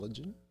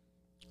collagen,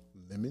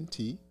 lemon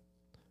tea,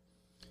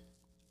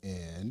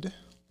 and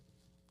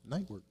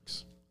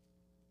Nightworks.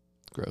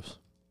 Gross.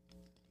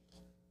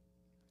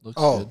 Looks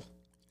Oh, good.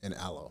 and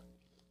aloe.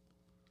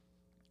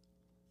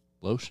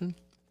 Lotion?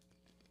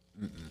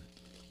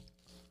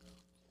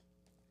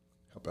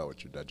 Help out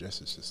with your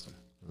digestive system.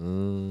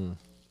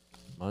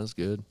 Mine's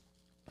good.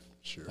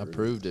 Sure. I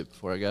proved it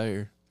before I got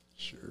here.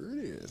 Sure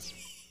it is.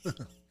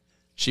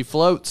 She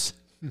floats.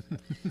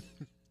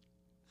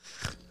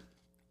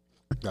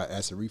 Got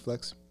acid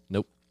reflux?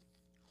 Nope.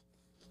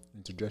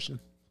 Indigestion?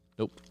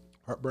 Nope.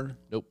 Heartburn?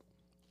 Nope.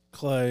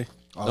 Clay,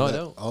 No, I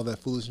don't. All that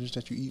foolishness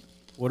that you eat?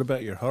 what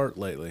about your heart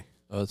lately?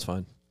 Oh, that's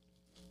fine.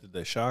 Did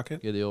they shock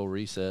it? Get the old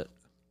reset.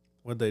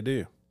 What'd they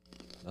do?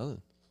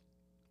 Nothing.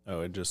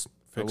 Oh, it just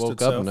I fixed woke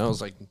itself? up and I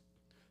was like,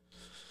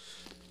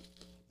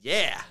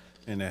 yeah.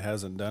 And it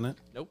hasn't done it?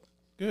 Nope.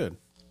 Good.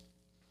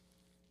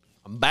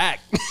 I'm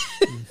back.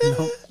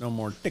 No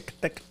more tick,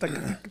 tick, tick,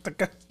 tick,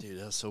 tick. Dude,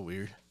 that's so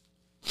weird.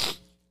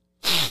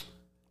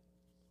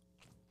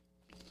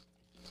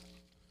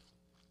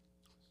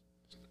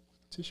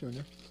 Tissue in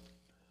there.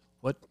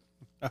 What?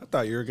 I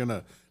thought you were going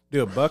to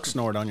do a buck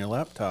snort on your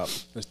laptop.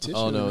 There's tissue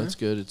Oh, in no, there. it's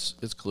good. It's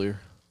clear.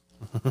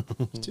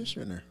 There's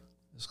tissue in there.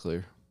 It's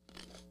clear.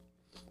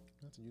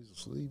 Not to use a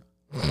sleeve.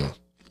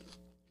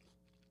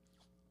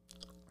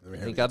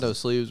 Ain't got no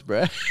sleeves,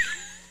 bruh.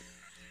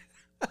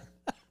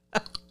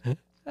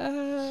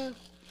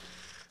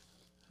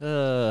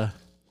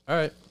 All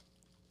right.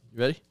 You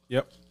ready?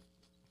 Yep.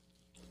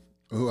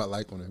 Ooh, I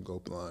like when it go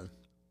blind.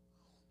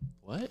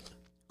 What?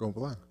 Go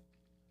blind.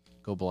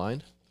 Go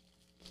blind?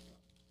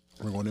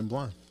 We're going in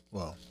blind.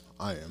 Well,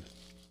 I am.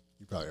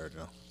 You probably already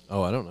know.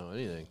 Oh, I don't know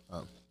anything.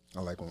 I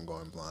like when I'm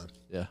going blind.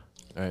 Yeah.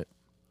 All right.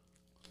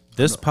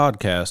 This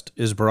podcast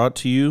is brought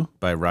to you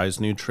by Rise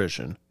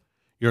Nutrition,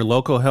 your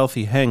local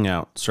healthy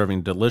hangout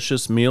serving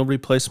delicious meal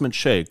replacement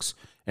shakes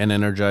and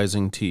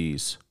energizing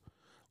teas.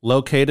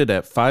 Located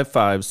at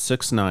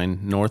 5569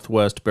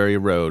 Northwest Berry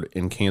Road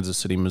in Kansas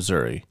City,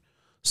 Missouri.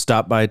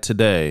 Stop by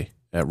today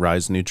at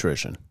Rise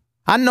Nutrition.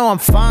 I know I'm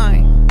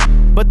fine,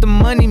 but the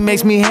money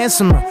makes me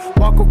handsomer.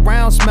 Walk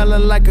around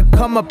smelling like a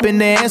come up in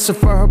the answer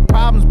for her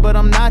problems, but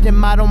I'm not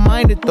him, I don't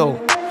mind it though.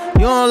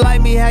 You don't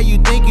like me how you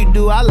think you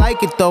do, I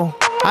like it though.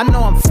 I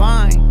know I'm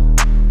fine,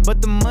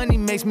 but the money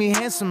makes me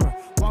handsomer.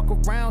 Walk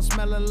around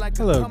smelling like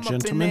Hello, a come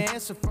gentlemen. up in the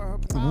answer for her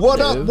problems. What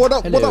Hello. up? What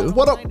up? What Hello. up?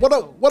 What up? What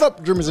up? What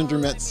up, dreamers and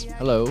dreamettes?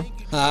 Hello.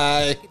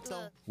 Hi.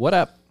 What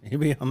up? You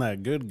be on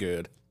that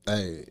good.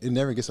 Hey, it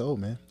never gets old,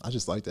 man. I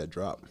just like that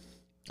drop.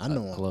 I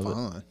know I'm love it.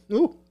 fine.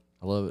 Ooh.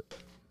 I love it.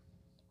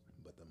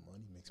 But the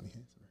money makes me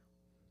handsomer.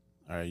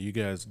 All right, you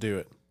guys do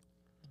it.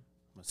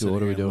 I'm Do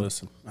what are we sitting here and doing?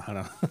 Listen. I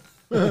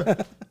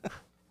don't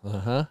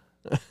Uh-huh.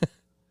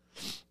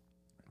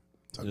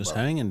 Talk Just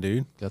about hanging,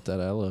 dude. Got that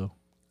aloe.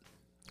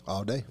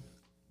 all day.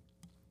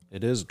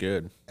 It is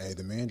good. Hey,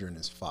 the Mandarin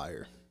is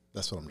fire.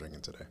 That's what I'm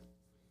drinking today.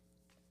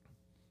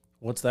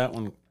 What's that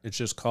one? It's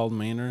just called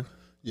Mandarin?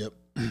 Yep.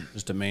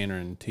 Just a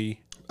Mandarin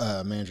tea?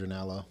 Mandarin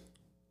aloe.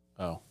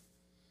 Oh.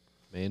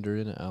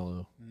 Mandarin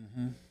aloe.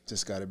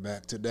 Just got it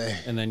back today.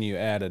 And then you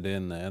added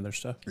in the other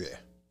stuff? Yeah.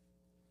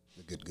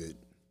 The good.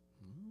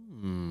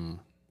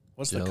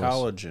 What's Jealous. the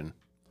collagen?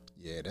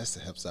 Yeah, that's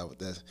that helps out with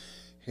that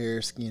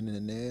hair, skin, and the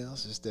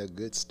nails. Just that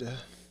good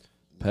stuff.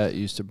 Pat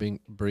used to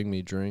bring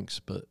me drinks,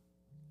 but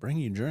Bring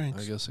you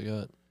drinks. I guess I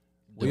got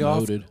we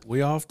off, demoted.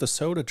 we off the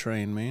soda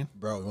train, man.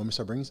 Bro, you want me to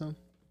start bringing some?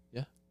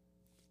 Yeah.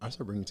 I'll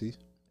start bringing tea.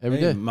 Every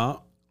Hey, day. Mom,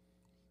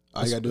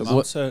 All you got to do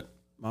is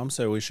Mom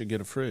said we should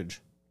get a fridge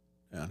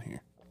down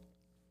here.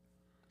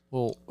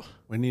 Well,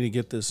 We need to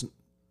get the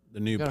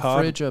new we got a pod.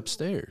 fridge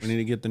upstairs. We need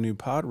to get the new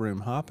pod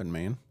room hopping,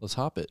 man. Let's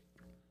hop it.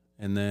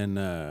 And then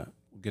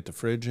we'll get the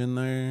fridge in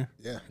there.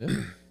 Yeah.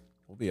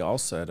 We'll be all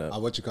set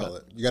up. What you call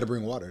it? You got to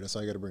bring water. That's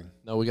all you got to bring.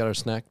 No, we got our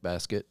snack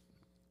basket.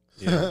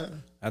 Yeah.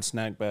 That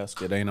snack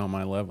basket ain't on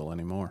my level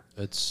anymore.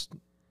 It's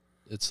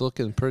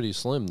looking pretty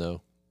slim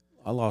though.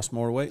 I lost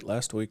more weight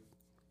last week.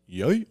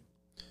 Yay.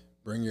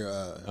 Bring your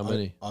How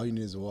many? All you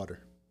need is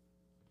water.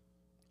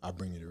 I'll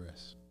bring you the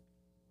rest.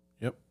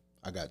 Yep.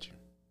 I got you.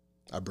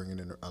 I'll bring it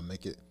in. I'll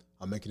make it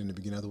in the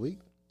beginning of the week.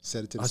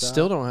 Set it to the I side.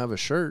 still don't have a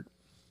shirt.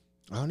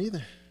 I don't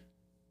either.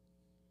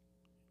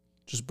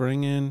 Just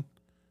bring in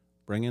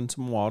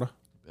some water.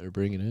 Better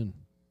bring it in.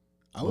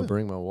 I I'll will.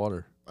 bring my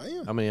water. I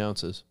am. How many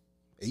ounces?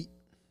 8.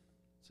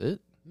 That's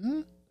it?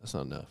 Mm-hmm. That's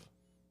not enough.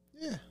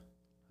 Yeah.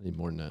 I need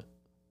more than that.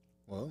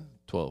 Well,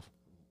 12.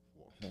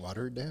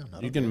 water it down.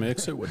 You can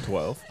mix it with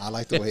 12. I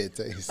like the way it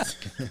tastes.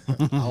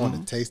 I want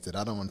to taste it.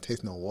 I don't want to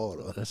taste no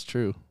water. That's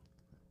true.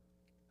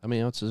 How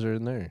many ounces are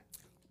in there?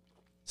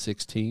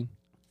 16.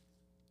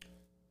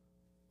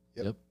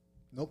 Yep.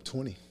 Nope,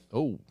 20.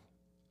 Oh,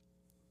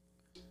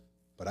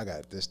 But I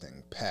got this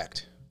thing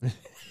packed.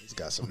 It's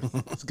got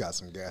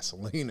some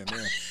gasoline in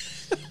there.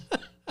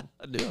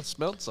 I knew I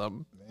smelled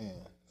something. Man,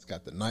 it's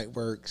got the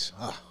Nightworks.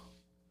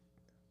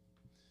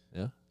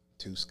 Yeah.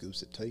 2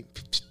 scoops of tape.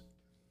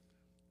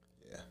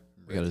 Yeah.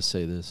 I got to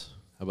say this.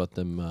 How about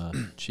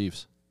them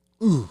Chiefs?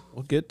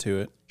 We'll get to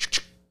it.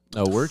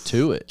 Oh, we're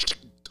to it.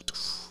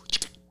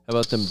 How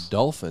about them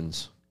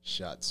Dolphins?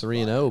 Shots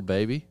 3-0,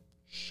 baby.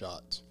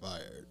 Shots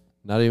fired.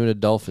 Not even a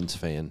Dolphins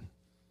fan.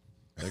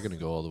 They're going to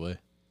go all the way.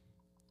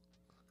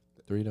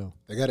 3-0.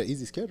 They got an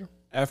easy schedule.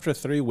 After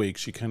 3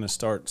 weeks, you kind of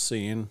start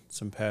seeing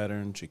some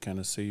patterns. You kind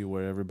of see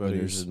where Winners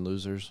everybody's and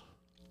losers.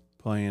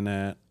 playing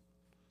at.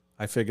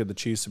 I figured the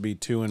Chiefs would be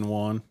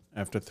 2-1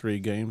 after 3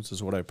 games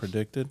is what I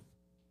predicted.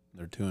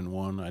 They're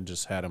 2-1. I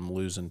just had them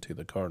losing to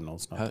the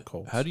Cardinals, not the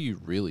Colts. How do you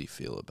really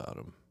feel about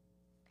them?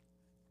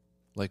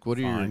 Like, what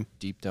are your Fine.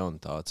 deep down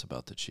thoughts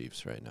about the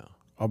Chiefs right now?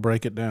 I'll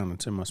break it down.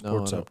 It's in my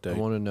sports update. I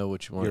want to know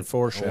what you want. You're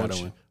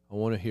foreshadowing. I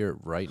want to hear it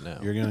right now.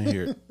 You're going to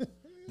hear it.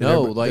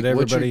 No, Did like what your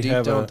everybody deep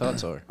have down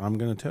thoughts are. I'm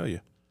going to tell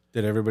you.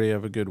 Did everybody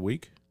have a good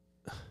week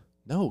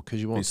No, because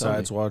you won't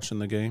besides tell me. watching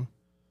the game?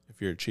 If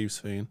you're a Chiefs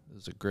fan. It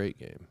was a great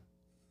game.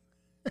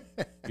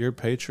 You're a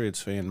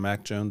Patriots fan.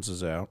 Mac Jones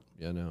is out.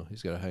 Yeah, no,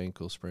 he's got a high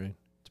ankle sprain.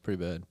 It's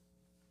pretty bad.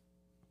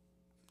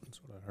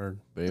 That's what I heard.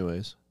 But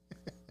anyways,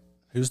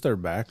 Who's their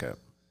backup?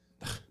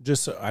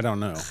 Just so, I don't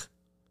know.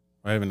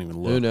 I haven't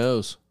even looked. who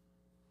knows?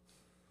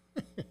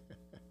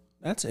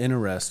 That's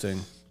interesting.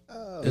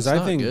 It's Because I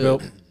not think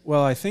good.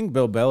 I think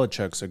Bill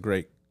Belichick's a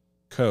great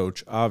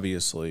coach,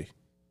 obviously.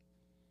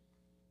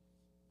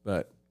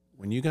 But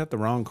when you got the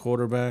wrong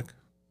quarterback,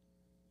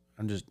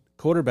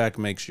 quarterback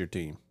makes your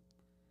team.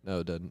 No,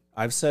 it doesn't.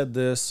 I've said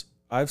this.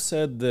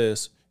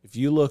 If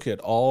you look at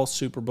all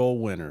Super Bowl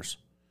winners,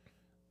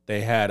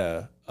 they had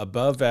a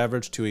above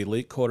average to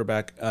elite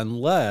quarterback,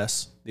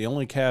 unless the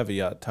only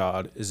caveat,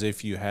 Todd, is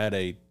if you had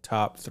a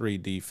top 3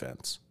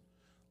 defense,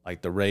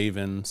 like the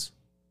Ravens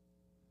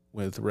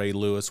with Ray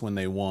Lewis when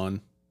they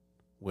won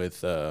with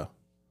Falco.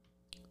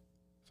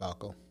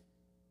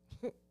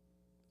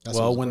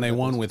 when they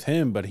won with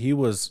him, but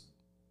he's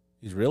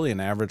really an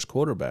average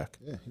quarterback.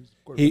 Yeah, he's a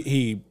quarterback.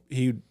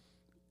 He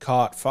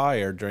caught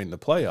fire during the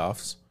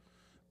playoffs.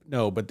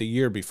 No, but the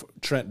year before,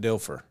 Trent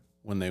Dilfer,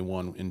 when they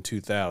won in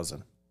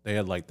 2000, they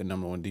had like the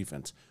number 1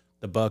 defense.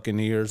 The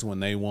Buccaneers, when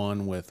they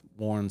won with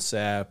Warren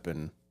Sapp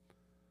and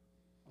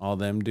all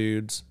them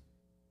dudes,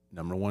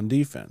 number 1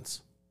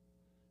 defense.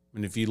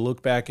 And if you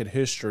look back at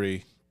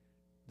history,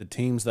 the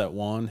teams that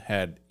won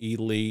had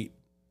elite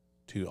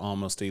to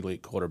almost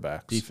elite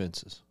quarterbacks.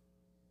 Defenses.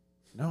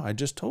 No, I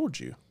just told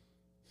you.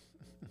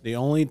 The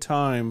only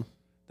time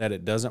that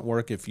it doesn't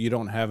work if you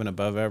don't have an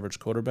above average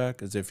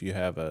quarterback is if you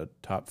have a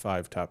top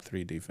 5, top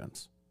 3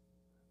 defense.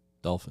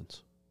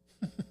 Dolphins.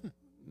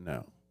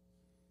 No.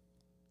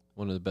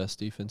 One of the best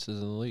defenses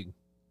in the league.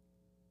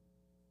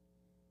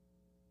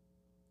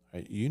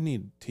 You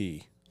need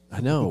tea.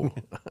 I know.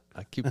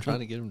 I keep trying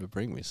to get him to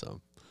bring me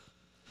some.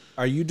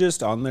 Are you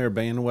just on their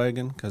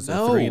bandwagon because they're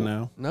No,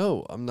 3-0?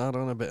 no, I'm not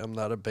I'm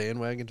not a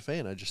bandwagon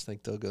fan. I just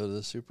think they'll go to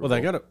the Super Bowl. Well,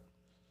 they got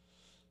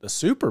the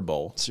Super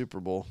Bowl. Super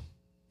Bowl.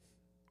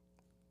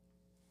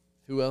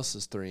 Who else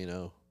is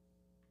 3-0?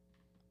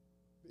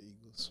 The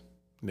Eagles.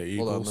 The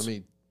Eagles. Hold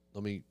on,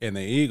 let me And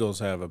the Eagles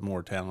have a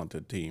more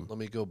talented team. let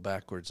me go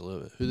backwards a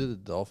little bit. Who did the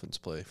Dolphins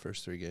play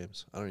first 3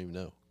 games? I don't even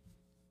know.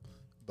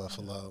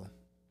 Buffalo.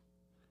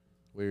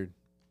 Weird.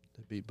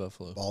 They beat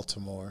Buffalo.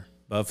 Baltimore.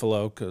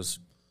 Buffalo, because,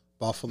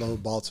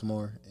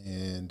 Baltimore,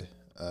 and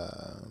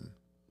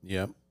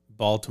yep,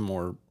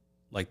 Baltimore,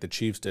 like the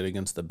Chiefs did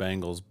against the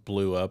Bengals,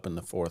 blew up in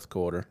the 4th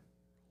quarter.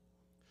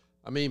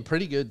 I mean,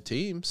 pretty good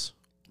teams.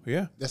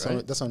 Yeah. that's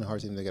Right. the only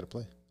hard team they got to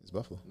play. It's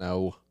Buffalo.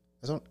 No,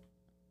 That's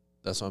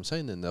that's what I'm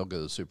saying. Then they'll go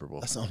to the Super Bowl.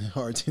 the only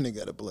hard team they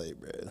got to play,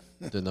 bro.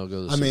 Then they'll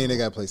go to the I Super mean, they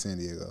Bowl. got to play San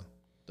Diego,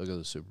 They'll go to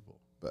the Super Bowl.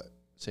 but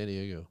San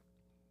Diego.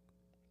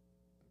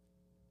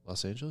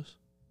 Los Angeles?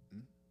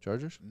 Mm.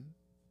 Chargers?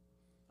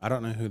 I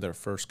don't know who their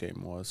first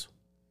game was.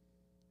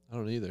 I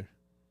don't either.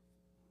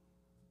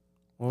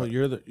 Well,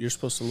 you're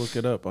supposed to look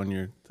it up on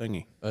your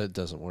thingy. It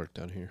doesn't work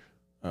down here.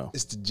 Oh.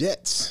 it's the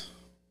Jets.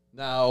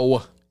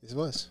 No. It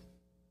was.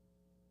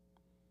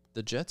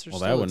 The Jets are Well,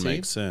 still that a would team?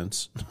 make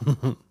sense.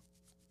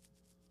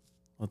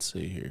 Let's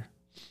see here.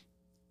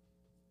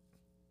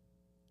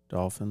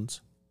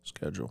 Dolphins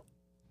schedule.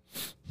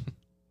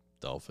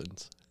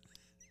 Dolphins.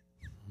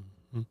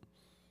 You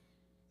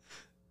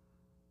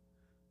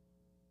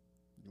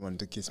wanted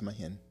to kiss my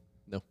hand?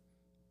 No.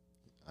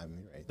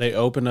 I'm right. They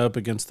open up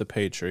against the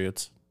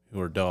Patriots, who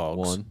are dogs.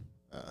 1.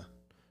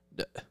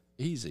 Uh,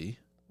 Easy.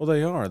 Well,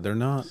 they are. They're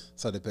not.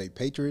 so they played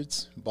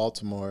Patriots,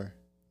 Baltimore.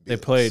 They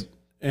Bills. played.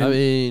 And, I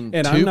mean,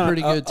 and 2 I'm not,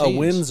 pretty good a teams.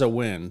 win's a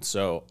win.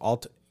 So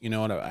you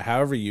know what?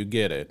 However you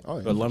get it. Oh,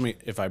 yeah. But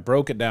if I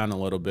broke it down a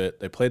little bit,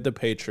 they played the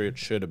Patriots.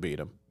 Should have beat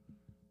them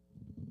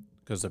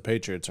because the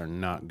Patriots are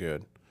not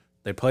good.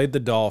 They played the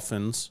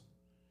Dolphins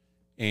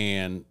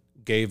and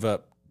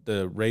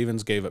the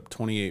Ravens gave up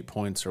 28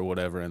 points or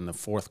whatever in the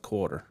 4th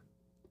quarter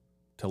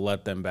to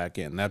let them back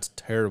in. That's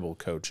terrible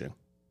coaching.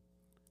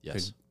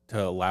 Yes.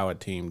 To allow a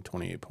team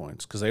 28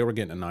 points because they were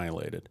getting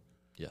annihilated.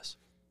 Yes.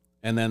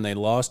 And then they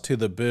lost to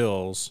the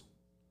Bills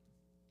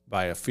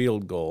by a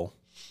field goal.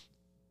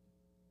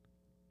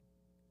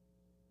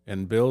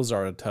 And Bills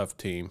are a tough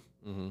team.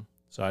 Mm-hmm.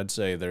 So I'd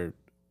say they're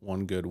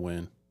one good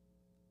win.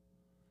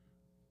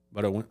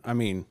 But a You're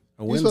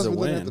win's supposed a to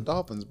be looking at the win.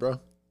 Dolphins, bro.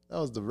 That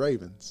was the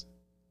Ravens.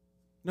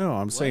 No,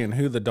 I'm saying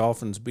who the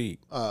Dolphins beat.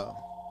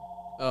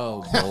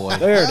 Oh, boy.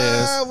 There it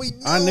is. We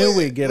I knew it.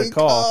 we'd get a We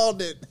call.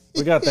 Called it.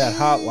 We got that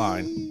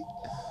hotline.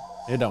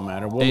 It don't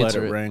matter. We'll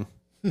Answer let it it. ring.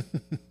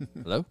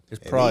 Hello?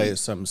 It's probably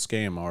some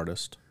scam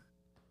artist.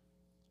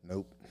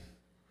 Nope.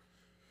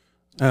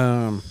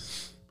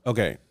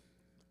 Okay,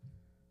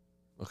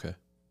 Okay.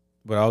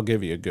 but I'll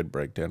give you a good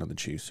breakdown of the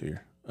Chiefs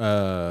here.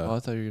 Oh, I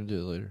thought you were going to do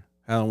it later.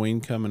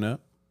 Halloween coming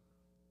up.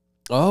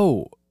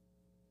 Oh,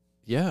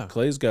 yeah.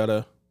 Clay's got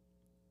a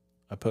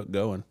put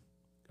going.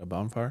 A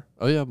bonfire.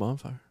 Oh, yeah,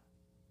 bonfire.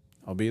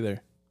 I'll be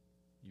there.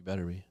 You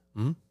better be.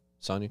 Mm-hmm.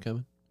 Sonya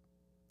coming?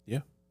 Yeah.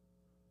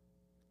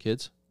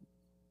 Kids?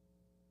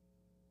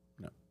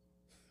 No.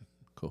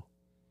 Cool.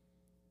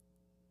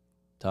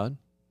 Todd?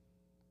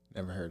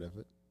 Never heard of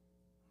it.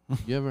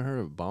 You ever heard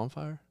of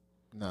bonfire?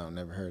 No,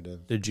 never heard of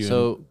it. Did you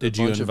So did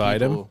a you bunch of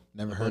invite him? people-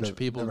 Never a heard bunch of of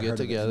people never get heard of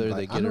an together. invite.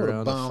 They I get know what a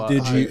around a bonfire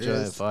Did you-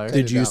 giant fire. Cut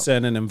Did it you out.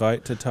 send an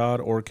invite to Todd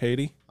or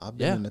Katie? I've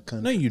been Yeah. in the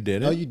country. No, you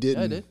didn't. No, you didn't.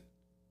 Yeah, I did.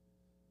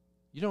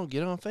 You don't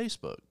get on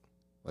Facebook.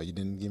 Well, you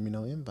didn't give me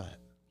no invite.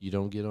 You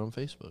don't get on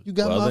Facebook. You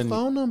got Well, my then-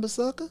 phone number,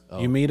 sucker?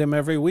 Oh, You meet him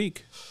every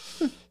week.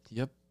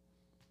 Yep.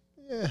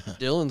 Yeah.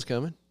 Dylan's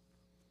coming.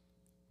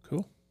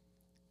 Cool.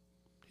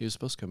 He was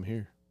supposed to come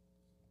here.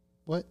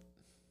 What?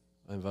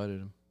 I invited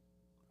him.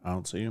 I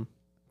don't see him.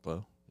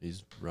 Well,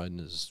 he's riding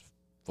his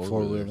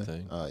four-wheeler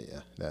thing. Oh,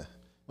 yeah.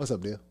 What's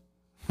up, Dale?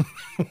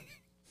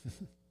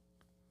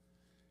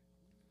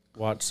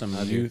 Watch some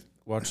I do.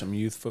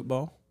 youth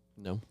football.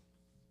 No.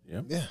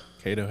 Yep. Yeah.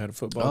 Cato had a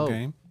football Oh.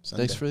 game,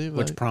 Sunday. Thanks for the invite.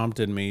 which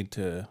prompted me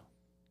to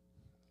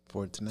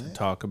For tonight.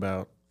 talk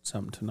about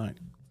something tonight.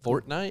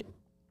 Fortnite?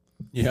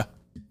 Yeah.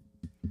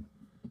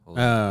 Hold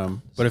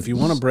on. But if you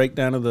want to break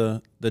down of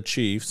the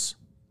Chiefs,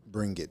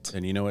 Bring it.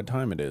 then you know what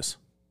time it is.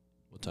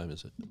 What time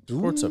is it?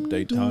 Sports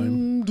update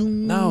time.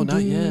 No,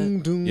 not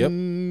yet. Yep.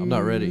 I'm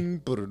not ready.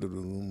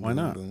 Why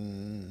not?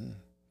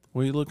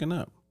 What are you looking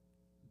up?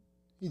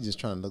 He's just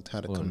trying to look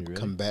how to Hold on, you ready?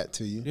 combat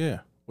to you. Yeah.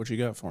 What you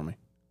got for me?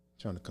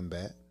 Trying to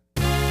combat.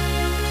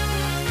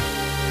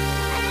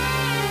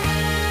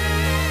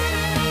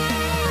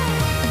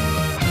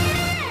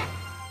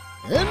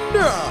 And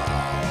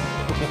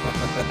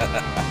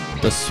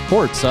The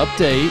sports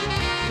update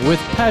with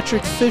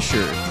Patrick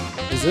Fisher.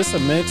 Is this a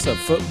mix of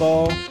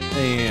football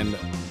and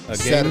a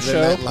game Saturday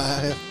show? Night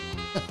Live.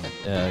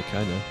 Yeah,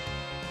 kind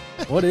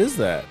of. What is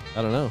that?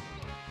 I don't know.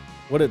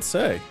 What'd it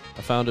say?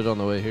 I found it on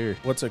the way here.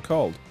 What's it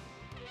called?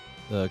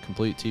 The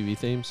complete TV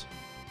themes.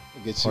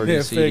 Look at you. Party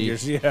Yeah, CD.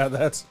 figures. Yeah,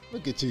 that's.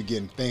 Look at you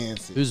getting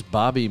fancy. Who's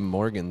Bobby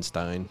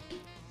Morgenstein?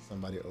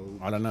 Somebody old.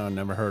 I don't know.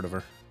 Never heard of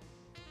her.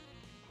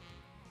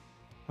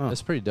 Huh.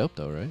 That's pretty dope,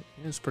 though, right?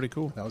 Yeah, it's pretty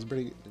cool. That was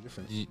pretty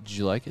different. Did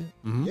you like it?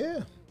 Mm-hmm. Yeah.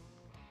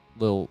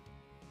 Little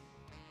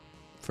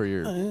for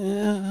your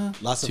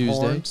Lots Tuesday? of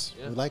horns.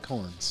 Yeah. We like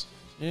horns.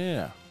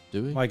 Yeah.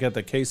 do we? Like at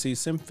the KC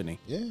Symphony.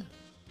 Yeah.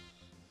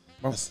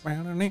 It's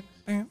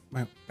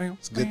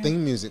It's good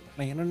theme music.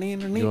 You want me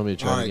to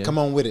try All it right, again? come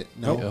on with it.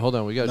 No. Okay, hold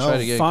on, we got to No, try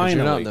it again because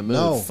you're not in the mood.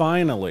 No.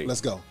 Finally.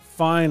 Let's go.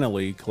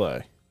 Finally,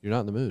 Clay. You're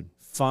not in the mood.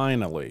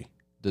 Finally.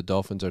 The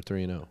Dolphins are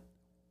 3-0.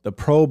 The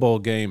Pro Bowl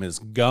game is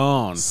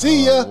gone.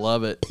 See I ya.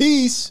 love it.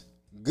 Peace.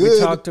 Good. We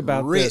talked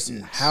about this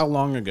riddance. how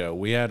long ago?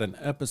 We had an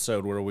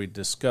episode where we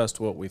discussed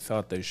what we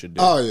thought they should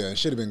do. Oh yeah, it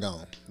should have been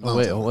gone. Oh,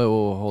 wait,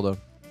 hold on.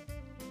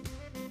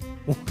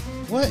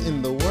 What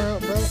in the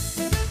world, bro?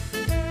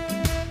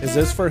 Is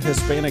this for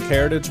Hispanic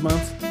Heritage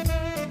Month?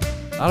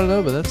 I don't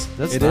know, but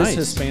that's It nice. is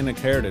Hispanic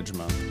Heritage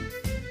Month.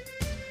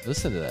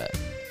 Listen to that.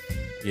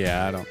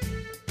 Yeah, I don't.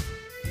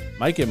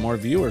 Might get more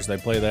viewers. They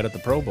play that at the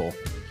Pro Bowl.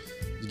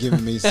 You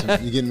giving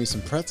me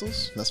some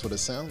pretzels? That's what it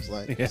sounds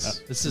like. Yeah.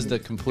 This is the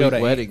complete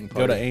wedding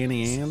Go to party.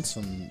 Annie Ann's.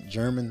 Some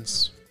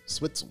Germans,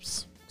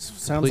 Switzels.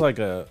 Sounds like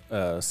a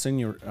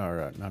senior,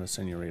 or not a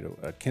senorita,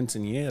 a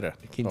quinceañera.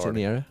 party.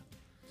 Quinceañera.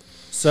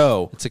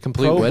 So It's a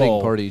complete Pro wedding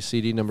Bowl party.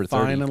 CD number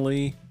 30.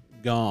 finally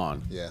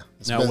gone. Yeah.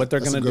 Now what they're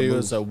that's going a to good do move.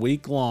 is a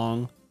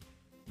week-long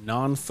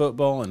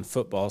non-football and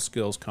football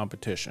skills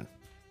competition.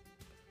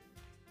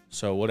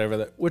 So whatever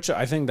that, which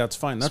I think that's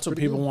fine. That's what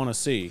pretty people good. want to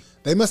see.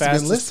 They must have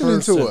been Fastest listening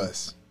to person.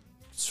 us.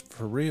 It's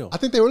for real. I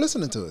think they were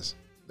listening to us.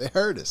 They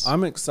heard us.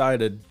 I'm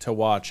excited to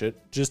watch it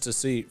just to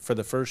see for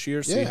the first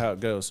year, see Yeah. how it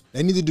goes.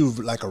 They need to do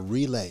like a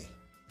relay.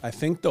 I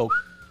think they're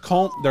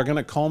going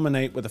to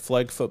culminate with a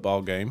flag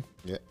football game.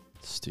 Yeah.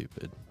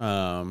 Stupid.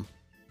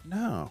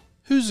 No.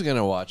 Who's going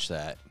to watch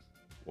that?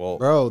 Well,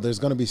 Bro, there's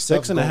going to be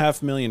stuff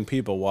 6.5 million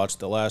people watched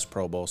the last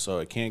Pro Bowl, so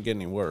it can't get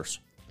any worse.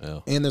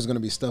 Oh. and there's going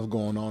to be stuff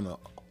going on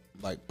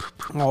like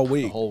All The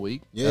week. whole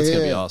week? That's going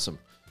to be Yeah. awesome.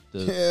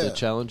 The Yeah.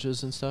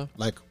 challenges and stuff?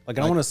 like Like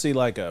I want to see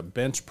like a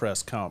bench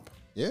press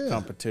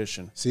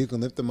competition. see who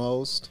can lift the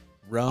most.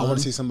 Run. I want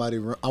to see somebody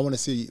run. I want to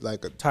see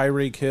like a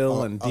Tyreek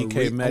Hill and DK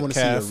I want to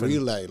see a Metcalf.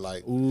 relay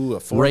like Ooh, a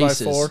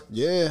Races. 4x4.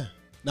 yeah.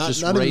 Not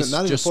Just not race,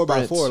 even just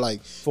 4x4 sprints.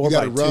 like 4 you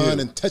got to by run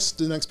 2. and touch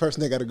the next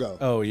person they got to go.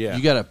 Oh yeah.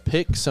 You got to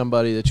pick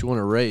somebody that you want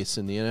to race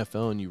in the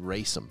NFL and you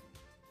race them.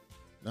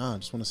 Nah, I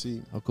just want to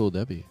see How cool would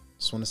that be?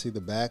 Just want to see the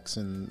backs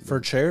and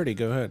For charity,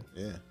 go ahead.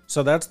 yeah.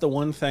 So that's the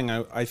one thing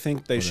I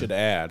think they should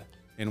add,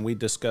 and we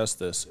discussed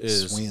this,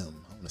 is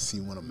Swim. I want to see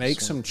one of them. make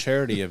swim. some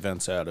charity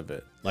events out of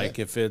it. Like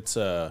if it's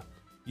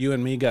you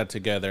and me got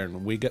together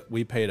and we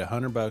paid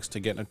 $100 to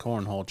get in a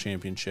cornhole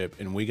championship,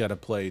 and we got to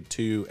play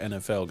 2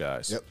 NFL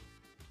guys.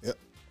 Yep.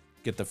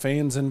 Get the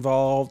fans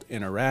involved,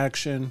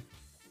 interaction,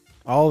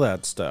 all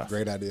that stuff.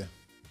 Great idea.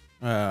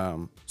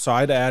 So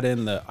I'd add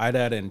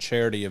in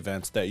charity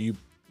events that you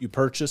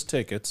purchase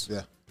tickets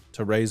Yeah.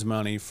 to raise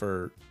money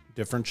for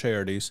different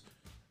charities,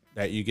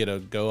 that you get to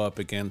go up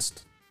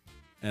against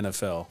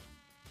NFL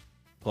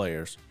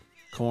players,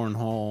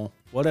 cornhole,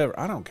 whatever.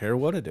 I don't care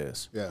what it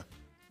is. Yeah.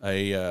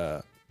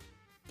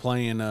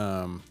 Playing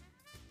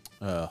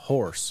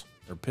horse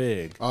or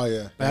pig, Oh yeah.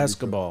 That'd be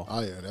basketball. cool.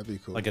 Oh yeah, that'd be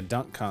cool. like a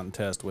dunk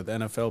contest with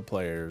NFL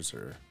players,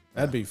 or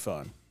that'd be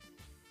fun.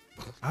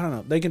 I don't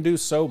know. They can do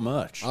so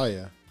much oh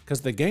yeah.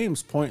 because the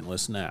game's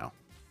pointless now.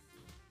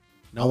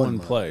 No I wouldn't one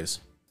mind. plays.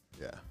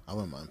 Yeah. I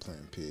wouldn't mind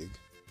playing pig.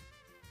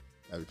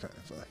 That'd be kind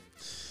of fun.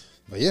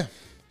 But yeah.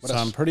 What So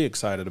else? I'm pretty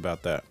excited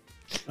about that.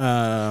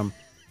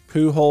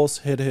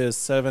 Pujols hit his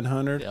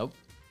 700, Yep.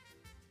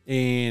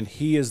 and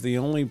he is the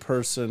only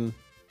person.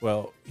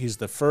 Well, he's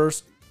the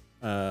first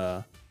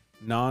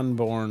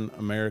non-born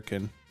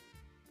American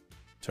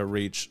to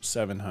reach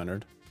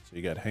 700. So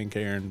you got Hank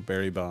Aaron,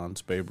 Barry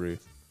Bonds, Babe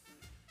Ruth.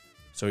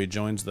 So he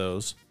joins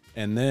those,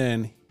 and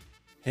then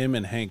him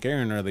and Hank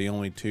Aaron are the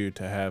only 2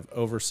 to have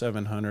over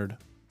 700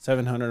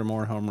 or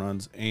more home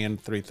runs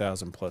and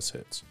 3,000 plus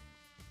hits.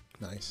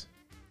 Nice.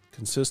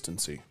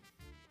 Consistency.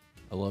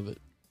 I love it.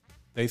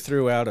 They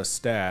threw out a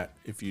stat.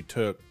 If you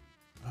took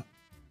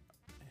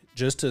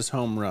just his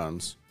home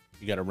runs,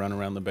 you got to run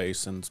around the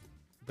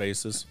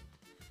bases.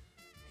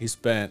 He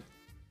spent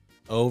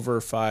over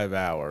 5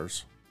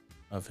 hours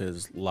of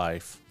his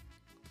life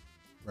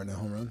Running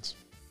home runs.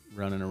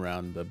 running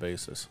around the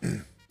bases.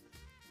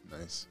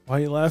 Nice. Why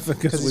are you laughing?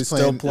 Because we he's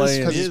still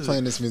playing. Because he's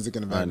playing this music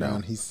in the I know.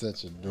 background. He's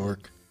such a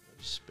dork.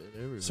 Spit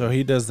everywhere. So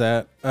he does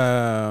that.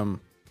 KU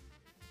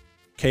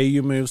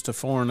moves to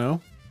 4-0,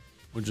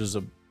 which is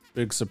a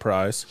big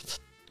surprise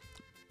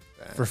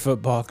for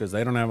football because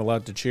they don't have a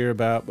lot to cheer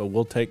about, but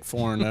we'll take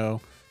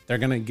 4-0. They're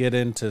going to get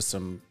into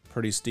some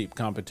pretty steep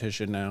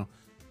competition now.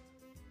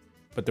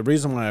 But the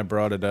reason why I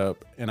brought it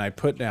up, and I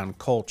put down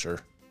culture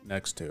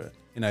next to it,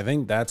 and I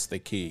think that's the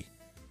key.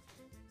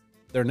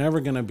 They're never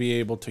going to be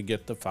able to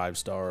get the 5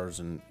 stars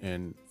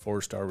and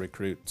 4-star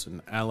recruits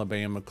and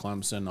Alabama,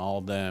 Clemson,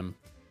 all them,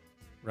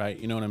 right?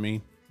 You know what I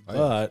mean? Oh, yeah.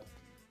 But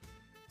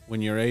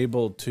when you're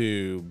able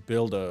to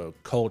build a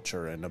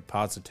culture and a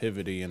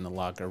positivity in the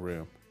locker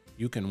room,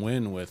 you can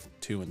win with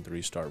 2- and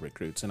 3-star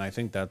recruits. And I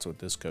think that's what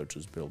this coach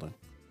is building.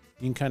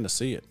 You can kind of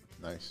see it.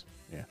 Nice.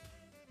 Yeah.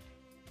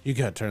 You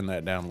got to turn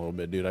that down a little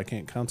bit, dude. I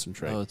can't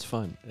concentrate. No, it's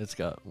fine. It's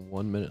got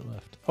 1 minute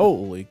left.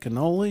 Holy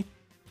cannoli.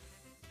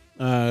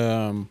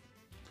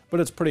 But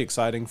it's pretty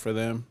exciting for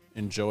them.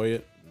 Enjoy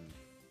it.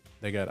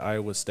 They got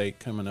Iowa State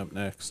coming up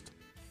next.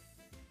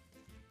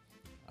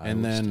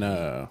 And then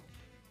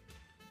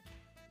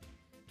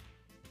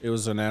it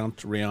was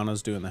announced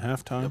Rihanna's doing the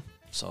halftime.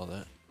 Saw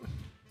that.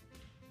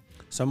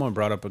 Someone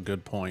brought up a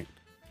good point.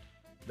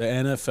 The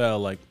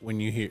NFL, like when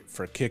you hear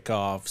for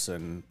kickoffs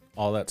and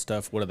all that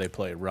stuff, what do they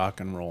play? Rock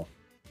and roll.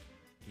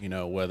 You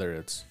know, whether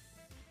it's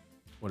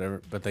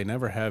whatever. But they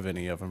never have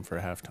any of them for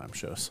halftime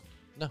shows.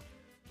 No.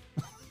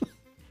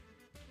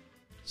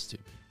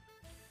 Stupid.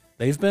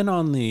 They've been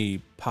on the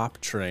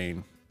pop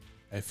train,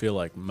 I feel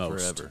like,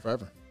 most.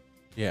 Forever.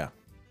 Yeah.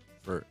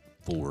 Forever.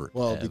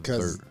 Well,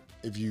 because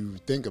if you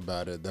think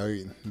about it,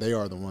 they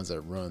are the ones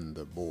that run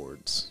the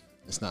boards.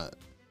 It's not.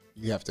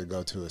 You have to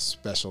go to a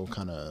special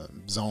kind of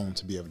zone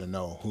to be able to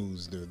know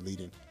who's the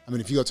leading. I mean,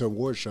 if you go to a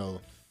award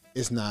show,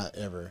 it's not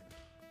ever,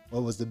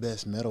 what was the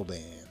best metal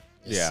band?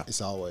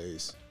 It's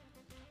always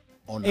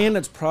on. And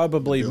it's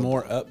probably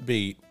more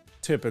upbeat,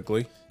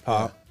 typically,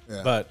 pop.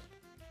 Yeah. But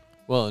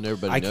Well, and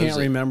everybody I knows can't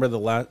it. remember the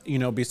last,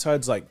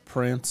 besides like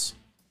Prince,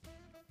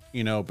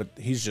 but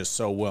he's just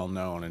so well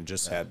known and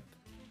just had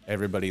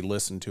everybody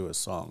listen to his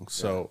songs.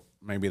 So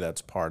maybe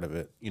that's part of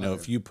it.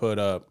 If you put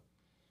up,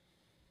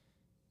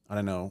 I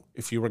don't know,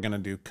 if you were going to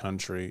do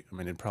country, I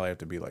mean, it'd probably have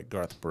to be like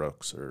Garth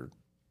Brooks or,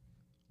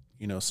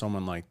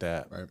 someone like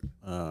that. Right.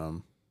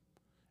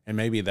 And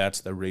maybe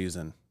that's the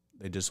reason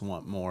they just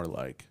want more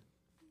like,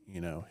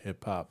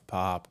 hip hop,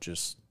 pop,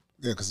 just.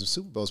 Yeah, because the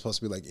Super Bowl is supposed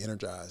to be like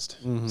energized.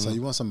 Mm-hmm. So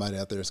you want somebody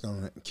out there that's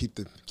going to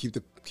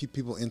keep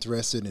people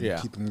interested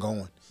and keep them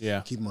going.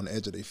 Yeah. Keep them on the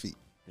edge of their feet.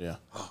 Yeah.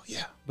 Oh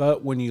yeah.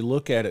 But when you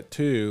look at it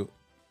too,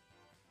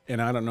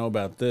 and I don't know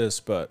about this,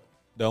 but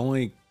the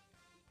only,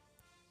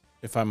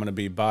 if I'm going to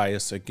be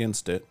biased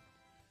against it,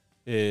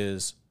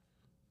 is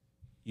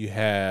you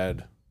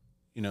had,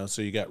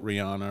 so you got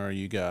Rihanna or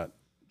you got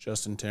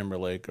Justin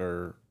Timberlake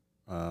or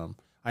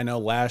I know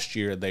last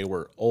year they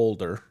were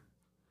older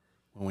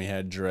when we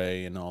had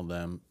Dre and all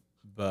them,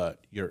 but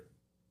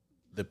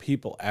the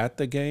people at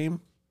the game,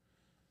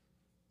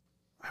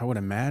 I would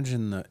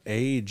imagine the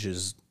age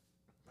is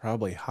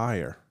probably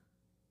higher.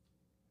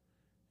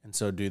 And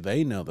so do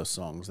they know the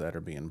songs that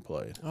are being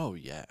played? Oh,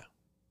 yeah.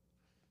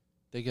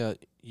 They got,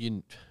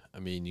 you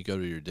go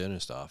to your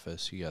dentist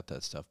office, you got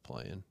that stuff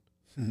playing.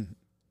 The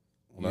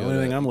only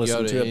thing I'm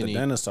listening to at the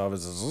dentist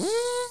office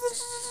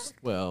is...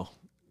 Well,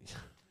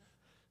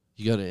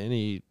 you go to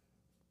any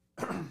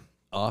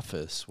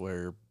office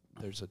where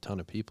there's a ton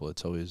of people,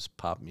 it's always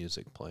pop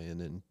music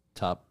playing and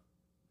top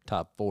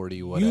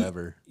 40,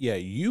 whatever.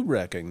 You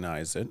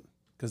recognize it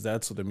because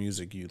that's the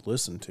music you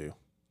listen to.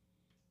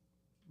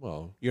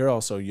 Well, you're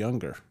also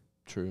younger.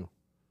 True.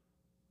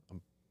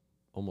 I'm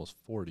almost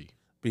 40.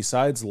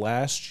 Besides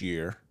last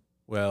year,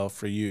 well,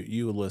 for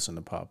you would listen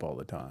to pop all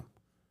the time.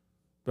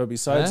 But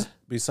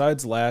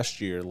besides last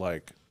year,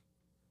 like,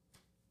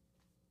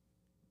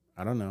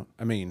 I don't know.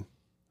 I'm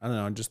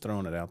just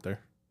throwing it out there.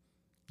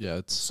 Yeah,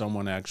 it's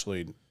someone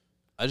actually.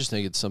 I just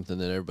think it's something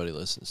that everybody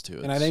listens to.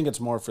 And I think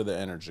it's more for the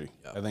energy.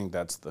 Yeah. I think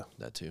that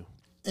too.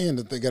 And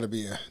they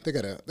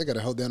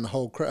gotta hold down the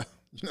whole crowd.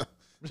 You know,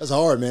 that's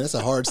hard, man. It's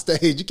a hard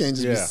stage. You can't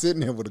just be sitting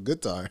there with a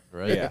guitar,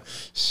 right? Yeah,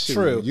 Shoot,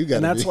 true.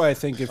 And that's why I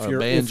think if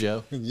you're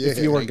banjo, if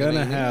you were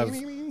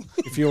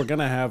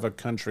gonna have a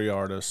country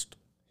artist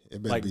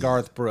like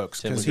Garth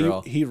Brooks, because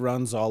he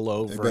runs all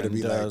over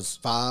and does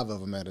like 5 of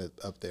them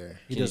up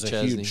there. He does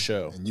a huge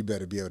show, and you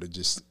better be able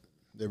to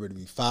there better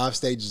be 5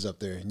 stages up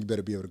there, and you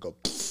better be able to go.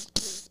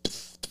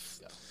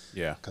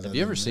 Yeah. Have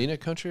you ever seen a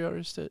country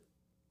artist that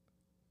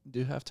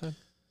do halftime?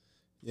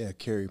 Yeah,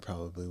 Carrie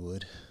probably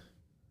would.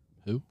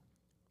 Who?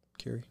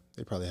 Carrie.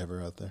 They probably have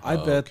her out there. I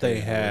bet they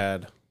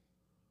had.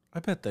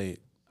 I bet they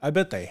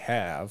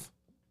have.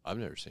 I've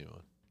never seen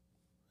one.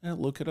 Yeah,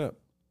 look it up.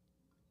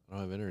 I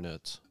don't have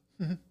internets.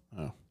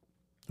 Oh. All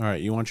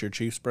right, you want your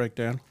Chiefs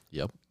breakdown?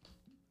 Yep.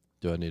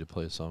 Do I need to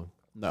play a song?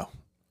 No.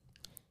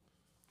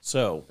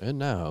 So and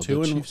now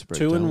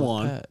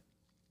 2-1.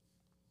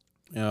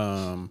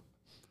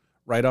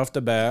 Right off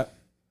the bat,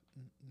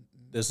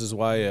 this is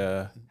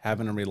why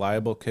having a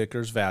reliable kicker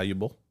is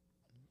valuable.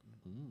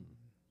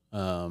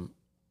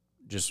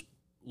 Just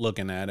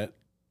looking at it,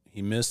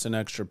 he missed an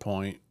extra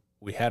point.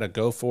 We had to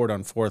go for it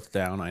on 4th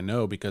down, I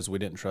know, because we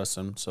didn't trust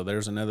him. So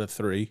there's another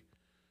 3.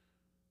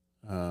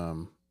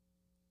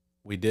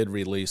 We did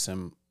release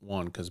him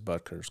 1 because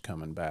Butker's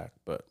coming back,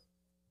 but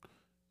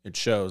it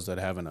shows that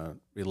having a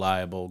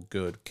reliable,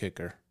 good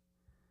kicker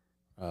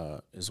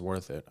is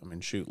worth it. I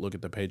mean, shoot, look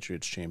at the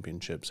Patriots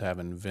championships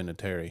having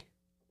Vinatieri.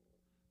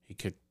 He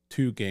kicked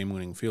 2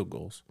 game-winning field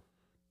goals,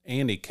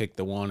 and he kicked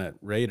the one at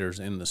Raiders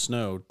in the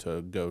snow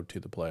to go to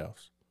the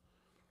playoffs.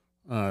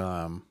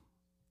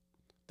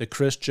 The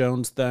Chris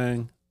Jones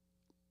thing,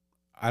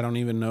 I don't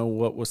even know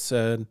what was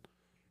said.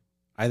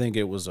 I think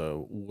it was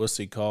a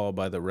wussy call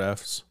by the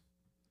refs.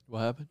 What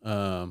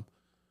happened?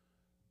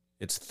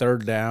 It's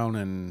 3rd down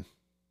and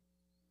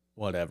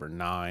whatever,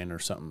 9 or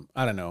something.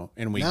 I don't know.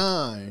 And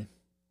 9.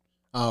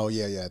 Oh,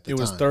 yeah. It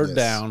was 3rd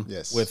down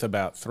with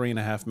about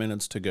 3.5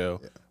 minutes to go.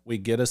 Yeah. We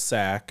get a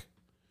sack.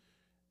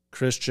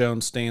 Chris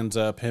Jones stands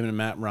up. Him and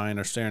Matt Ryan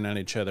are staring at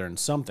each other, and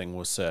something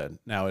was said.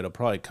 Now, it'll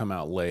probably come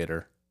out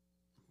later,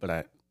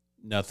 but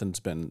nothing's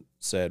been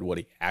said what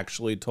he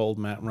actually told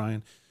Matt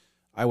Ryan.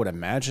 I would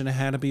imagine it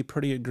had to be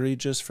pretty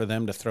egregious for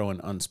them to throw an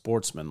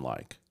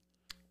unsportsmanlike.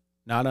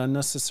 Not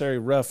unnecessary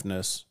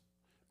roughness,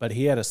 but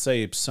he had to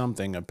say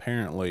something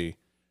apparently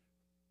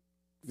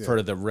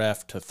for the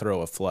ref to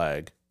throw a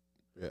flag,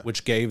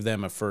 which gave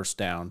them a 1st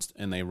down,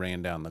 and they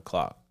ran down the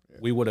clock. Yeah.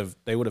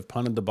 They would have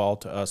punted the ball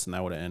to us, and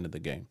that would have ended the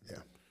game.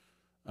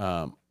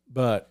 Yeah.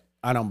 But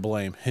I don't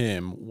blame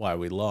him why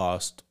we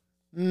lost.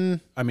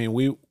 I mean,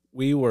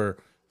 we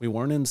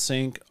weren't in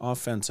sync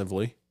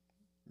offensively.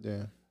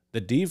 Yeah.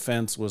 The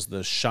defense was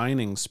the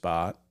shining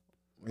spot.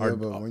 Yeah,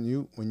 but when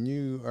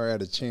you are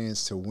at a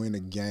chance to win a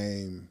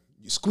game,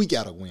 you squeak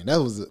out a win.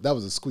 That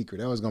was a squeaker.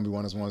 That was gonna be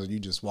one of those ones that you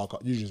just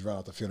run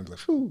out the field and be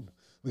like, "Whew,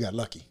 we got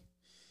lucky."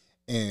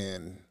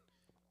 And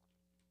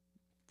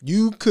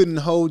you couldn't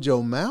hold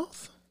your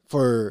mouth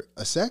for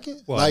a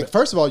second. Well,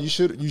 first of all, you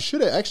should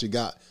have actually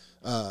got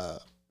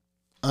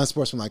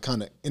unsportsmanlike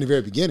kind of in the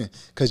very beginning,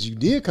 because you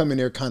did come in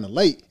there kind of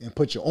late and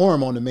put your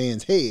arm on the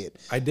man's head.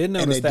 I did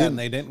notice that, and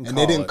they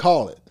didn't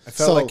call it. I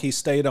felt like he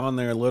stayed on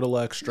there a little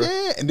extra.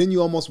 Yeah, and then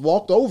you almost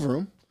walked over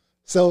him.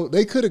 So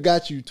they could have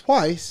got you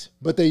twice,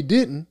 but they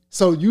didn't.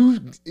 So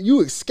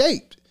you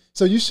escaped.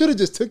 So you should have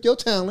just took your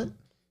talent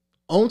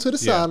onto the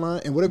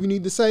sideline, and whatever you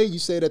need to say, you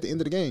say it at the end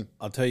of the game.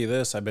 I'll tell you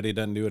this, I bet he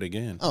doesn't do it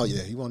again. Oh,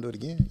 yeah, he won't do it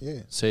again.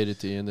 Yeah. Say it at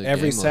the end of the game.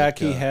 Every sack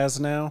he has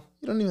now.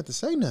 You don't even have to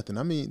say nothing.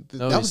 I mean,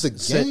 that was a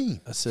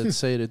game. I said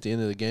say it at the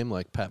end of the game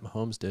like Pat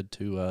Mahomes did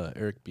to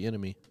Eric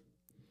Bieniemy.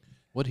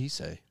 What'd he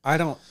say? I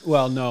don't.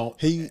 Well, no.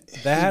 He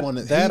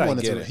wanted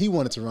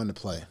to run the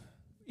play.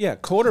 Yeah,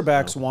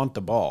 quarterbacks want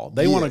the ball.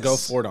 They want to go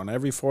for it on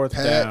every 4th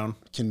down.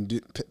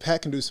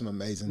 Pat can do some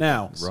amazing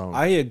things. Now,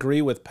 I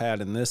agree with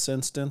Pat in this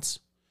instance.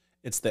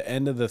 It's the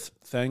end of the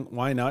thing.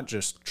 Why not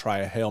just try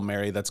a Hail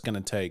Mary that's going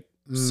to take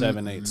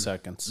 7-8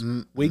 seconds?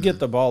 We get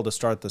the ball to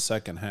start the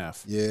second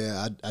half.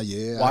 Yeah, I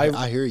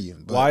hear you.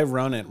 But why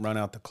run it and run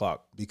out the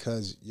clock?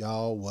 Because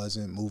y'all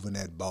wasn't moving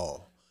that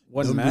ball.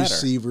 Wouldn't them matter.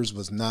 receivers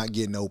was not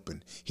getting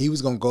open. He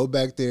was going to go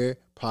back there,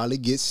 probably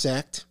get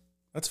sacked.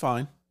 That's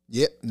fine.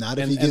 Yep, not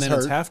if And he gets then hurt.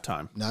 it's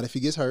halftime. Not if he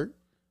gets hurt.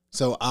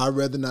 So I'd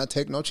rather not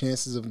take no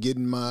chances of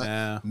getting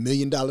my $1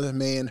 million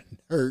man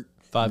hurt.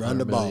 Run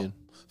the ball.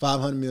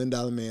 $500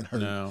 million man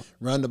hurt. No.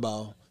 Run the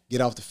ball.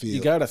 Get off the field.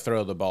 You got to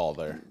throw the ball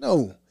there.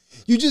 No,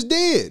 you just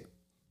did.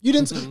 You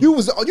didn't. You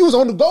was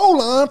on the goal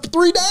line for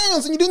 3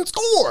 downs and you didn't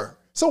score.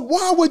 So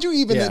why would you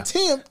even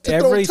attempt to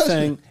throw a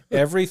touchdown?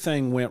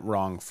 Everything went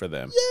wrong for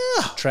them.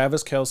 Yeah.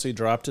 Travis Kelce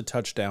dropped a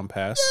touchdown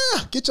pass.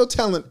 Yeah. Get your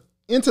talent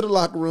into the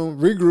locker room,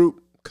 regroup,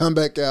 come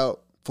back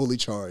out fully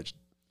charged.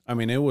 I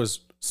mean, it was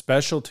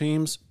special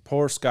teams.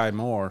 Poor Sky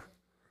Moore.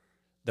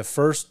 The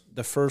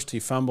first he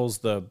fumbles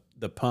the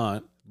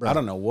punt. Bro, I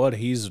don't know what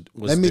was doing.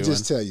 Let me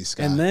just tell you,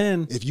 Scott. And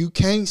then if you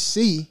can't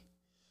see,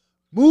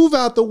 move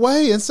out the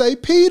way and say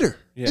Peter.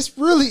 Yeah. It's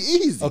really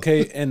easy.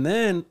 Okay, and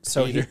then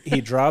so he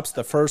drops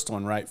the first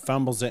one, right?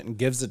 Fumbles it and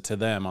gives it to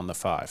them on the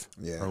 5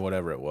 or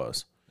whatever it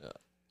was. Yeah.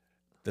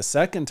 The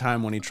second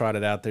time when he tried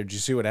it out there, did you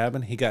see what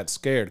happened? He got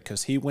scared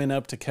because he went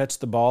up to catch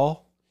the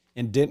ball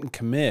and didn't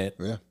commit.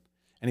 Yeah.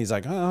 And he's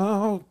like,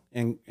 oh,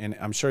 and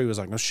I'm sure he was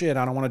like, oh shit,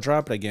 I don't want to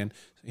drop it again.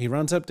 He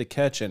runs up to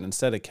catch it.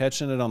 Instead of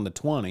catching it on the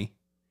 20,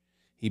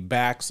 he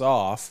backs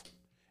off,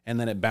 and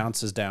then it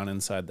bounces down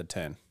inside the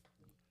 10.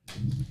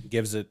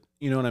 Gives it,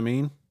 you know what I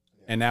mean?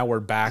 And now we're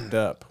backed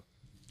up.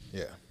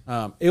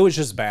 Yeah. It was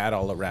just bad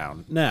all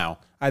around. Now,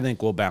 I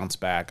think we'll bounce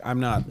back.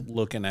 I'm not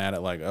looking at it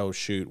like, oh,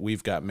 shoot,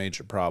 we've got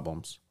major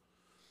problems.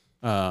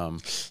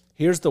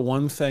 Here's the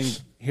one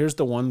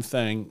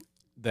thing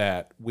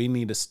that we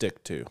need to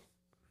stick to.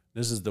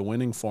 This is the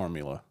winning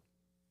formula.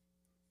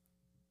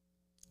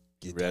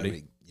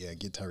 Ready?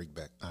 Get Tyreek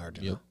back. I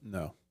already Yep.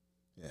 No.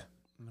 Yeah.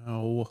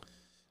 No.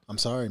 I'm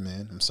sorry,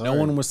 man. I'm sorry. No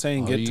one was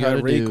saying All get you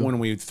gotta Tyreek do- when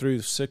we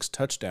threw 6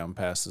 touchdown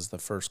passes the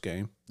first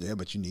game. Yeah,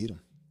 but you need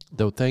him.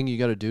 The thing you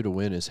got to do to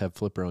win is have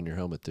Flipper on your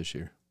helmet this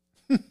year.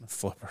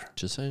 Flipper.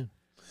 Just saying.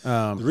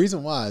 The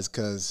reason why is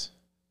because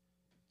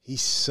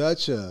he's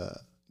such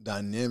a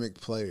dynamic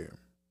player.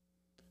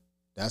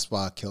 That's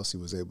why Kelce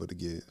was able to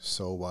get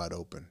so wide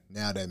open.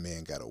 Now that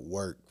man got to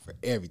work for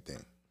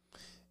everything.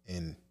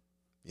 And,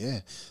 yeah,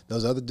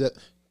 those other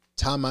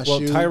tie my shoe.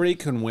 Well, Tyreek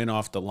can win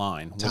off the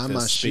line with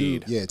his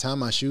speed. Yeah, tie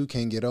my shoe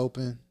can't get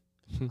open.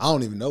 I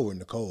don't even know where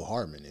Nicole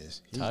Hartman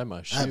is. Tie my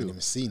I haven't shoe.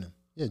 even seen him.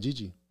 Yeah,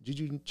 Gigi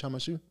tie my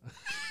shoe.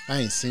 I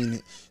ain't seen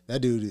it.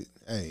 That dude,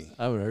 hey,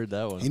 I haven't heard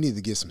that one. he needs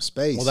to get some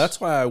space. Well, that's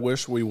why I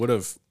wish we would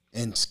have.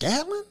 And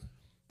Scatling?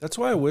 That's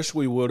why I wish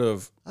we would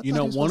have. I You thought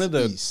know, he was one of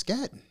supposed to the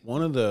be scatting.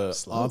 one of the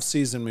Slow.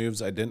 off-season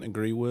moves I didn't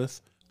agree with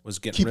was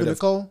Keeping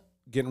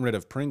getting rid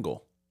of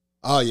Pringle.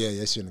 Oh, yeah,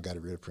 shouldn't have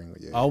got rid of Pringle.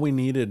 Yeah. All we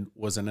needed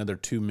was another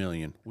 $2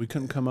 million. We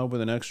couldn't come up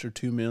with an extra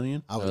 $2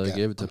 million. I they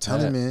gave it to I'm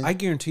telling you, Pat. man. I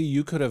guarantee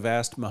you could have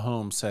asked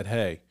Mahomes, said,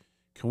 "Hey,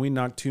 can we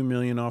knock $2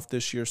 million off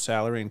this year's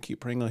salary and keep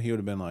Pringle?" He would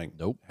have been like,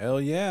 Nope. Hell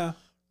yeah.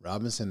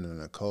 Robinson and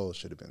Nicole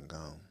should have been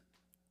gone.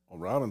 Well,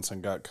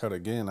 Robinson got cut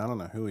again. I don't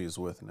know who he's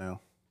with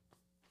now.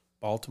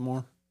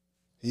 Baltimore.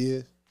 He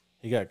is?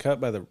 He got cut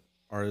by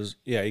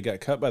he got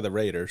cut by the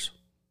Raiders,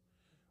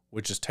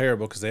 which is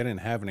terrible because they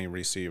didn't have any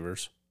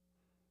receivers.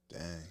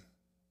 Dang.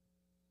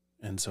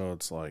 And so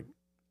it's like,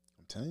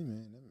 I'm telling you,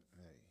 man.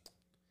 Hey,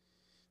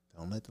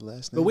 don't let the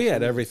last name. but we had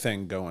fool you.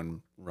 everything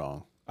going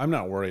wrong. I'm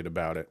not worried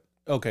about it.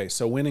 Okay,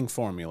 so winning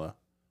formula.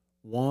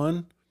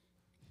 One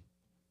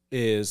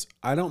is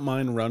I don't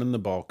mind running the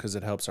ball because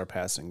it helps our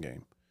passing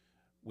game.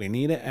 We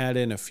need to add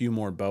in a few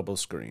more bubble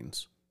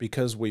screens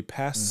because we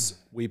pass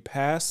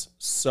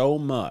so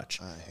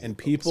much, and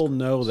people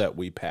know that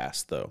we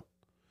pass though.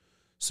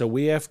 So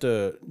we have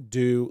to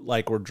do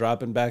like we're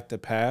dropping back to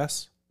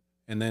pass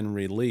and then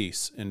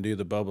release and do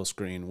the bubble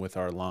screen with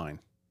our line.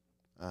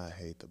 I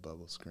hate the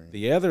bubble screen.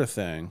 The other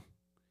thing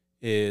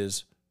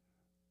is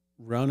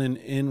running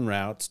in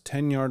routes,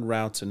 10-yard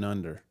routes and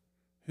under.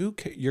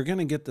 You're going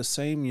to get the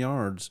same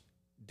yards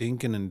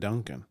dinking and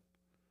dunking.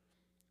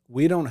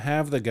 We don't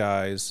have the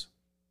guys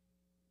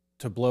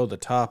to blow the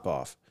top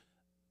off.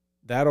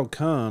 That'll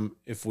come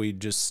if we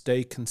just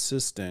stay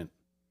consistent,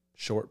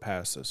 short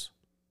passes.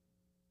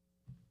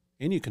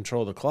 And you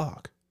control the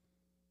clock.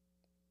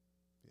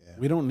 Yeah.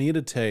 We don't need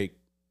to take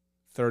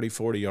 30,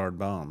 40-yard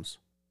bombs.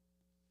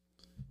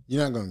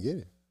 You're not going to get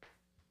it.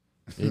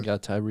 You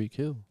got Tyreek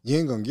Hill. You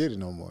ain't going to get it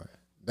no more.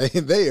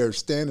 They are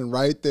standing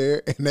right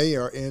there, and they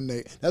are in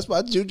there. That's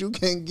why Juju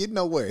can't get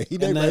nowhere. He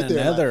And then right there.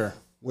 another, like,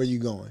 where you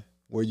going?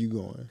 Where you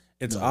going?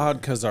 it's odd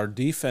because our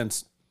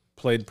defense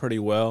played pretty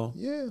well.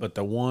 Yeah. But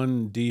the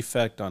one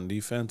defect on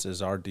defense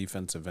is our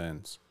defensive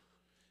ends.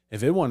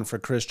 If it wasn't for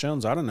Chris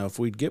Jones, I don't know if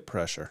we'd get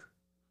pressure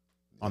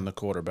on the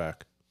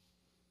quarterback.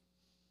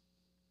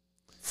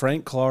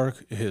 Frank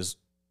Clark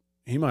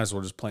he might as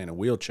well just play in a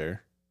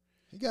wheelchair.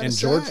 He got a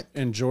sack.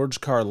 George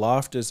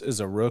Karlaftis is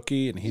a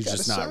rookie, and he's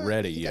just not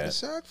ready He yet. got a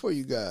sack for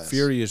you guys.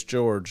 Furious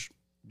George,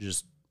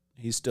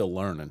 he's still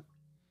learning.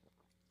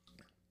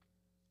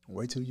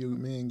 Wait till your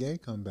man Gay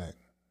come back.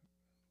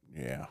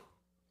 Yeah.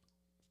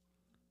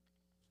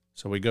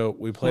 So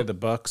we play the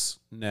Bucks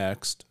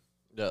next.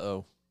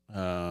 Uh-oh.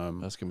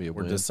 That's gonna be a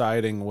We're win.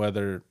 deciding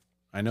whether.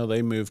 I know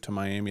they moved to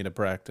Miami to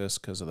practice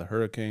because of the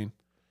hurricane,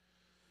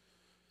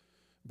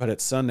 but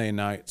it's Sunday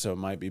night, so it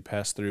might be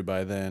passed through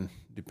by then,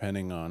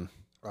 depending on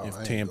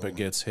if Tampa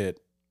gets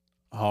hit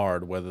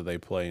hard, whether they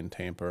play in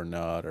Tampa or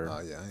not, or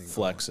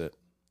flex it.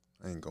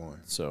 I ain't going.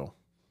 So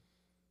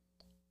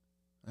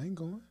I ain't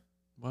going.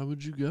 Why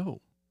would you go?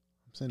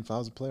 I'm saying if I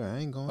was a player, I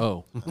ain't going.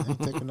 Oh, I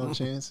ain't taking no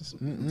chances.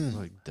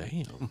 like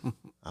damn,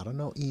 I don't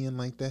know Ian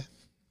like that.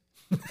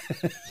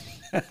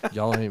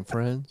 y'all ain't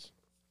friends.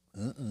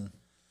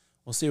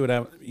 we'll see what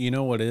happens. You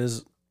know what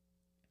is?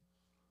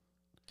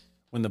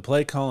 When the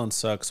play calling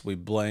sucks, we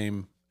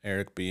blame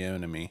Eric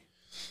Bieniemy.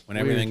 When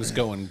everything's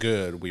going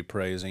good, we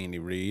praise Andy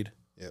Reid.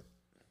 Yep.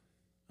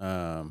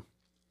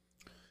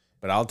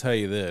 But I'll tell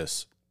you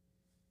this.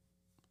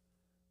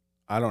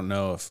 I don't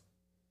know if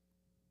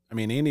 – I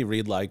mean, Andy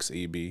Reid likes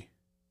EB,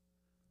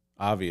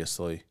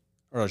 obviously,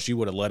 or else you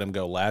would have let him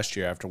go last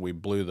year after we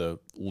blew the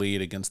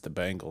lead against the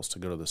Bengals to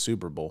go to the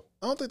Super Bowl.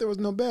 I don't think there was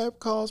no bad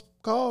calls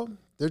called.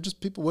 They're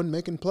just people wasn't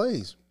making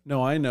plays.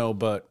 No, I know,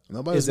 but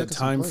Nobody is was it making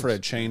some time for a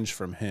plays. change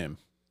from him?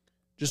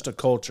 Just a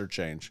culture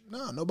change.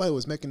 No, nobody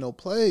was making no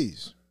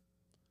plays.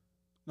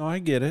 No, I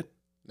get it.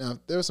 Now,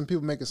 if there were some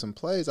people making some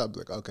plays, I'd be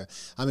like, okay.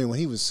 I mean, when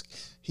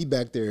he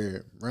back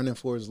there running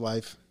for his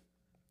life,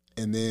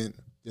 and then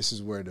this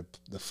is where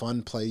the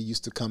fun play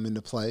used to come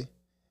into play,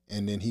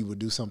 and then he would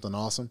do something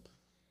awesome.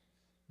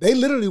 They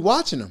literally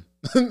watching him.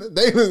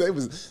 they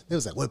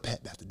was like, what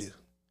Pat got to do?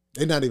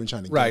 They're not even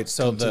trying to Right, get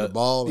so to the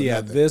ball. Or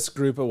nothing. this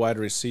group of wide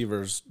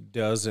receivers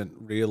doesn't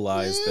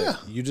realize that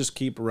you just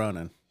keep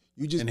running.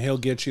 And he'll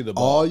get you the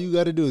ball. All you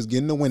got to do is get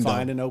in the window.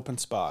 Find an open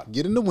spot.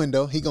 Get in the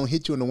window. He going to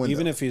hit you in the window.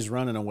 Even if he's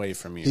running away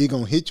from you. He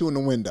going to hit you in the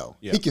window.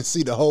 Yeah. He can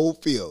see the whole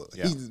field.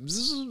 Yeah. He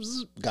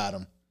got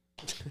him.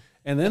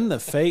 And then the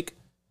fake.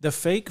 That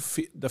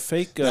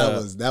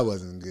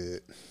wasn't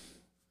good.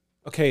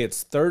 Okay,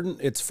 it's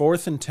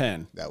 4th and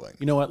 10. That way.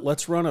 You know what?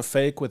 Let's run a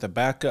fake with a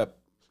backup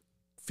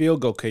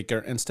field goal kicker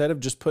instead of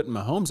just putting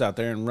Mahomes out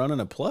there and running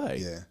a play.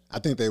 Yeah, I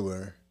think they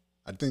were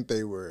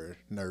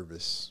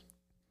nervous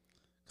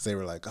because they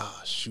were like,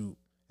 "Oh shoot,"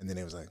 and then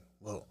they was like,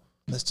 "Well,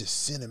 let's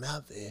just send him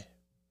out there,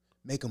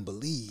 make him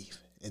believe,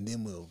 and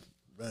then we'll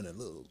run a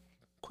little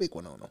quick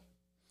one on him."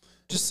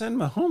 Just send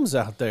Mahomes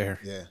out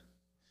there. Yeah,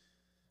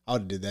 I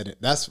would have did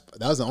that. That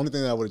was the only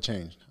thing that I would have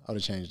changed. I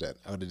would have changed that.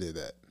 I would have did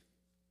that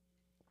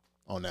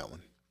on that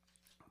one.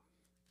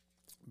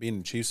 Being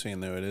a Chiefs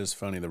fan, though, it is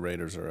funny the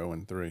Raiders are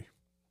 0-3.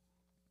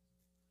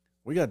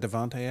 We got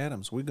Devontae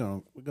Adams. We're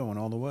going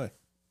all the way.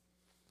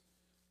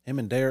 Him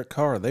and Derek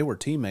Carr, they were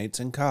teammates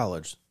in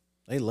college.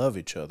 They love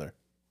each other.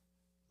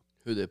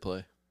 Who they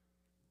play?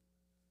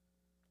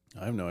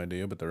 I have no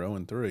idea, but they're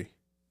 0-3.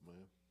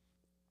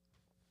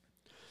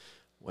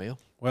 Well,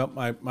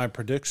 my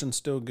prediction's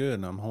still good,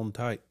 and I'm holding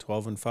tight.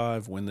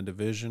 12-5, win the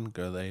division,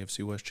 go to the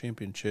AFC West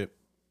Championship.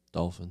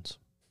 Dolphins.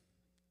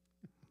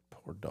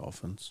 Poor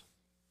Dolphins.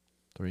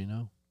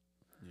 3-0.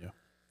 Yeah.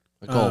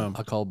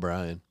 I called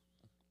Brian.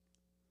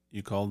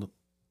 You called him?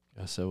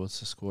 I said, "What's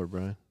the score,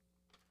 Brian?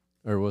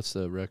 Or what's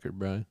the record,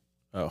 Brian?"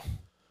 Oh,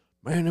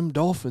 man, them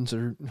Dolphins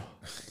they're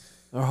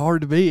hard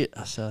to beat.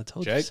 I said, "I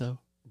told you so."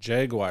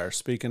 Jaguars.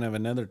 Speaking of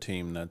another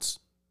team that's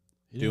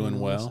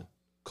doing well, listen.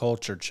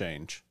 culture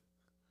change.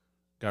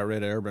 Got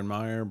rid of Urban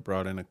Meyer,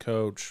 brought in a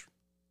coach,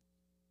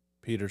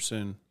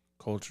 Peterson.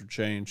 Culture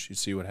change. You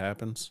see what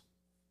happens?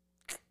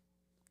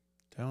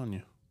 Telling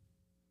you.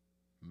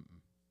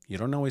 You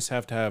don't always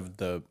have to have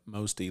the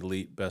most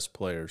elite, best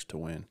players to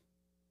win.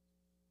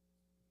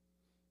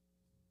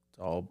 It's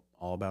all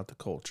about the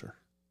culture.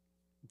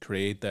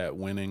 Create that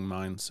winning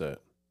mindset.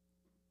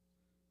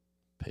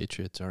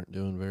 Patriots aren't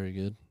doing very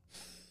good.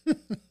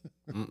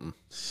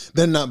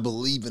 They're not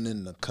believing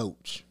in the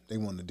coach. They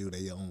want to do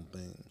their own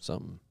thing.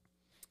 Something.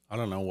 I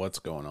don't know what's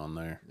going on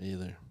there.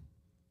 Either.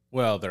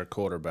 Well, their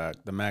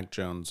quarterback, the Mac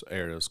Jones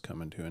era is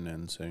coming to an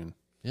end soon.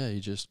 Yeah, he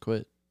just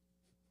quit.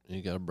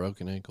 He got a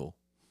broken ankle.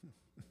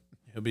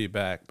 He'll be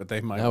back, but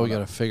they might. Now we got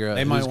to figure out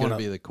who's going to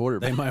be the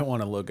quarterback. They might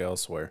want to look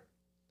elsewhere.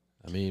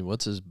 I mean,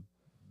 what's his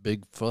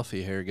big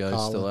fluffy hair guy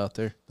still out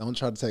there? Don't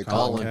try to take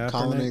Colin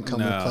Colin ain't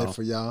coming to No. play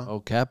for y'all.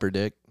 Oh,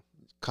 Kaepernick.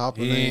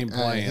 Copper He ain't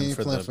playing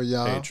for the for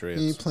y'all.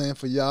 Patriots. He ain't playing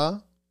for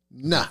y'all.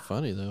 Nah.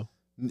 Funny, though.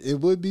 It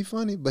would be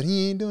funny, but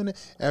he ain't doing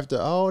it. After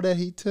all that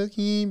he took,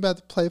 he ain't about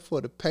to play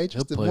for the Patriots.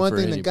 He'll The play one for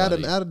thing that got him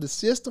anybody. out of the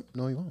system.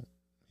 No, he won't.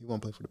 He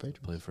won't play for the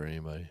Patriots. Play for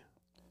anybody.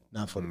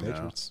 Not for the No.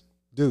 Patriots.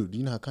 Dude, do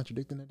you know how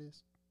contradicting that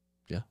is?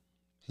 Yeah.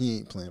 He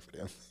ain't playing for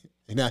them.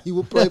 Now he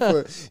would play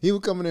for he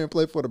would come in there and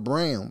play for the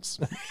Browns.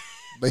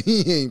 But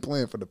he ain't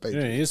playing for the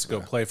Patriots. Yeah, he used to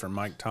go play for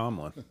Mike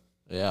Tomlin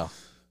Yeah.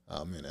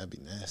 Oh man, that'd be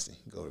nasty.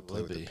 Go to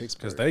play with the because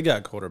Pittsburgh. they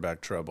got quarterback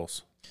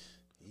troubles.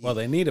 Well,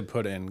 they need to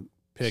put in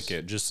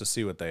Pickett just to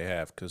see what they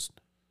have because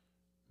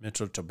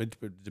Mitchell Biscuit.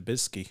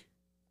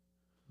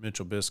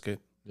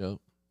 Yep.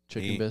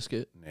 Chicken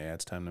biscuit. Yeah,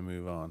 it's time to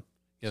move on.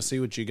 Yeah, see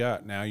what you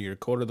got. Now you're a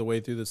quarter of the way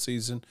through the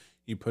season.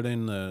 You put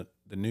in the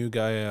new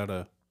guy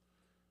out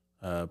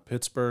of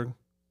Pittsburgh.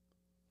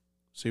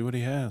 See what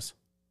he has.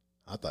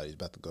 I thought he was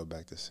about to go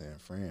back to San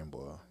Fran,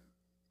 boy.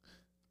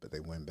 But they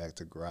went back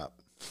to Grop.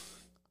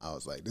 I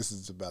was like, this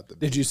is about to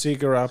be. Did you see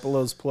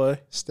Garoppolo's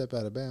play? Step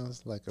out of bounds.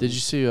 Did you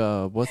see,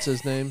 what's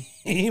his name?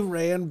 He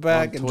ran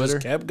back and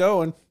just kept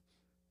going.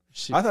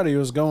 I thought he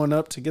was going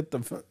up to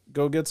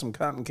go get some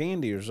cotton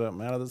candy or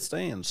something out of the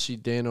stands. See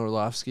Dan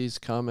Orlovsky's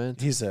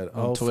comment? He said,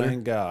 Twitter?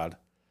 Thank God.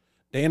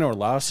 Dan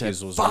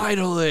Orlovsky's was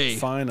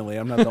finally.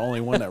 I'm not the only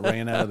one that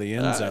ran out of the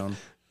end zone.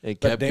 It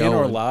But kept Dan going.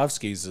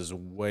 Orlovsky's is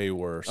way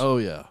worse. Oh,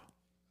 yeah.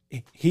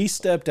 He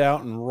stepped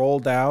out and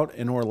rolled out,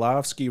 and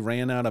Orlovsky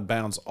ran out of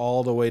bounds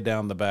all the way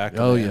down the back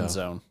of the end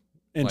zone.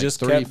 And Like just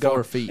 3, kept 4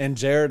 going. feet. And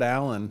Jared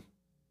Allen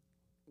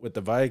with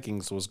the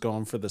Vikings was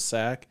going for the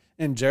sack,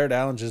 and Jared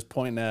Allen just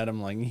pointing at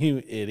him like,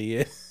 you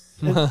idiot.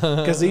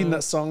 Because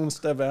he saw him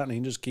step out, and he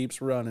just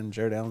keeps running.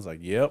 Jared Allen's like,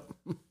 yep,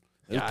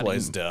 this Got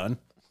play's him. done.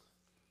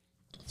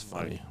 It's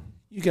funny.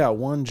 You got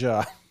one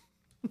job.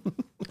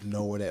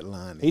 know where that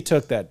line is. He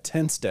took that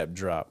 10-step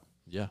drop.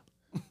 Yeah.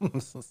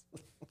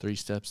 3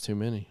 steps too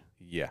many.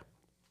 Yeah.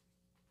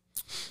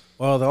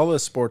 Well, with all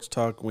this sports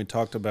talk we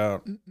talked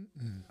about,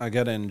 I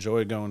got to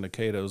enjoy going to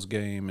Cato's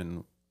game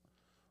and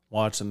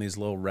watching these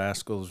little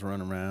rascals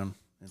run around.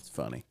 It's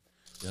funny.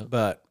 Yep.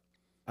 But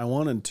I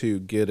wanted to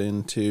get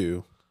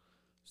into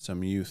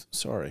some youth.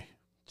 Sorry.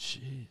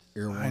 Jeez.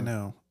 Earworm. I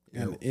know.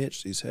 An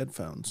itch, these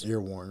headphones.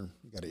 Earworm.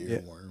 You got an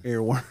earworm.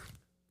 Earworm.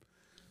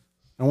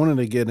 I wanted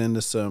to get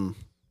into some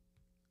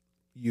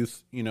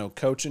youth,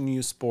 coaching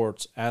youth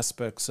sports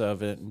aspects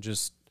of it, and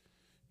just,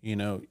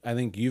 I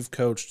think you've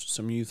coached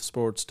some youth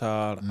sports,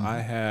 Todd. Mm-hmm.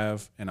 I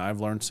have, and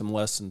I've learned some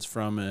lessons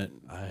from it.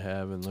 I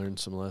have and learned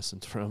some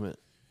lessons from it.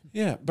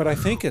 Yeah, but I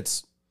think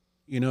it's,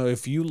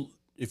 if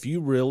you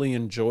really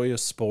enjoy a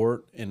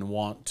sport and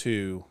want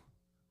to,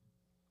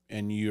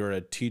 and you're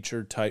a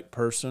teacher type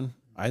person,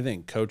 I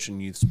think coaching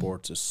youth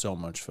sports is so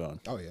much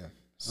fun. Oh, yeah.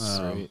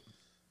 Sweet.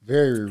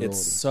 Very rewarding.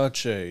 It's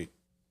such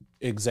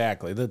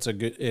exactly.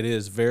 It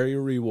is very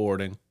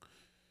rewarding.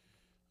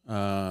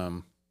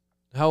 How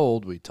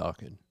old we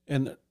talking?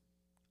 And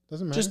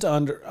Doesn't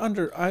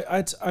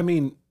matter. just I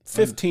mean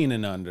 15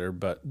 and under,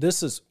 but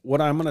this is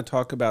what I'm going to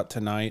talk about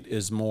tonight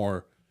is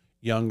more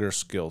younger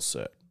skill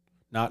set,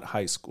 not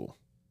high school.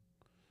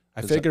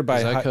 I figured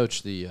I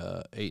coached the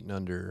 8 and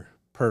under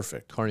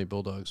perfect. Kearney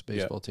Bulldogs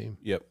baseball team.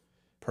 Yep.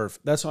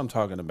 Perfect. That's what I'm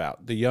talking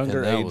about. The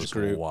younger And that age was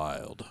group.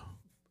 wild.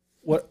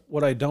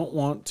 What I don't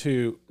want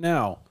to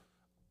now,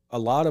 a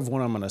lot of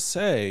what I'm going to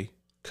say,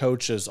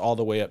 coaches all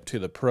the way up to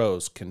the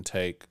pros can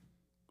take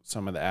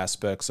some of the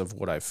aspects of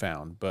what I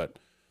found. But,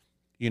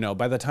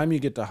 by the time you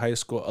get to high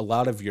school, a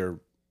lot of your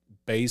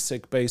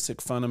basic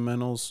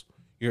fundamentals,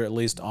 you're at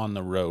least on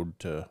the road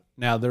to.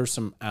 Now, there's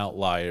some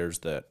outliers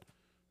that,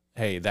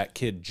 hey, that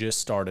kid just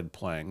started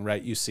playing,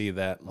 right? You see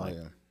that, like,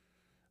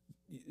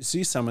 you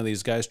see some of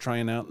these guys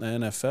trying out in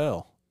the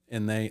NFL,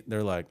 and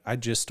they're like, I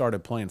just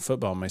started playing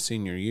football my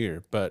senior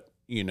year. But,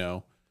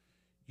 you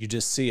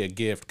just see a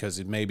gift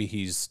because maybe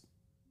he's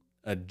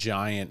a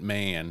giant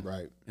man.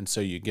 Right. And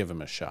so you give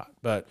him a shot.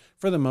 But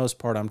for the most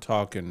part, I'm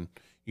talking,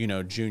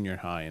 junior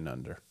high and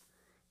under.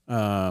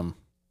 But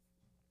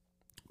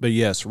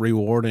yes,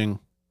 rewarding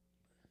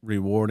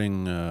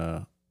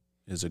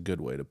is a good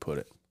way to put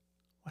it.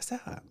 What's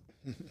that?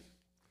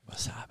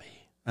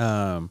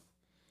 Wasabi.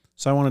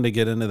 So I wanted to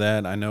get into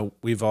that. I know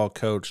we've all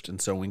coached,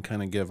 and so we can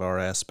kind of give our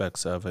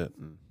aspects of it.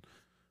 And,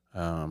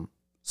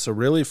 so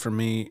really for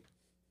me,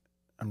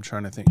 I'm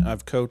trying to think.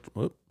 I've coached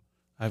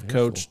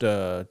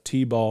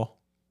T-ball.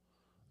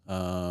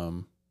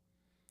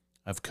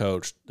 I've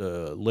coached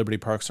Liberty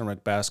Parks and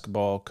Rec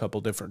basketball a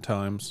couple different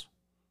times.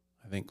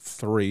 I think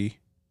 3.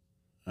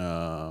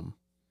 And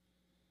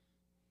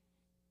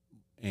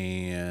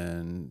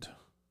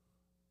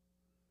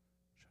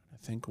I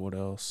think what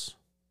else?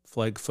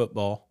 Flag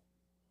football.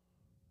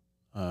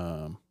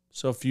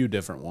 So a few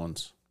different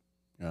ones.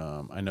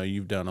 I know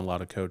you've done a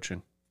lot of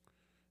coaching,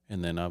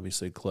 and then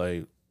obviously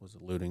Clay was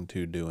alluding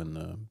to doing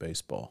the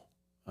baseball.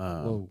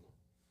 Whoa.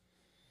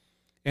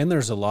 And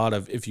there's a lot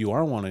of, if you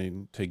are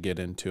wanting to get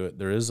into it,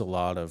 there is a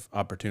lot of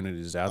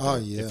opportunities out there.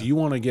 Yeah. If you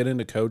want to get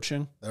into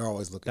coaching, They're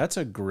always looking. that's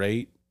a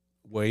great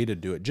way to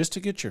do it, just to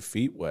get your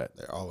feet wet.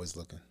 They're always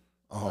looking.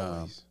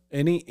 Always.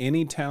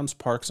 Any town's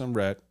parks and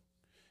rec,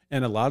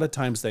 and a lot of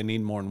times they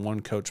need more than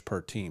one coach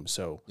per team.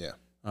 So Yeah.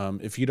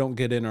 if you don't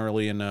get in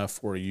early enough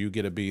where you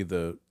get to be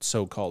the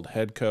so-called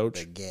head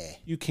coach,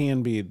 you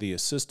can be the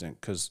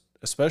assistant, because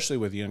especially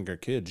with younger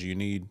kids, you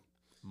need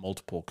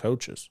multiple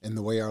coaches. And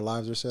the way our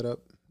lives are set up,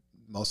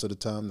 most of the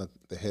time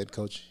the head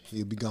coach,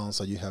 he'll be gone,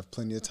 so you have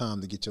plenty of time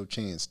to get your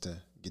chance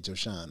to get your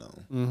shine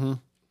on. Mm-hmm.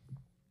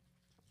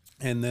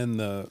 And then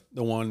the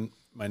one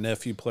my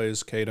nephew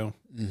plays, Cato,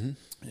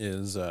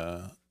 is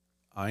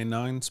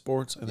I-9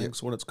 Sports, I think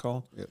is what it's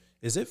called. Yep.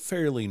 Is it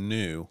fairly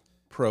new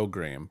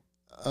program?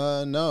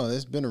 No,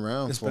 it's been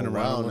around for a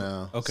while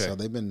now. Okay. So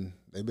they kind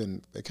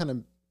of,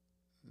 I'm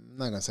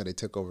not gonna say they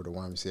took over the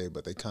YMCA,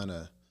 but they kind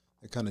of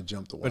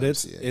jumped the YMCA. But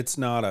it's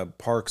not a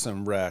Parks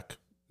and Rec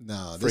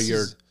for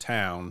your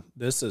town.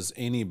 This is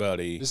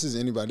anybody. This is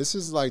anybody. This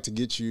is like to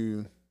get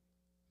you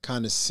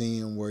kind of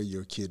seeing where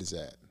your kid is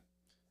at.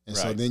 And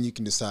so then you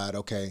can decide,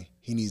 okay,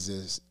 he needs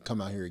to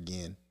come out here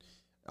again.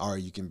 Or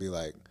you can be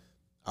like,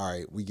 all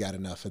right, we got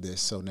enough of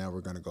this, so now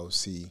we're going to go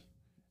see.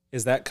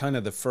 Is that kind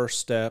of the first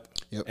step?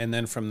 Yep. And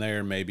then from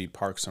there, maybe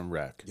Parks and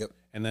Rec. Yep.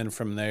 And then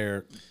from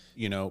there,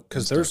 you know,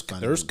 because there's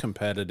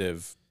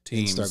competitive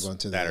teams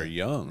that are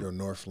young. Your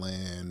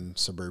Northland,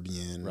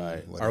 Suburban.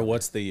 Right. Whatever. Or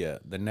what's the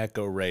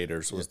Necco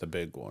Raiders was the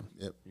big one.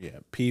 Yep. Yeah.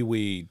 Pee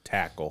Wee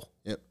tackle.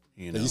 Yep.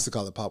 You They know. used to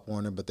call it Pop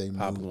Warner, but they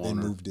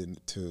moved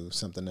it to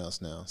something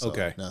else now. So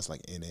now it's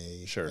like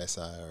NA,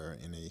 SI, or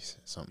NA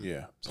something.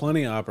 Yeah.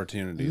 Plenty of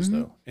opportunities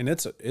though. And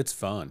it's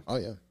fun. Oh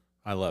yeah.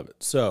 I love it.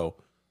 So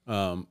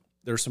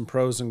there's some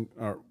pros and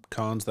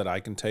cons that I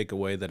can take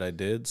away that I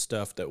did,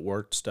 stuff that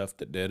worked, stuff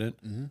that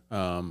didn't.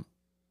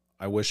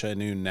 I wish I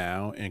knew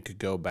now and could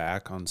go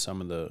back on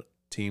some of the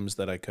teams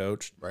that I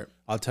coached. Right.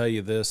 I'll tell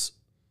you this,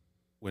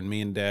 when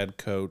me and Dad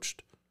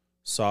coached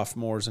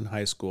sophomores in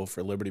high school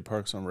for Liberty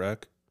Parks and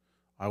Rec,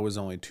 I was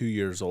only 2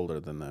 years older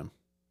than them.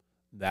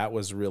 That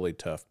was really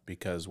tough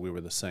because we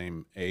were the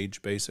same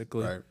age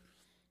basically. Right.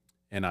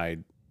 And I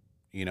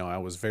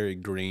was very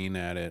green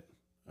at it.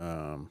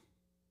 And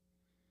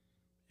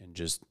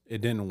just,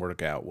 it didn't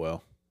work out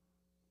well.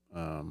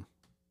 I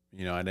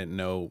didn't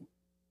know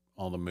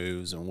all the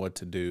moves and what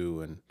to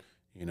do. And,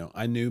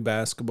 I knew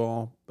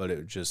basketball, but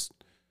it just,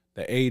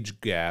 the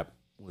age gap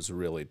was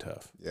really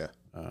tough. Yeah.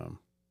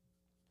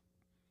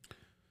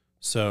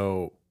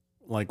 So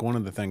like one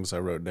of the things I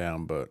wrote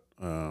down, but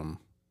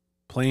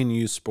playing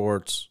youth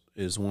sports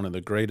is one of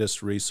the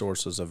greatest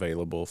resources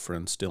available for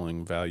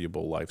instilling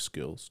valuable life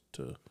skills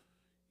to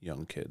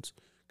young kids.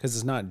 Because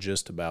it's not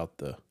just about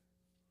the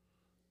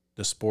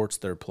sports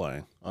they're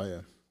playing. Oh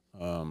yeah.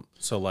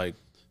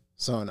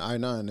 So in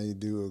I-9, they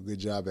do a good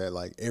job at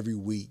like every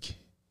week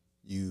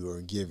you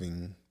are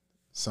giving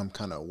some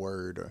kind of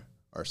word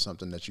or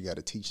something that you got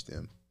to teach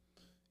them.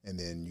 And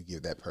then you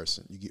give that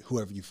person,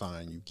 whoever you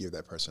find, you give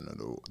that person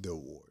the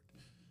award.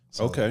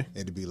 So okay.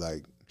 It'd be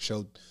like,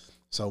 so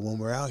when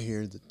we're out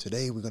here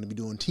today, we're going to be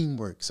doing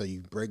teamwork. So you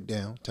break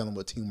down, tell them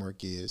what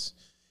teamwork is,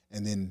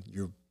 and then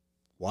you're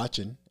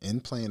watching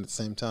and playing at the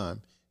same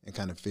time and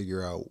kind of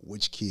figure out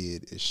which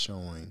kid is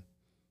showing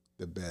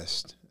the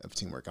best of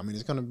teamwork. I mean,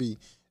 it's going to be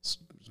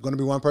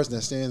one person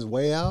that stands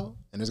way out,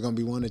 and there's going to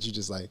be one that you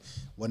just like,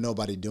 well,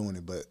 nobody doing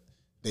it, but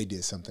they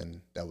did something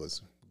that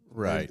was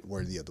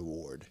worthy of the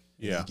award.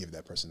 Yeah. You give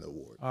that person the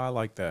award. I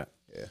like that.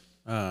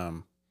 Yeah.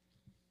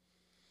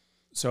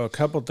 So a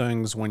couple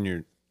things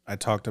I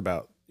talked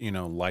about,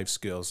 life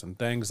skills and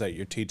things that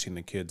you're teaching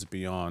the kids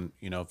beyond,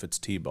 if it's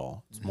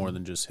T-ball, it's more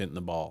than just hitting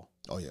the ball.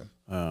 Oh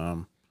yeah.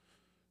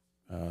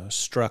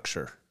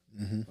 Structure,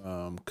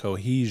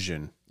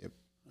 cohesion,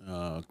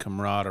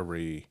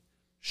 camaraderie,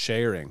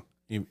 sharing,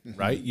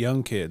 right?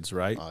 Young kids,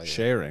 right? Oh, yeah.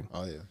 Sharing.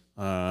 Oh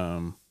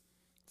yeah.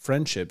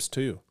 Friendships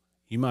too.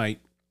 You might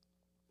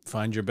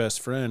find your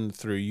best friend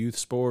through youth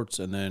sports,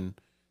 and then,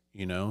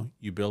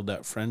 you build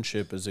that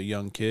friendship as a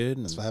young kid.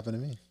 And, that's what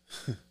happened to me.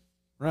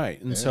 right.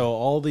 And so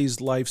all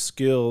these life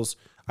skills,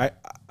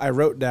 I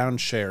wrote down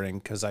sharing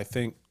because I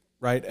think,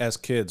 right, as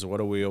kids, what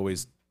do we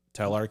always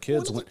tell our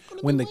kids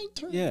when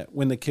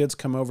the kids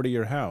come over to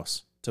your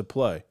house to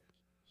play,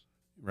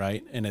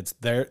 right? And it's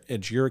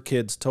your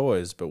kids'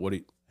 toys, but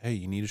hey,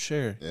 you need to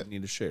share. Yeah. You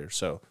need to share.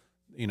 So,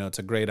 it's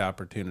a great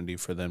opportunity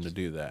for them to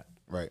do that.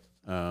 Right.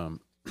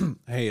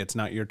 Hey, it's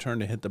not your turn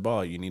to hit the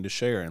ball. You need to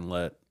share and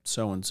let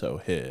so-and-so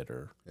hit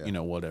or,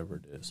 whatever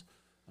it is.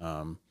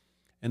 And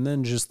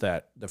then just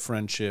the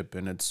friendship,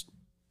 and it's,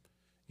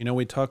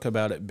 we talk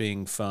about it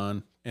being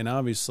fun, and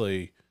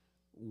obviously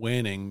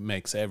winning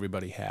makes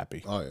everybody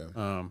happy. Oh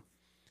yeah.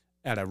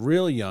 At a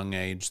real young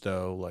age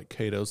though, like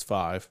Cato's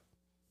 5,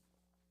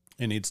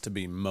 it needs to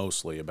be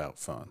mostly about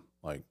fun.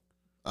 Like,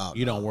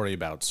 don't worry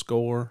about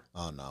score.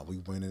 Oh no, we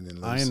winning and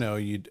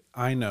losing.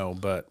 I know,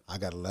 but I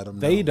gotta let them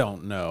know. They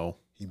don't know.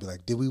 He'd be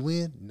like, did we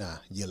win? Nah,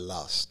 you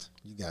lost.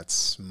 You got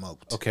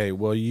smoked. Okay,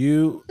 well,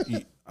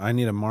 I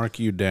need to mark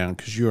you down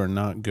because you are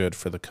not good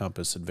for the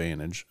compass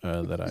advantage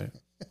that I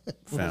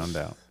found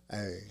out.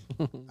 Hey,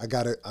 I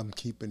got it. I'm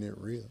keeping it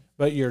real.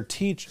 But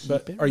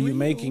are you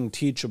making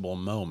teachable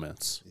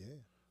moments? Yeah.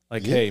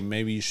 Like, hey,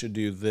 maybe you should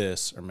do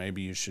this, or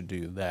maybe you should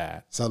do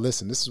that. So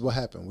listen, this is what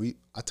happened.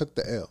 I took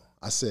the L.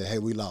 I said, hey,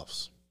 we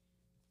lost.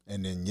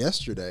 And then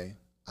yesterday,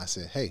 I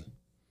said, hey,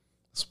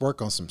 let's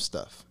work on some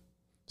stuff.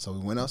 So we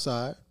went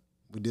outside.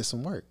 We did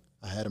some work.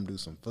 I had him do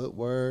some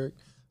footwork.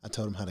 I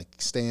told him how to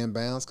stay in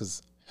bounds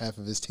because half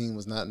of his team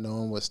was not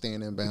knowing what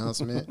staying in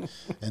bounds meant.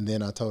 And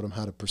then I told him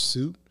how to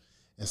pursue.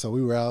 And so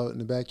we were out in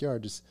the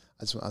backyard.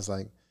 I was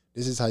like,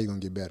 this is how you're going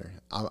to get better.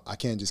 I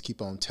can't just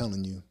keep on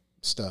telling you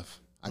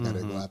stuff. I got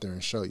to go out there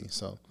and show you.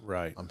 So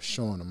I'm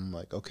showing him. I'm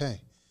like,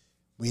 okay,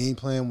 we ain't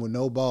playing with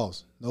no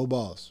balls. No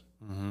balls.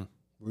 Mm-hmm.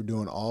 We're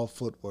doing all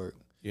footwork.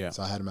 Yeah.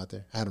 So I had him out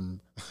there.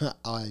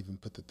 I even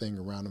put the thing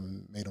around him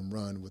and made him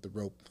run with the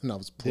rope. And I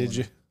was pulling. Did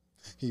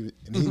you?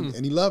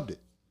 And he loved it.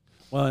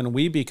 Well, and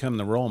we become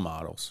the role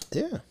models.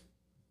 Yeah.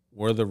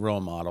 We're the role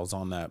models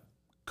on that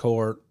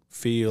court,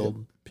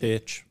 field,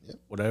 pitch,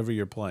 whatever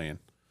you're playing.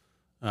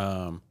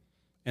 And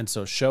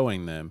so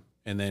showing them,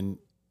 and then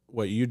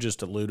what you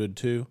just alluded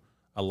to,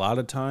 a lot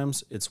of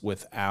times it's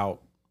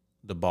without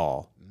the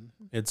ball.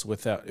 It's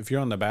without, if you're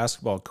on the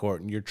basketball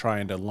court and you're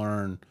trying to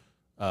learn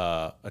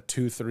a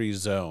 2-3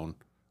 zone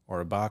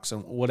or a box,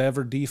 and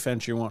whatever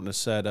defense you're wanting to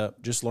set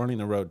up, just learning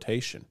the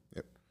rotation.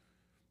 Yep.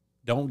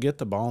 Don't get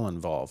the ball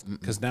involved,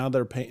 because now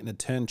they're paying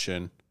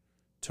attention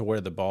to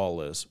where the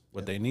ball is.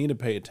 What they need to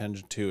pay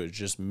attention to is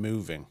just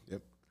moving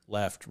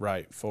left,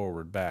 right,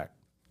 forward, back.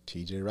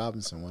 T.J.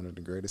 Robinson, one of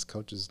the greatest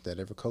coaches that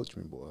ever coached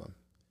me, boy.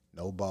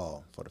 No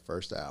ball for the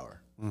first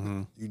hour.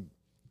 You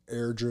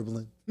air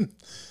dribbling.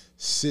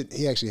 Sit.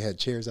 He actually had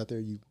chairs out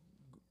there.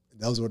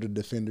 Those were the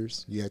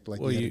defenders. You act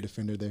like you had a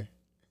defender there.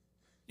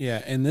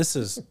 Yeah, and this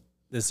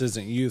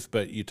isn't youth,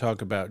 but you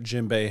talk about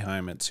Jim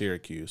Boeheim at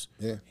Syracuse.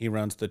 Yeah. He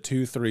runs the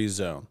 2-3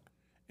 zone,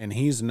 and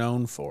he's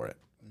known for it.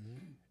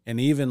 And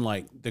even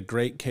like the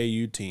great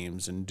KU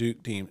teams and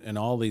Duke team and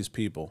all these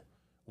people,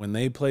 when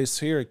they play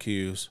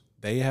Syracuse,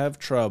 they have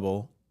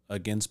trouble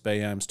against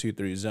Boeheim's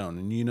 2-3 zone.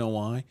 And you know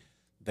why?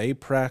 They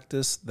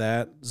practice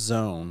that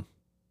zone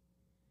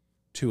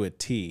to a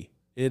T.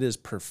 It is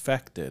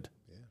perfected.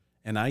 Yeah.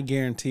 And I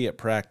guarantee at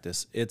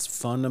practice, it's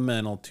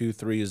fundamental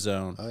 2-3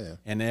 zone. Oh, yeah.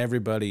 And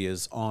everybody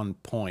is on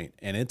point.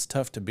 And it's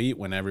tough to beat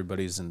when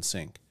everybody's in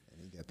sync.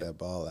 And you got that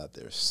ball out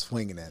there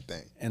swinging that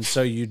thing. And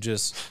so you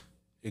just,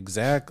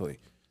 exactly.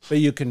 But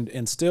you can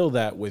instill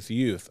that with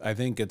youth. I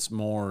think it's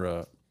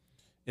more,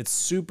 it's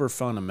super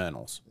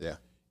fundamentals. Yeah.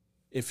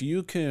 If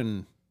you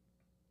can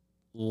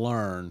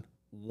learn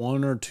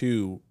one or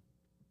two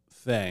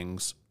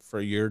things for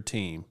your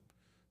team,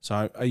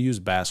 so I use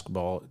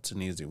basketball, it's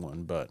an easy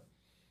one, but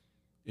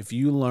if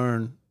you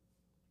learn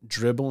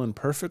dribbling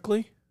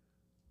perfectly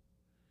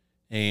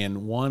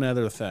and one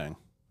other thing,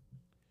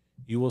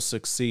 you will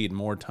succeed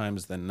more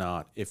times than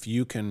not. If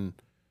you can,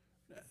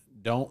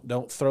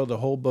 don't throw the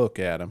whole book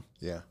at them.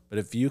 Yeah. But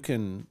if you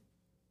can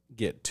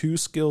get 2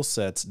 skill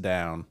sets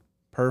down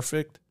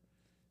perfect,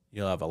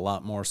 you'll have a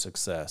lot more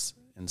success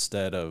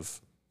instead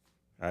of,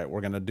 all right,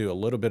 we're going to do a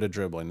little bit of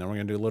dribbling, then we're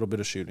going to do a little bit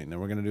of shooting, then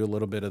we're going to do a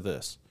little bit of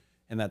this.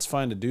 And that's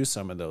fine to do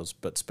some of those,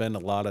 but spend a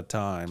lot of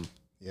time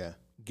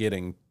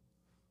getting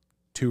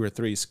 2 or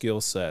 3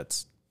 skill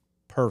sets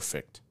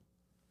perfect.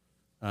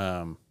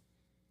 And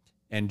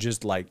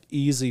just like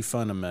easy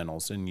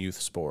fundamentals in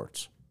youth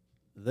sports.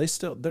 They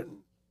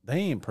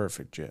ain't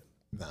perfect yet.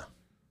 No.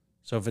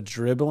 So if it's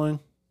dribbling,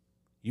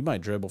 you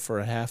might dribble for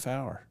a half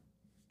hour.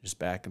 Just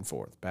back and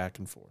forth, back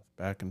and forth,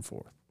 back and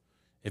forth.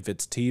 If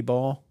it's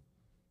T-ball,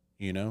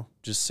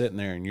 just sitting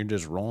there and you're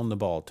just rolling the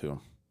ball to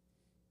them.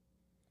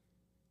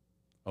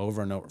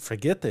 Over and over.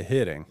 Forget the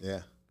hitting.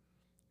 Yeah.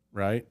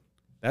 Right?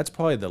 That's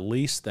probably the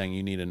least thing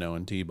you need to know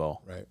in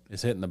T-ball. Right.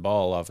 Is hitting the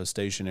ball off a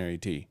stationary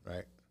tee.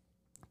 Right.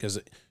 Because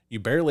you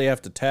barely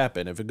have to tap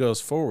it. If it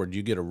goes forward,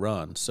 you get a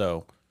run.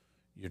 So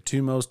your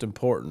 2 most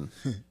important,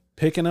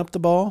 picking up the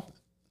ball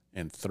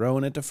and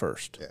throwing it to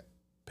first. Yeah.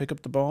 Pick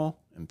up the ball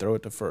and throw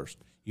it to first.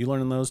 You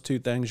learn those 2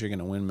 things, you're going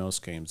to win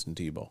most games in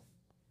T-ball.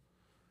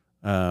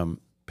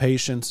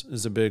 Patience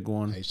is a big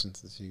one.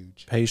 Patience is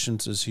huge.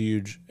 Patience is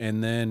huge.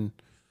 And then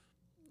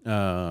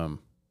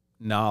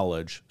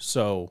knowledge.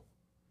 So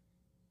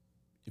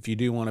if you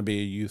do want to be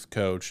a youth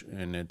coach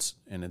and it's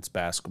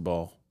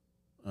basketball,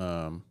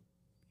 if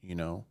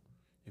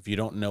you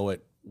don't know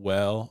it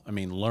well,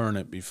 learn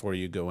it before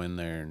you go in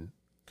there, and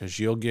because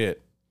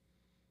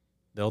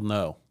they'll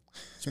know,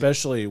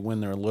 especially when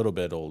they're a little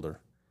bit older.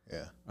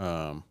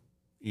 Yeah.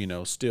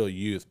 Still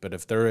youth, but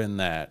if they're in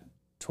that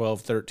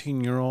 12,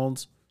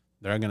 13-year-olds,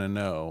 they're going to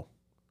know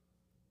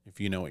if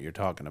you know what you're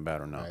talking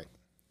about or not. Right.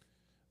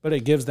 But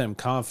it gives them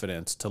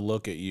confidence to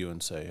look at you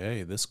and say,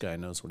 hey, this guy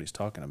knows what he's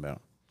talking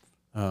about,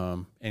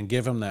 and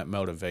give them that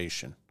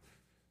motivation.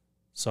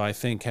 So I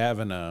think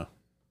having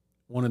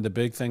one of the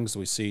big things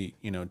we see,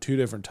 2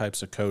 different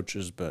types of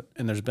coaches,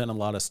 and there's been a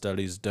lot of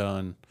studies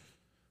done,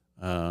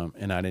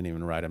 and I didn't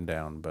even write them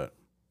down, but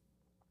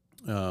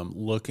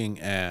looking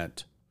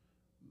at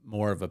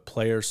more of a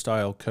player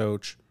style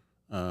coach.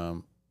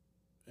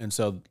 And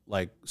so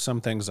like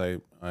some things I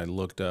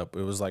looked up,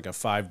 it was like a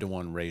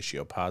 5-to-1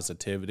 ratio,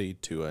 positivity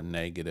to a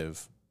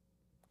negative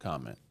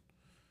comment.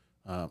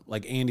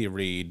 Like Andy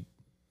Reid,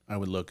 I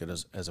would look at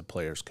as a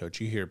player's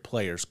coach. You hear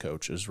players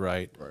coaches,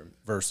 right? Right.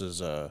 Versus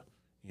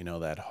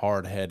that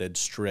hard-headed,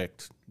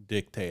 strict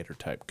dictator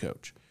type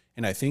coach.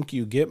 And I think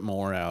you get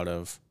more out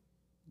of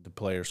the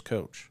player's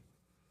coach.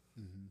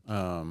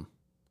 Mm-hmm.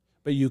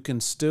 But you can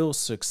still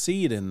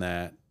succeed in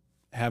that,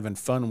 having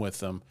fun with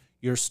them.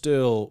 You're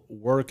still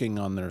working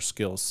on their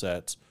skill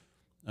sets.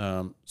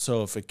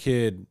 So if a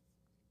kid,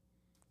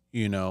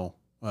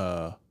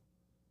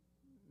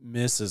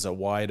 misses a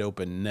wide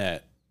open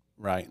net,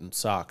 right, in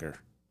soccer,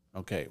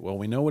 okay, well,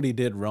 we know what he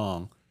did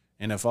wrong.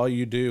 And if all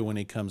you do when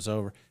he comes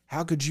over,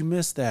 how could you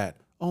miss that?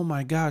 Oh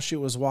my gosh, it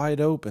was wide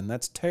open.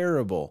 That's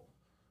terrible.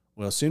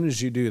 Well, as soon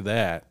as you do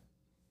that,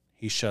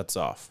 he shuts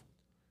off,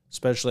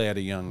 especially at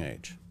a young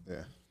age.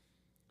 Yeah.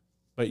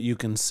 But you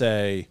can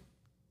say,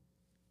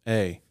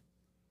 hey,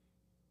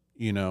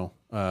 you know,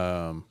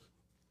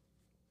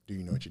 Do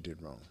you know what you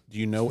did wrong? do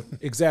you know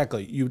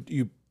exactly? You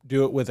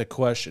do it with a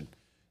question.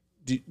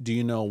 Do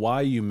you know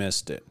why you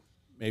missed it?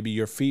 Maybe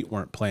your feet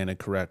weren't planted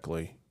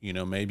correctly. You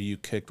know, maybe you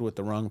kicked with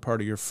the wrong part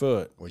of your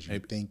foot. What you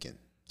thinking?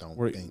 Don't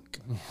think.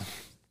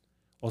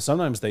 Well,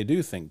 sometimes they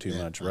do think too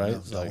much, right?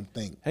 It's Don't like,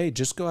 think. hey,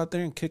 just go out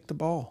there and kick the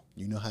ball.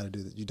 You know how to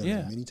do that. You've done Yeah.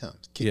 it many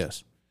times. Kick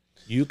Yes,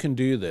 you can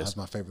do it. this. That's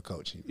my favorite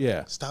coach.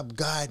 Yeah. Stop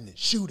guiding it.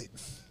 Shoot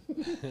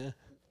it.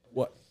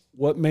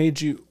 What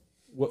made you?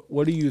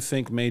 What do you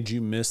think made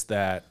you miss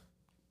that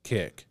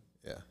kick?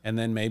 Yeah. And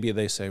then maybe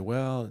they say,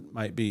 well, it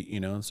might be,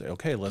 you know, and say,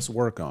 okay, let's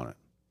work on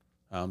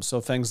it.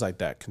 So things like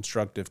that,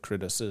 constructive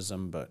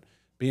criticism, but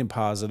being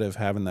positive,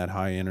 having that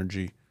high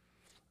energy.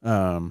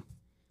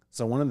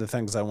 So one of the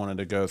things I wanted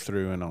to go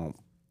through, and I'll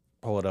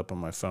pull it up on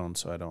my phone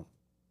so I don't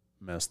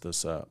mess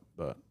this up,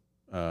 but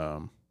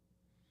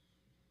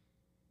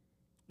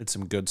it's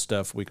some good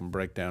stuff we can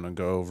break down and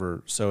go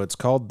over. So it's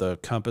called the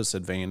Compass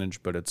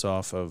Advantage, but it's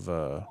off of,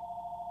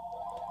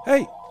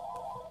 hey,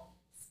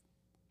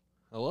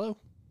 Hello?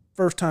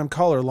 first-time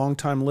caller,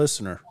 long-time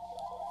listener.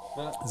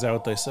 Is that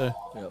what they say?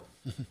 Yep.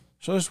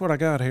 So this is what I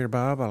got here,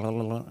 Bob.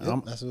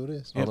 Yep, that's what it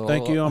is. Yeah,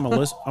 thank you. I'm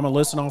a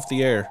listen off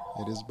the air.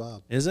 It is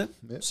Bob. Is it?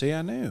 Yep. See,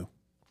 I knew.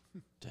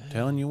 Dang.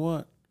 Telling you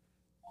what.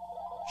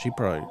 She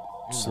probably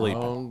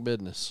sleeping. Wrong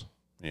business.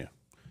 Yeah.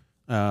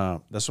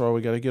 That's why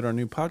we got to get our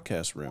new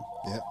podcast room.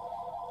 Yep.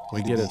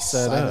 We Need get to it be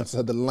set up. silence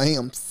of the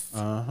lamps.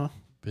 Uh-huh.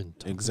 Been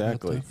talking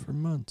Exactly. about that for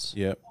months.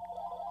 Yep.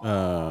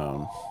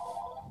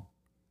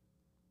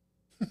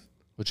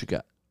 What you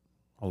got?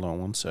 Hold on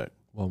one sec.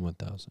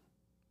 1,000.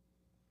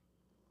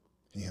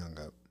 He hung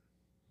up.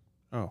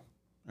 Oh, all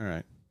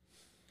right.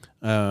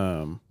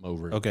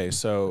 Over it. Okay,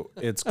 so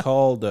it's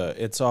called,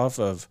 it's off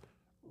of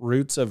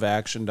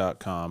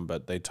rootsofaction.com,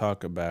 but they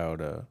talk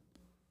about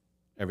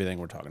everything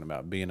we're talking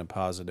about, being a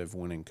positive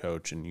winning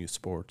coach in youth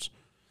sports.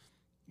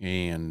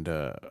 And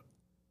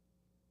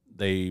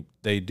they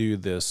do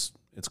this,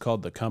 it's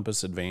called the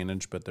Compass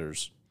Advantage, but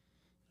there's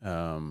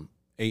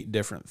 8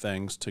 different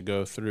things to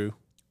go through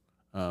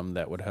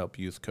that would help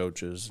youth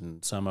coaches.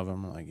 And some of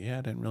them are like, yeah,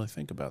 I didn't really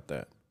think about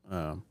that.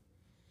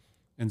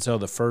 And so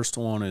the first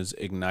one is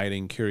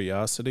igniting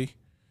curiosity.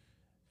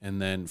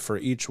 And then for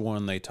each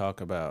one, they talk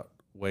about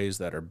ways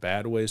that are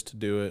bad ways to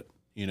do it,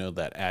 you know,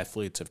 that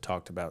athletes have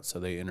talked about. So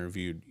they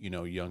interviewed, you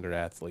know, younger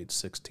athletes,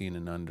 16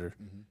 and under,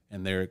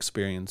 and their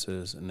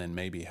experiences, and then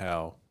maybe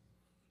how,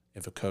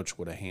 if a coach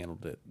would have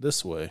handled it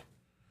this way.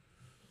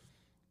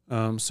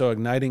 So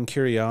igniting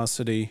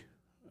curiosity.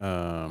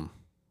 And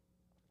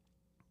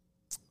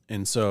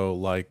so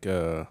like,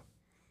 you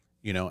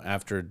know,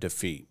 after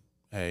defeat,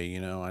 hey,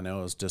 you know, I know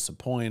it was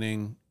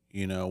disappointing,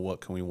 you know, what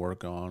can we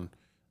work on?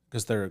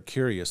 Because they're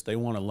curious. They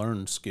want to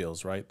learn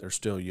skills, right? They're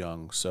still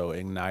young. So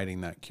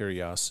igniting that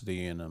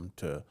curiosity in them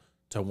to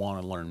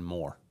want to learn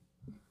more.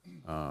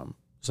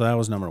 So that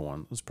was number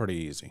 1. It was pretty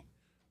easy.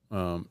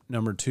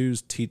 Number 2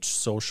 is teach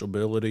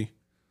sociability.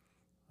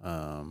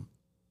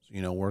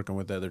 You know, working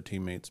with other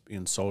teammates,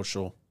 being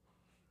social.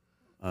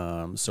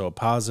 So a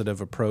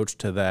positive approach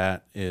to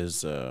that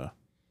is,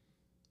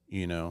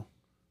 you know,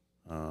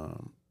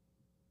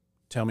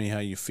 tell me how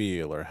you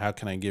feel, or how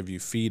can I give you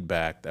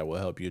feedback that will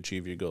help you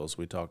achieve your goals?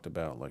 We talked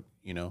about, like,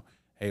 you know,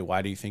 hey,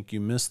 why do you think you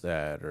missed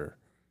that? Or,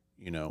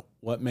 you know,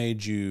 what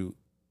made you,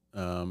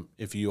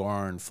 if you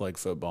are in flag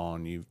football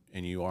and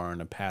you are in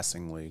a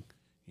passing league,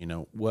 you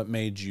know, what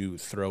made you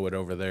throw it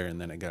over there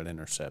and then it got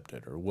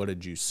intercepted? Or what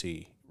did you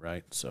see,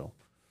 right? So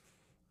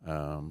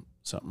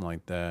something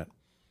like that.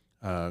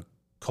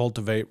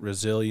 Cultivate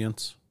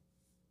resilience.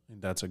 I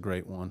think that's a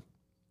great one.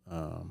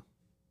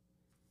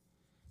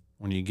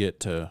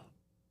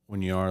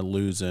 When you are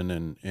losing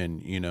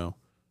and, you know,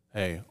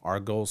 hey,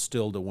 our goal's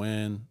still to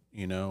win,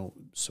 you know,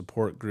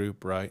 support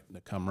group, right?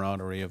 The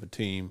camaraderie of a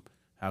team.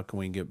 How can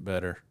we get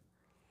better?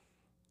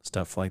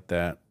 Stuff like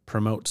that.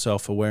 Promote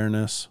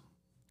self-awareness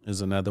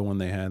is another one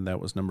they had. That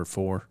was number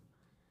 4.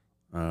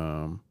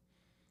 And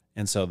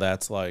so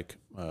that's like,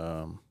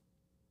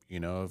 you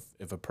know,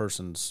 if a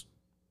person's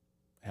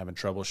having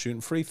trouble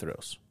shooting free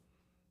throws,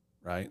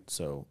 right?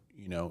 So,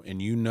 you know,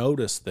 and you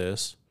notice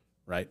this,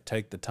 right?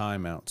 Take the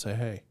time out and say,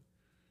 hey,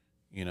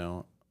 you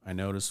know, I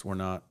noticed we're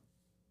not,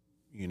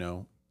 you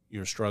know,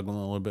 you're struggling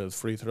a little bit with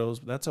free throws,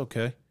 but that's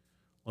okay.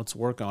 Let's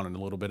work on it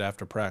a little bit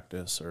after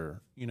practice,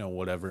 or, you know,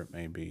 whatever it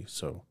may be.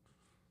 So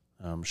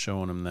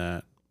showing them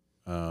that.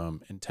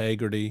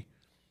 Integrity,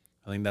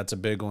 I think that's a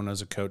big one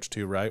as a coach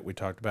too, right? We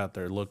talked about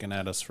they're looking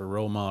at us for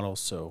role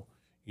models, so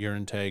your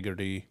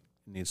integrity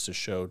needs to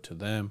show to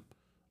them.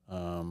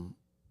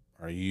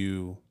 Are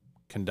you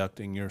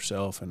conducting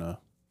yourself in a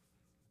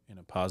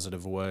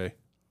positive way?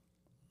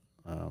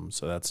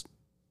 So that's,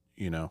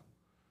 you know,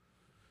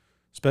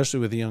 especially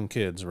with the young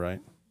kids, right?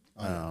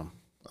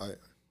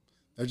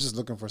 They're just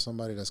looking for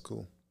somebody that's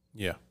cool.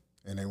 Yeah.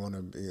 And they want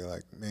to be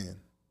like, man,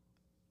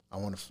 I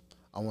want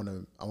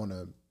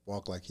to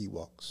walk like he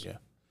walks. Yeah.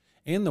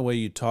 And the way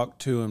you talk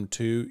to them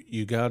too,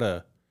 you got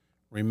to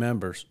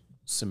remember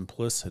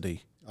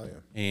simplicity. Oh, yeah.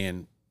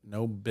 And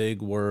no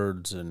big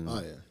words and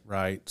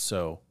right.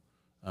 So,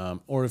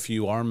 or if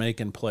you are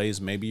making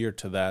plays, maybe you're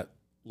to that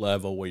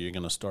level where you're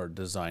going to start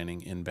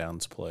designing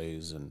inbounds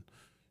plays and,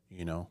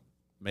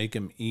 make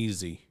them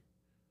easy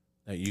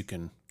that you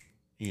can,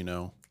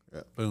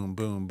 boom,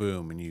 boom,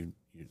 boom, and you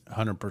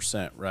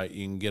 100%, right?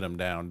 You can get them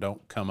down.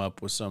 Don't come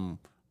up with some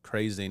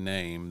crazy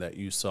name that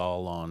you saw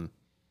on,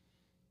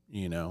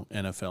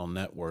 NFL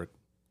Network.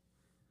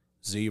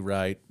 Z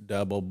right,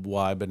 double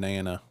Y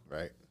banana.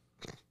 Right.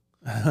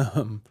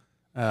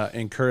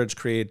 Encourage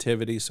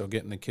creativity, so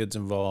getting the kids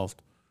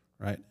involved,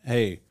 right?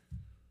 Hey,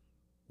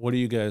 what do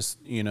you guys,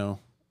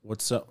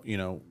 what's up,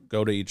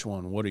 go to each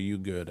one. What are you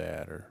good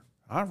at? Or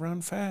I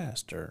run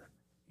fast, or,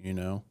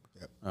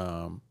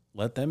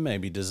 let them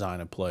maybe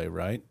design a play,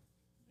 right?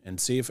 And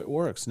see if it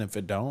works. And if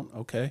it don't,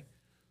 okay,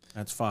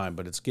 that's fine.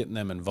 But it's getting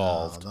them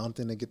involved. The only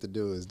thing they get to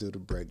do is do the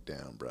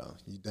breakdown, bro.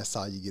 That's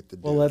all you get to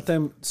do. Well, let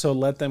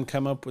them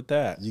come up with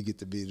that. You get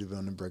to be the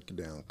one to break it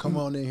down. Come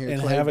on in here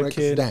and Clay, have a break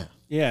kid us down.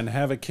 Yeah, and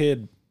have a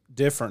kid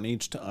different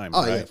each time.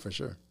 Oh right? yeah, for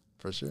sure.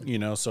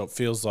 So it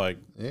feels like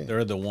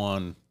they're the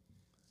one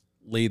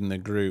leading the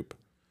group.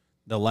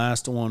 The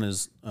last one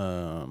is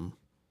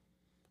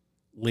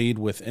lead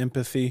with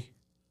empathy.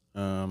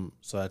 So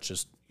that's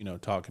just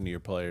talking to your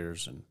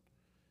players and,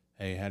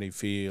 hey, how do you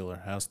feel,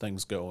 or how's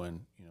things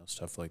going,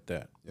 stuff like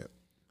that. Yep.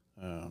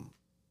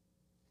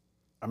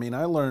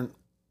 I learned.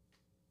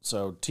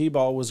 So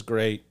T-ball was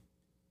great.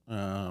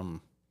 I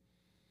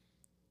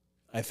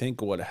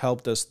think what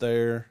helped us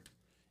there,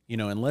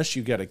 unless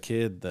you got a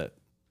kid that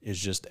is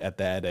just at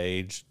that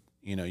age,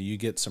 you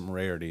get some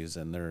rarities,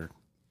 and they're,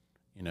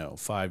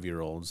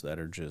 5-year-olds that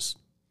are just,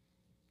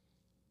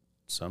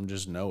 some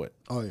just know it.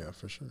 Oh yeah,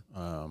 for sure.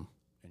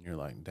 And you're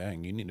like,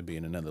 dang, you need to be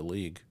in another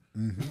league.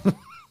 Mm-hmm.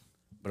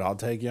 But I'll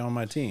take you on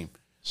my team.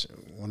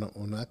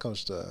 When I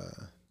coached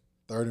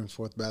third and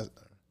fourth was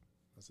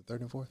it third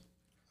and fourth?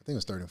 I think it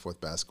was third and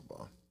fourth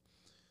basketball.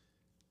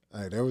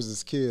 There was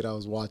this kid I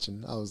was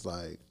watching. I was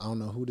like, I don't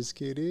know who this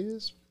kid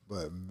is,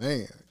 but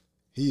man,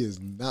 he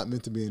is not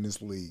meant to be in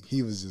this league.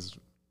 He was just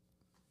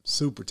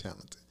super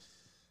talented.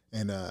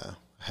 And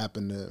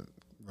happened to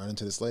run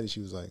into this lady. She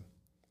was like,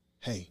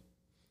 hey,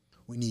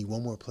 we need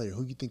one more player.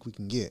 Who you think we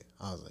can get?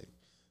 I was like,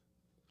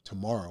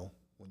 tomorrow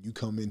when you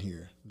come in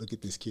here, look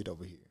at this kid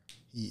over here.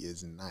 He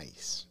is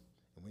nice.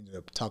 And we ended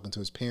up talking to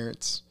his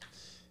parents,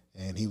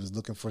 and he was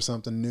looking for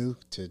something new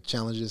to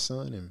challenge his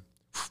son, and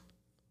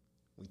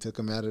we took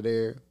him out of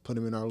there, put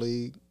him in our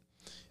league.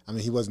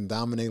 He wasn't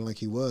dominating like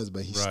he was,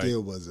 but he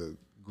still was a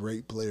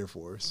great player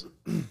for us.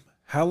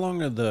 How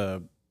long are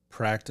the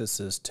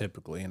practices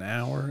typically? An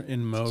hour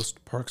in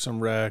most Parks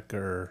and Rec,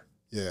 or?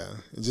 Yeah,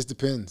 it just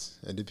depends.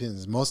 It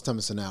depends. Most of the time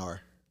it's an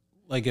hour.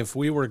 Like if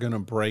we were going to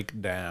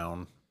break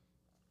down,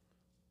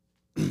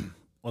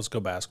 let's go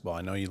basketball.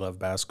 I know you love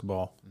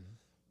basketball.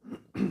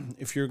 Mm-hmm.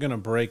 If you're going to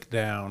break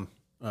down,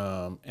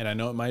 and I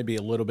know it might be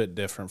a little bit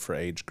different for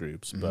age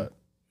groups, mm-hmm.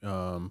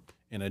 but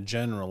in a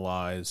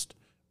generalized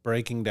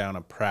breaking down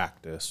a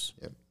practice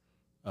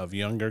of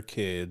younger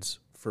kids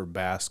for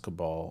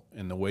basketball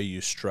and the way you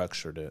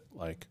structured it,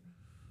 like,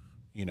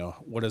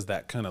 what does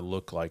that kind of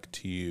look like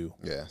to you?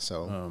 Yeah,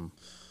 so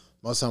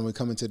most of the time we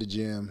come into the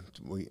gym,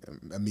 we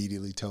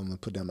immediately tell them to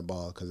put down the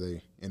ball because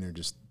they enter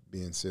just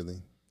being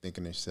silly,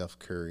 thinking they're Steph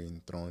Curry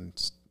and throwing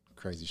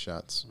crazy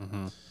shots.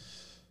 Mm-hmm.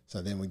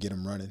 So then we get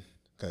them running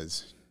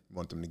because we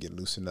want them to get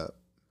loosened up.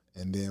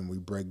 And then we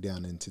break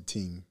down into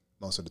team.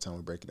 Most of the time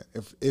we break it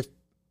down.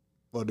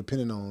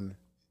 Depending on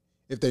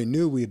if they're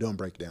new, we don't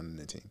break it down in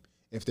the team.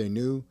 If they're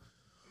new,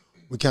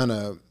 we kind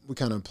of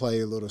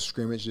play a little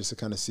scrimmage just to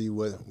kind of see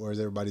where's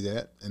everybody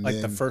at. And like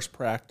then, the first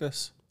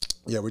practice?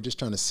 Yeah, we're just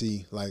trying to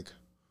see like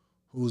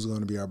who's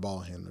going to be our ball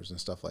handlers and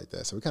stuff like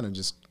that. So we're kind of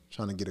just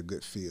trying to get a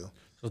good feel.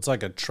 So it's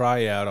like a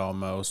tryout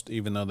almost,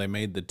 even though they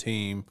made the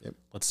team. Yep.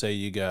 Let's say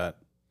you got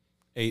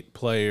 8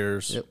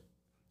 players. Yep.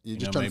 You're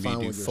just maybe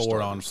you do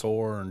 4 on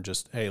 4 and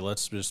just, hey,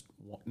 let's just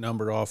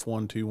number off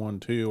 1, 2, 1,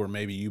 2, or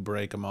maybe you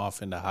break them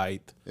off into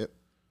height. Yep.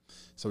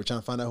 So we're trying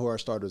to find out who our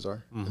starters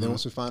are. Mm-hmm. And then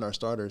once we find our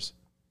starters,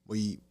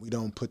 we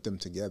don't put them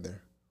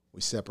together.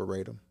 We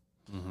separate them.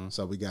 Mm-hmm.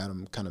 So we got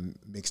them kind of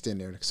mixed in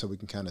there so we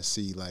can kind of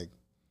see like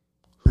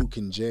who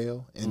can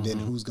jail and then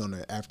who's going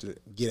to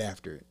get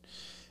after it.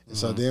 And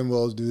so then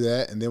we'll do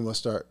that, and then we'll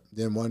start.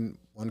 Then one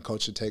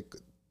coach should take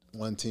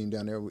one team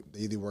down there.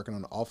 They're either working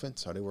on the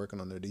offense or they're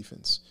working on their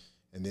defense.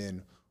 And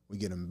then we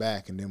get them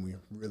back, and then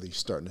we're really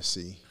starting to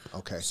see,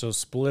 okay. So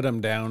split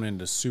them down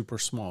into super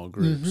small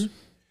groups. Mm-hmm.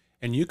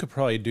 And you could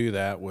probably do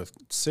that with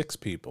 6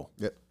 people.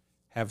 Yep.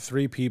 Have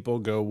 3 people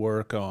go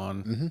work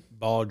on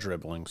ball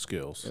dribbling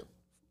skills. Yep.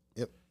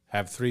 Yep.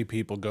 Have 3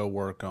 people go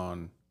work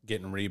on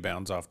getting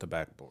rebounds off the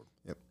backboard.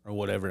 Yep. Or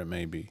whatever it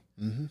may be.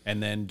 Mm-hmm.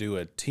 And then do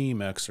a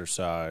team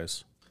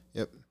exercise.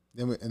 Yep.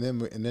 Then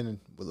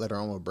later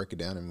on we'll break it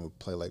down and we'll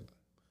play like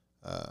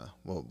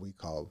what we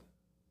call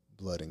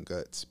blood and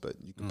guts, but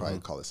you can probably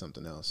call it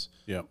something else.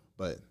 Yep.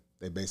 But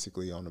they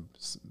basically on the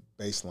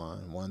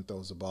baseline, one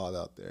throws the ball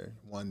out there,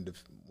 one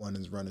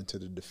is running to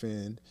the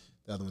defend,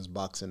 the other one's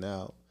boxing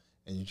out,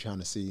 and you're trying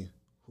to see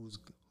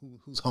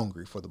who's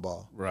hungry for the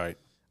ball, Right.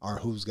 or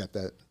who's got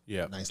that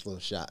Yeah. nice little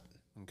shot.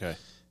 Okay.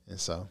 And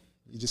so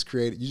you're just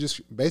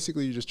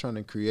trying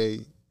to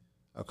create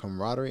a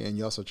camaraderie, and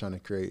you're also trying to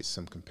create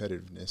some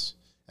competitiveness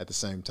at the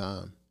same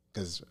time,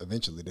 because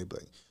eventually they be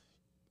like,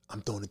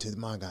 I'm throwing it to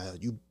my guy.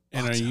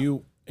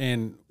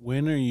 And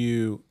when are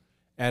you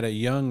at a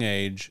young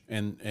age,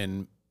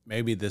 and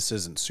maybe this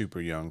isn't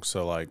super young,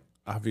 so like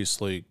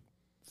obviously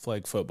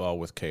flag football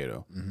with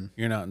Cato,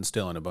 you're not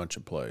instilling a bunch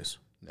of plays.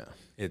 No.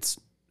 It's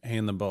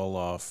hand the ball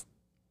off,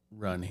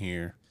 run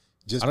here.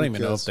 Just I don't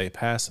even know if they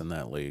pass in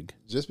that league.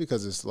 Just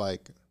because it's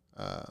like,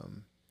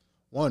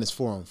 one is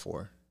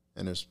 4-on-4,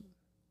 and there's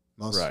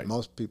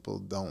most people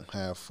don't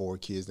have 4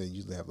 kids. They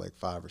usually have like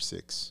 5 or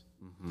 6.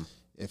 Mm-hmm.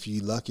 If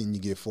you're lucky and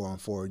you get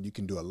 4-on-4, you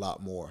can do a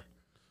lot more.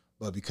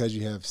 But because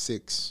you have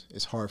 6,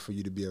 it's hard for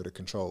you to be able to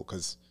control,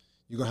 because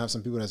you're going to have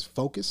some people that's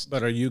focused.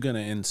 But are you going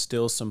to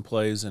instill some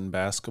plays in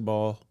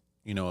basketball,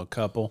 a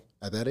couple?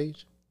 At that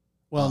age?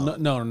 Well,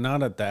 no,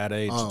 not at that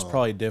age. It's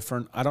probably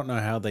different. I don't know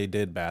how they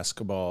did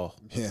basketball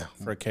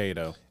for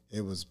Cato.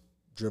 It was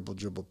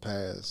dribble,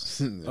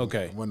 pass.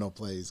 Okay. There were no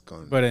plays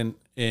going. But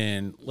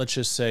in let's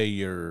just say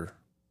you're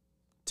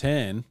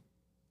 10.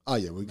 Oh,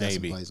 yeah, we got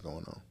maybe some plays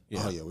going on.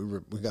 Yeah. Oh, yeah,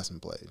 we got some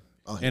plays.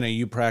 Oh, yeah. And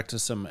you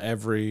practice them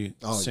every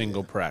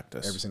single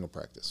practice. Every single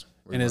practice.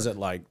 And is it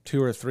like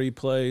 2 or 3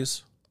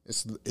 plays?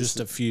 It's just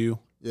a few.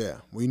 Yeah,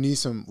 we need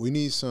some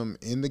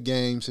in the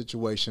game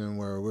situation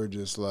where we're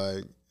just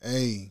like,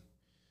 hey,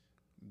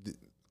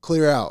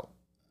 clear out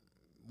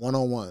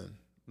 1-on-1.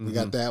 We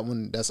got that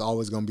one. That's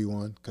always gonna be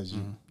one, because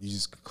you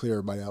just clear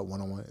everybody out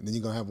 1-on-1, and then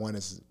you're gonna have one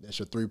that's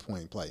your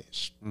 3-point play.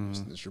 It's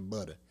your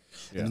butter.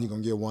 And then you're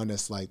gonna get one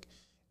that's like,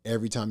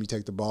 every time you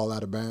take the ball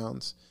out of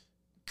bounds,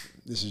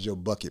 this is your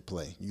bucket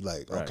play. You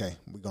like, okay,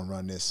 we're going to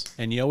run this.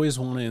 And you always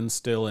want to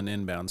instill an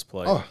inbounds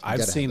play. Oh,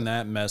 I've seen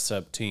that mess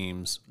up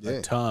teams Yeah.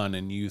 a ton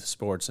in youth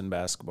sports and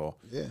basketball.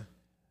 Yeah.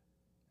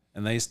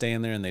 And they stay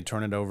in there and they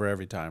turn it over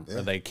every time, Yeah.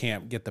 or they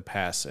can't get the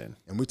pass in.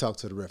 And we talk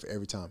to the ref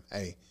every time.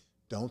 Hey,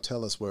 don't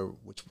tell us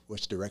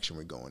which direction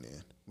we're going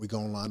in. We're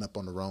going to line up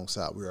on the wrong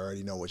side. We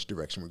already know which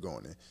direction we're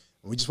going in.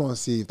 We just want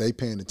to see if they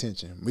paying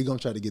attention. We're going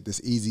to try to get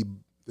this easy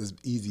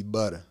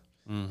butter.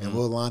 And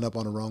we'll line up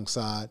on the wrong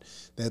side.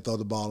 They throw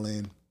the ball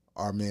in.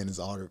 Our man is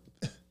all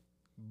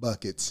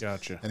buckets.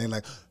 Gotcha. And they're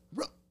like,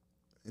 ruh!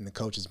 And the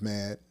coach is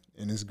mad,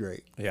 and it's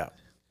great. Yeah.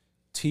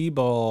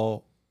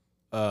 T-ball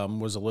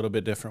was a little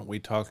bit different. We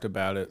talked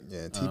about it.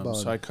 Yeah, T-ball.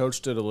 So I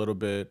coached it a little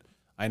bit.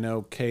 I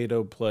know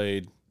Cato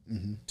played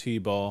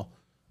T-ball.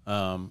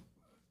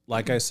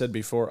 Like I said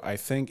before, I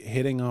think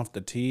hitting off the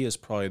tee is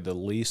probably the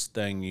least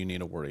thing you need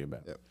to worry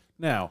about. Yep.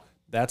 Now,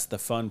 that's the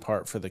fun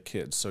part for the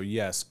kids. So,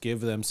 yes,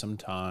 give them some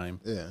time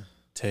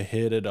to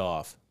hit it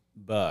off.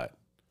 But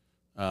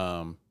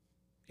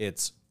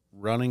it's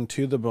running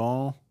to the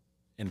ball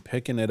and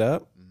picking it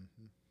up,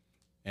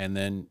 and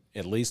then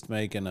at least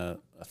making a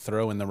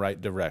throw in the right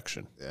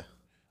direction. Yeah.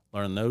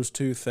 Learn those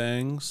 2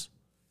 things,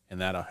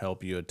 and that'll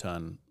help you a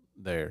ton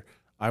there.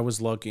 I was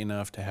lucky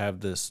enough to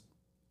have this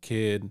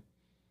kid,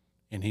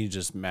 and he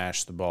just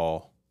mashed the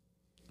ball,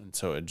 and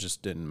so it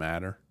just didn't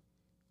matter.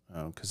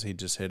 Because he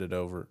just hit it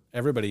over.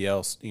 Everybody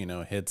else,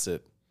 hits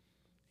it,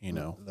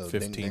 15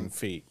 ding, ding.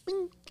 feet.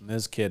 And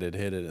this kid had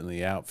hit it in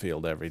the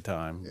outfield every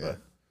time. Yeah.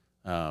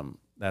 But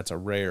that's a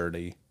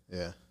rarity.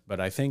 Yeah.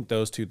 But I think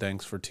those 2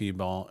 things for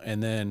T-ball.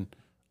 And then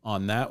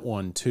on that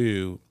one,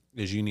 too,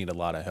 is you need a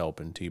lot of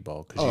help in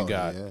T-ball. Because you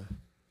got, I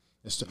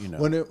you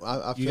feel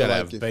got to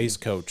like have base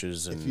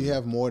coaches. And if you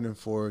have more than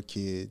 4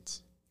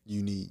 kids,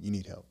 you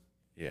need help.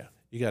 Yeah.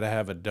 You got to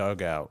have a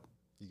dugout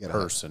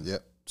person.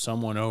 Yep.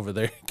 Someone over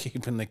there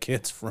keeping the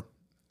kids from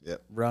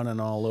running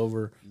all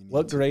over.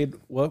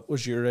 What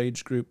was your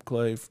age group,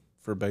 Clay,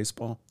 for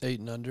baseball? 8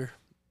 and under.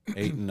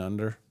 8 and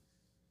under.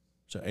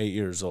 So 8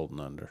 years old and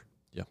under.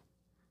 Yeah.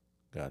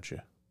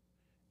 Gotcha.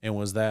 And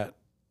was that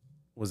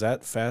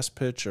fast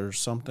pitch or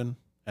something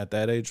at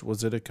that age?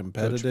 Was it a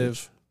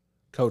competitive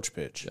coach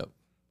pitch? Yep.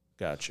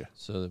 Gotcha.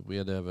 So we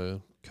had to have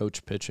a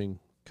coach pitching,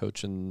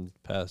 coaching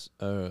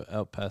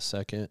out past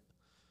second,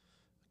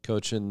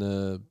 coaching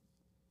the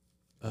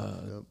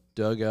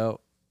dugout,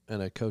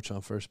 and a coach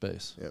on first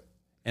base. Yep.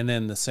 And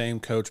then the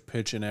same coach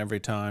pitching every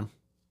time.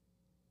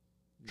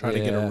 Try to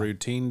get a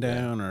routine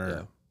down,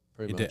 or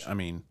pretty much. it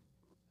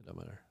don't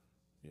matter.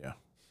 Yeah,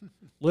 a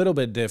little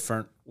bit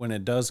different when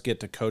it does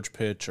get to coach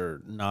pitch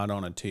or not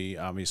on a tee.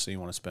 Obviously, you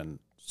want to spend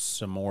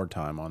some more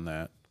time on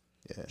that,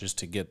 just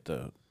to get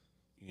the,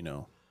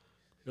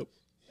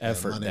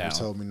 effort my down. neighbor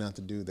told me not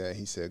to do that.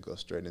 He said go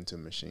straight into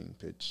machine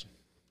pitch,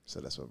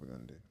 so that's what we're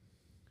gonna do.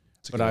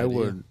 But I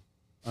would.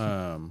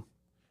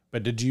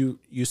 But did you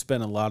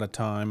spend a lot of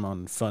time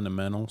on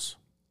fundamentals?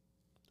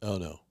 Oh,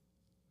 no.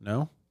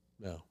 No?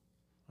 No.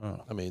 Oh.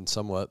 I mean,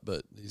 somewhat,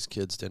 but these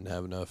kids didn't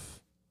have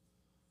enough.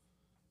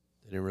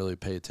 They didn't really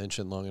pay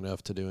attention long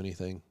enough to do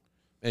anything.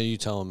 And you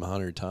tell them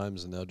 100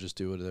 times, and they'll just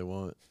do what they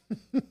want.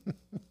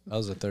 I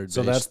was a third base.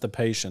 So that's the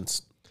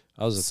patience.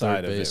 I was a side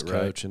third of it, base right?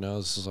 coach, and I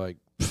was just like,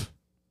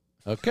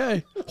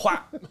 okay. All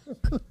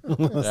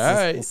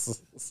right.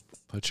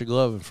 Put your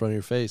glove in front of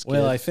your face, kid.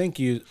 Well, I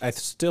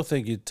still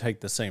think you take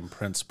the same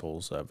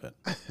principles of it.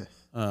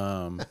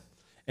 And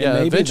yeah,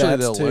 maybe eventually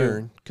that's they'll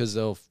learn because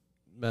they'll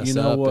mess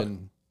up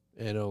and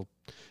it'll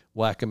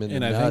whack them in the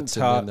nuts,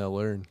 and then they'll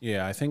learn.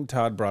 Yeah, I think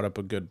Todd brought up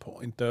a good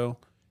point, though,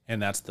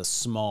 and that's the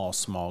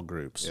small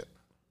groups. Yep.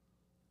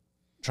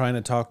 Trying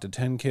to talk to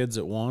 10 kids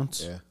at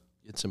once. Yeah.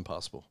 It's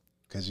impossible.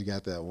 Because you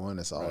got that one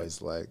that's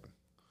always like,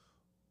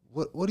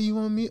 what do you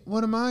want me?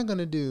 What am I going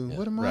to do? Yeah.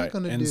 What am I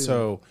going to do? And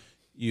so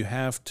you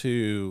have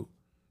to,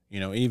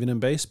 even in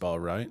baseball,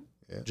 right?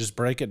 Yeah. Just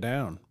break it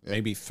down. Yep.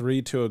 Maybe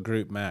 3 to a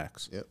group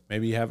max. Yep.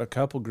 Maybe you have a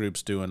couple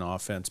groups doing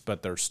offense,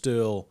 but they're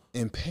still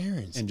and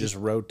parents and just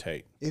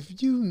rotate.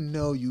 If you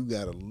know you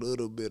got a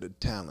little bit of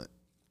talent,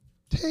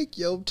 take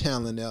your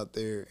talent out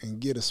there and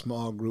get a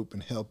small group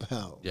and help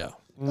out. Yeah.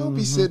 Don't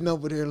be sitting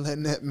over there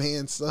letting that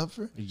man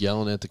suffer.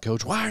 Yelling at the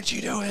coach, why aren't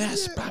you doing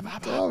this? Yeah, Blah, blah,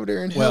 blah. go over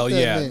there and help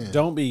that man.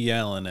 Don't be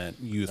yelling at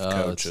youth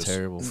coaches. That's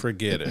terrible.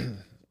 Forget it.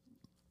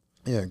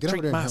 Yeah, get over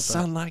Treat there and my help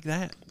son out. like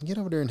that. Get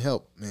over there and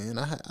help, man.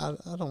 I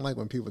don't like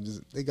when people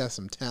they got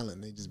some talent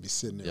and they just be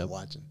sitting there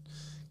watching.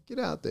 Get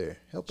out there,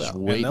 help Just out.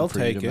 waiting they'll for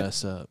you take to it.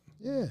 mess up.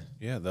 Yeah,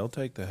 Yeah, they'll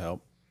take the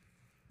help.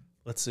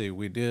 Let's see.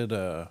 We did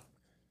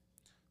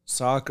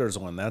soccer's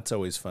one. That's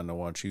always fun to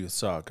watch, youth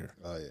soccer.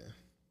 oh yeah,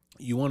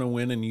 You want to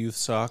win in youth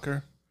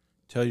soccer?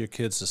 Tell your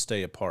kids to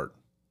stay apart.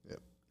 Yep.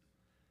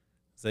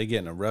 They get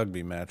in a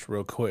rugby match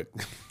real quick.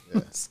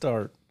 Yeah.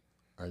 Start.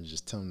 or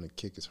just tell them to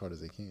kick as hard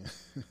as they can.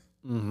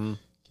 Mm-hmm.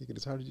 Kick it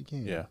as hard as you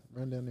can. Yeah.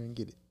 Run down there and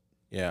get it.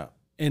 Yeah.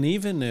 And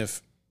even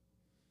if,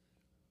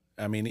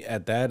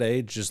 at that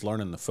age, just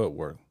learning the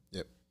footwork.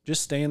 Yep.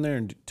 Just stand there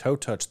and toe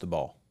touch the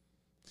ball.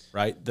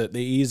 Right? The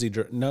easy,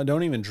 no,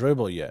 don't even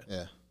dribble yet.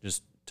 Yeah.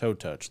 Just toe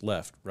touch,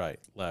 left, right.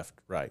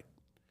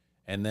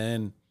 And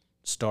then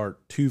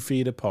start 2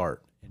 feet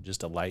apart and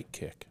just a light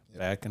kick. Yep.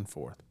 Back and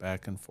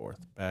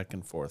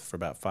forth for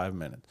about 5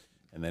 minutes.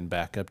 And then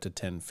back up to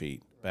 10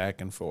 feet.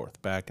 Back and forth.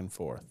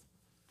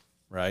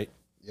 Right?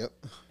 Yep.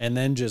 And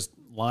then just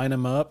line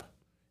them up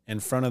in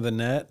front of the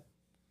net,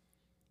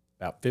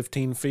 about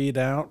 15 feet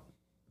out,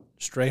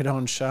 straight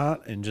on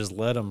shot, and just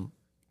let them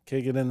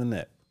kick it in the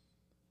net.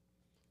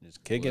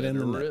 Just kick it in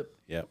the net.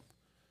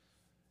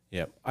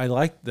 Yep.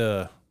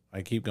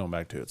 I keep going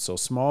back to it. So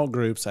small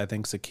groups, I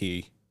think, is a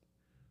key.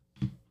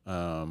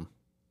 And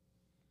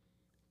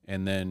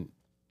then,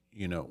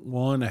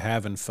 one,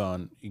 having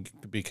fun,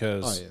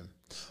 because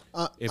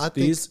I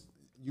think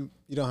you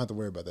don't have to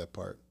worry about that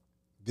part.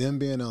 Them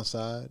being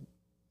outside,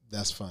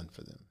 that's fun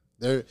for them.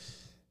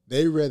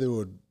 They rather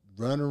would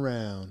run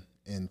around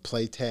and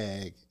play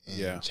tag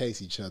and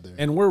chase each other.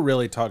 And we're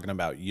really talking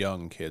about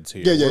young kids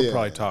here. We're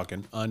probably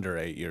talking under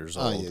 8 years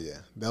old. Oh, yeah.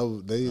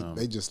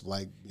 They just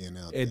like being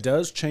out there. It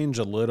does change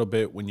a little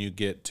bit when you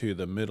get to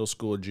the middle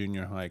school,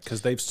 junior high,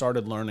 because they've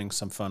started learning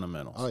some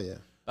fundamentals. Oh, yeah.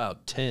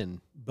 About 10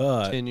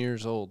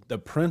 years old. The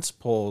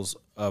principles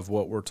of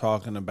what we're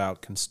talking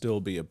about can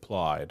still be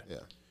applied. Yeah.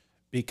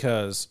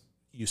 Because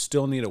you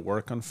still need to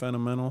work on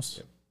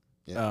fundamentals.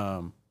 Yep.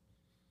 Yeah.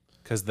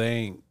 Because they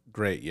ain't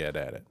great yet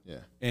at it. Yeah.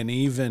 And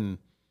even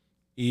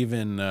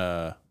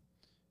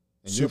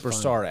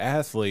superstar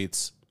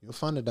athletes. You'll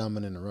find a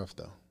diamond in the rough,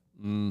 though.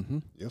 Mm-hmm.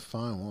 You'll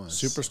find one.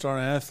 Superstar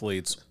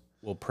athletes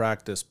will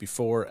practice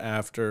before,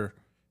 after,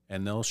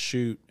 and they'll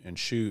shoot and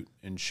shoot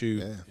and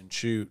shoot and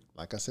shoot.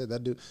 Like I said,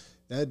 that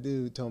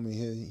dude told me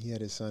he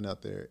had his son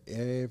out there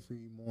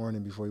every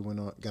morning before he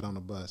got on the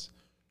bus,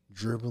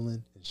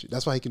 dribbling and shoot.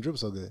 That's why he can dribble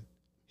so good.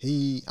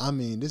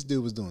 This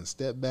dude was doing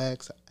step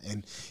backs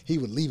and he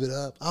would leave it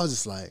up. I was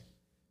just like,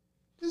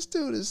 this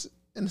dude is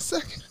in the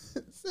second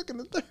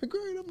and third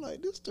grade. I'm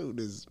like, this dude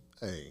is,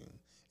 hey.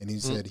 And he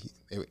said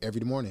every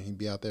morning he'd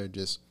be out there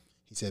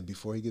he said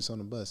before he gets on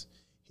the bus,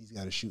 he's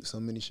got to shoot so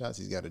many shots.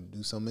 He's got to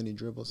do so many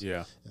dribbles.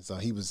 Yeah. And so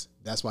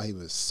that's why he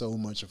was so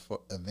much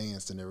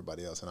advanced than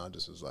everybody else. And I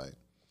just was like,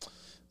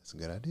 that's a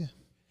good idea.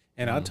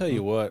 And I'll tell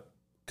you what,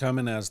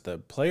 coming as the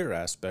player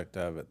aspect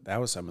of it, that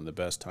was some of the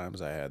best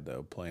times I had,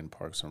 though, playing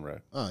Parks and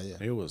Rec. Oh, yeah.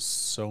 It was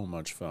so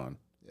much fun.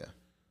 Yeah.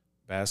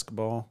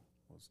 Basketball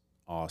was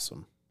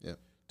awesome. Yeah.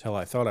 Till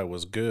I thought I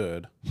was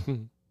good.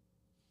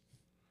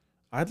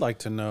 I'd like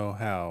to know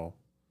how,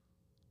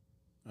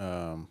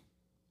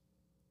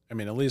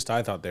 at least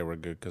I thought they were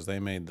good because they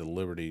made the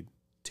Liberty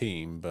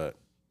team, but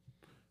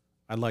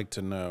I'd like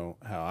to know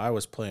how I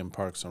was playing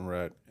Parks and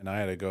Rec and I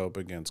had to go up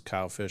against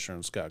Kyle Fisher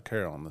and Scott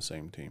Carroll on the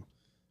same team.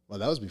 Well,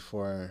 that was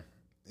before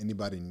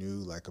anybody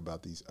knew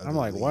about these other I'm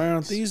like, leagues. why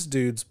aren't these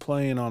dudes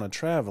playing on a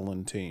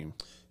traveling team?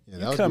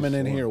 Yeah, You coming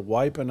in here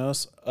wiping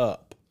us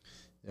up.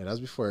 Yeah, that was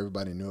before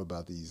everybody knew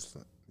about these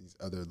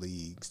other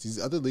leagues. These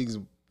other leagues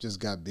just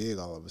got big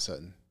all of a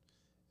sudden.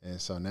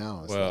 And so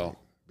now it's like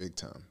big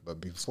time.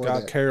 But before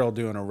Scott Carroll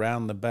doing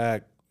around the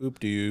back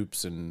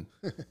oop-de-oops. And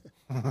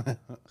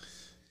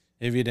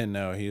if you didn't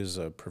know, he is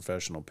a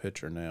professional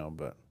pitcher now.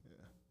 But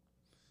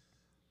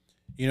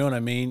you know what I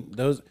mean?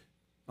 Those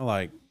are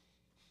like,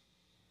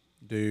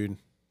 dude.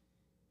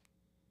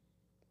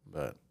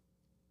 But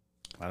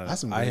I don't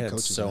know. I had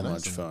so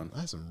much fun.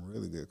 I had some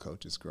really good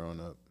coaches growing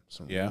up.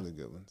 Some Yeah? really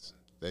good ones.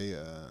 They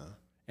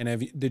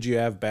And did you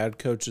have bad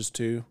coaches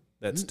too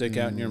that stick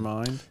out in your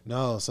mind?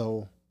 No,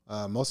 so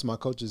most of my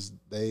coaches,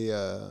 they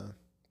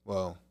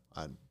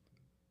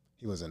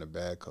he wasn't a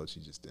bad coach. He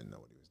just didn't know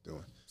what he was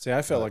doing. See,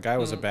 I felt like I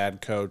was a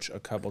bad coach a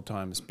couple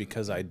times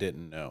because I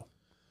didn't know.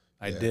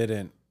 I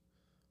didn't.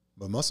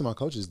 But most of my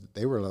coaches,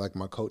 they were like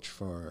my coach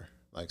for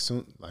like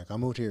I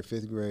moved here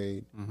 5th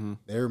grade. Mm-hmm.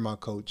 They were my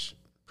coach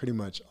pretty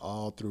much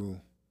all through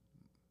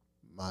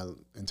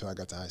until I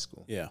got to high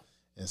school. Yeah.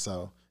 And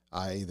so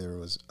I either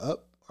was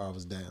up or I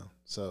was down.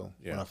 So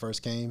when I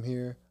first came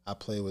here, I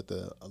played with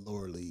a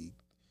lower league.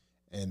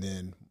 And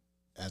then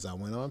as I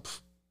went on,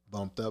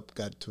 bumped up,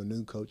 got to a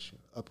new coach,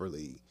 upper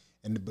league.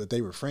 But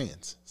they were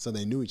friends, so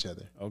they knew each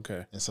other.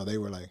 Okay. And so they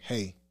were like,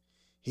 hey,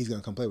 he's going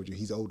to come play with you.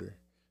 He's older,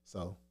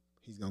 so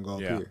he's going to go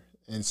up here.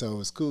 And so it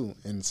was cool.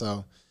 And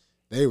so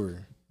they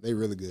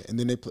really good. And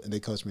then they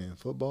coached me in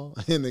football,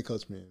 and they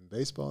coached me in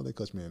baseball. They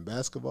coached me in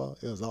basketball.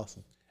 It was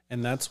awesome.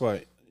 And that's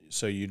why,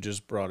 so you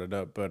just brought it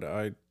up,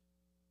 but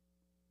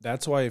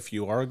that's why if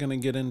you are going to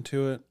get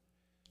into it,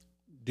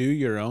 do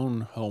your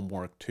own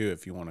homework too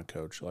if you want to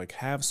coach. Like,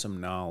 have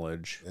some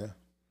knowledge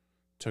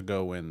to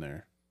go in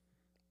there,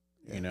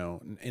 you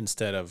know,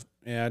 instead of,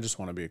 I just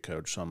want to be a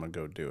coach, so I'm going to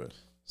go do it.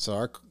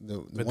 So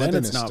but then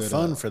it's not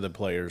fun for the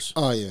players.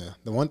 Oh, yeah.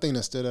 The one thing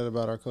that stood out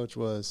about our coach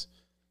was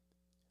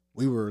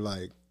we were,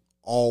 like,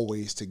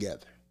 always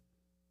together.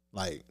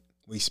 Like,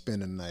 we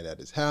spend the night at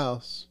his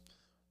house.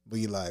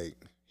 We, like,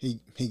 he's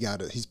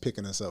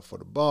picking us up for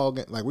the ball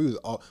game. Like, we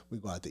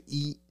go out to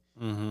eat.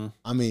 Mm-hmm.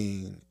 I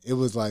mean, it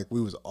was like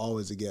we was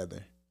always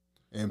together.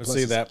 And but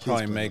see, that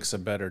probably makes a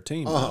better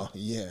team. Oh,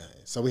 yeah.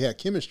 So we had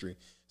chemistry.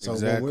 So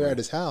when we were at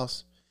his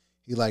house,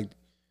 he like,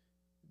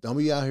 don't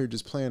be out here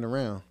just playing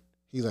around.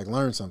 He's like,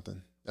 learn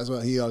something. That's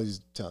what he always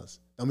tells us.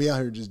 Don't be out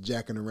here just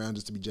jacking around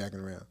just to be jacking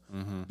around.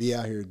 Mm-hmm. Be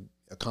out here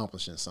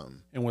accomplishing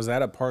something. And was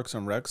that a Parks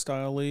and Rec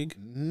style league?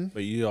 Mm-hmm.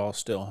 But you all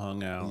still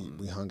hung out.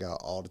 We hung out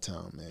all the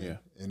time, man. Yeah.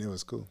 And it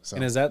was cool. So,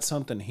 and is that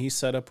something he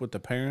set up with the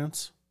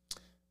parents?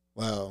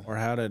 Well, or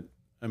how did,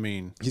 I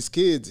mean. His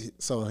kids,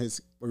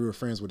 we were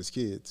friends with his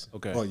kids.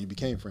 Okay. Well, you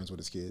became friends with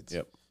his kids.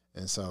 Yep.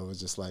 And so it was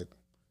just like,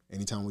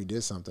 anytime we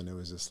did something, it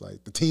was just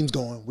like, the team's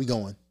going, we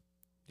going.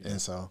 Yeah.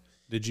 And so.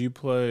 Did you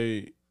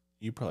play,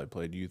 you probably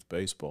played youth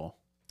baseball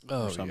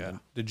or something. Yeah.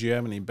 Did you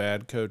have any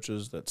bad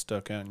coaches that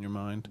stuck out in your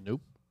mind?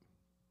 Nope.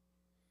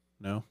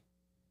 No?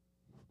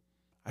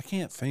 I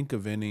can't think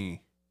of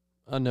any.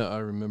 I know. I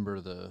remember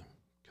the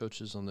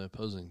coaches on the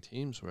opposing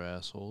teams were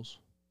assholes.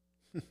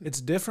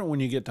 It's different when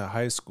you get to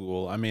high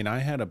school. I mean, I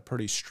had a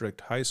pretty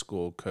strict high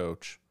school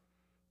coach,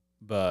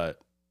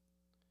 but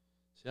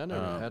see, I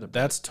never had a bad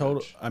that's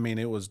total. coach. I mean,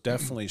 it was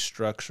definitely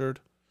structured,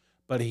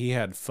 but he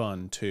had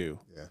fun too.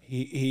 Yeah.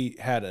 He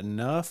had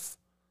enough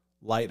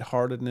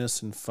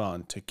lightheartedness and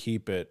fun to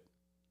keep it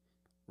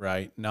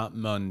right, not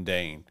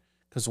mundane.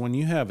 Because when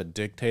you have a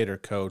dictator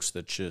coach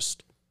that's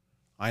just,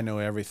 I know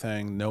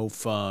everything, no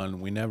fun,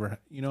 we never,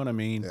 you know what I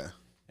mean? Yeah.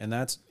 And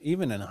that's,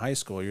 even in high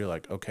school, you're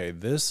like, okay,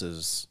 this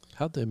is.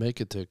 How'd they make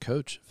it to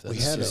coach? If We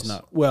had just a-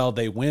 not, well,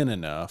 they win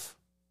enough,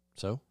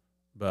 so.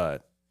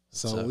 but.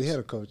 So we had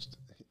a coach.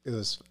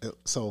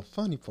 So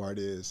funny part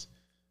is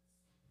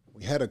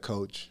we had a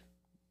coach,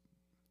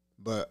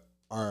 but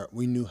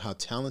we knew how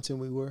talented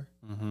we were.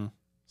 Mm-hmm.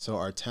 So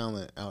our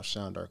talent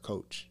outshined our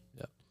coach.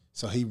 Yeah.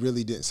 So he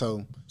really didn't.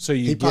 So you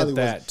he get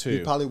that too. He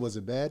probably was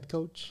a bad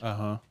coach,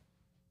 Uh-huh.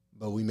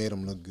 but we made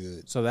him look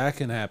good. So that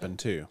can happen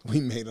too. We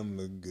made him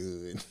look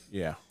good.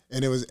 Yeah.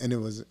 And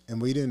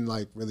we didn't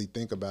like really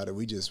think about it.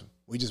 We just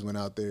went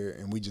out there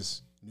and we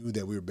just knew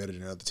that we were better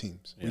than other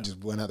teams. Yeah. We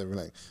just went out there. We're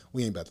like,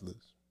 we ain't about to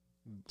lose.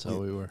 That's how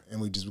we were.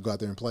 And we just go out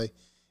there and play.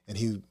 And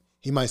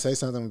he might say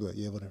something. We'd be like,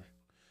 yeah, whatever.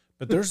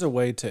 But there's a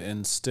way to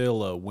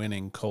instill a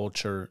winning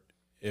culture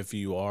if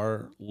you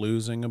are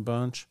losing a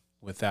bunch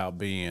without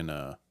being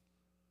a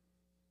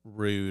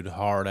rude,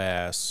 hard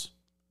ass,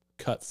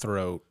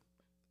 cutthroat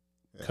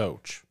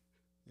coach.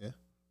 Yeah.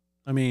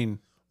 I mean,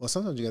 Well,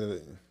 sometimes you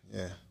gotta.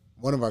 Yeah.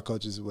 One of our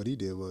coaches, what he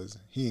did was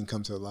he didn't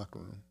come to the locker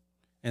room.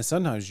 and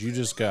sometimes you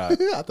just got.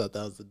 I thought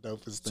that was the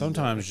dopest thing.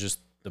 Sometimes just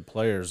the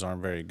players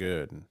aren't very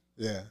good,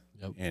 Yeah.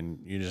 and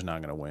you're just not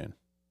going to win.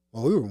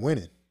 Well, we were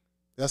winning.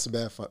 That's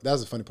that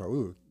was the funny part.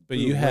 But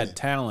we you were had winning.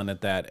 talent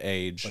at that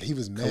age. But he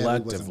was mad we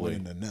wasn't collectively.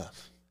 winning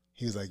enough.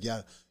 He was like,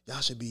 y'all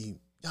should be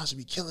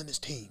killing this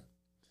team.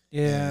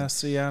 Yeah, And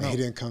see, I And he don't.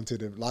 didn't come to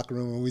the locker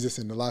room, and we just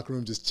in the locker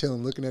room just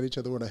chilling, looking at each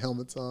other with our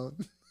helmets on.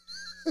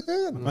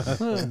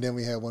 And then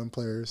we had one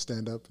player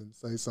stand up and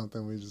say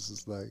something. We just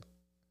was like,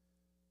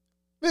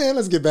 man,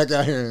 let's get back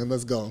out here and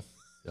let's go.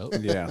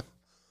 Yep. Yeah.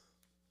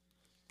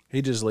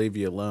 He just leave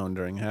you alone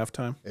during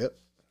halftime. Yep.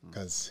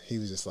 Because he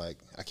was just like,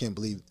 I can't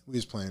believe we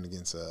was playing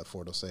against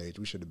Fort Osage.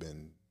 We should have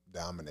been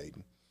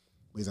dominating.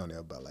 We was only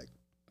up by like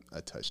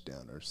a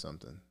touchdown or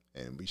something,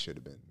 and we should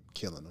have been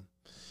killing them.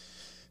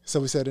 So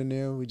we sat in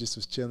there. We just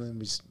was chilling.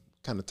 We just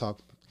kind of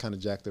talked, kind of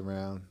jacked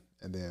around,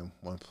 and then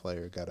one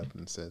player got up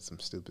and said some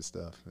stupid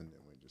stuff, and then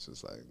we just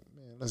was like,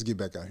 man, let's get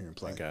back out here and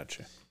play. I got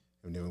you.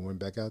 And then we went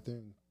back out there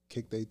and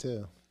kicked their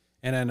tail.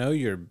 And I know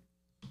you're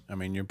I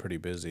mean, you're pretty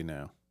busy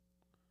now.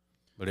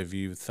 But have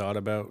you thought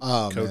about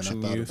man,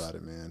 coaching I thought youth? about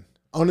it, man.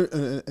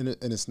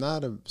 And it's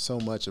not so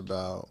much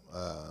about.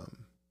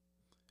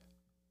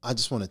 I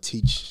just want to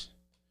teach,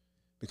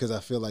 because I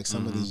feel like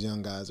some of these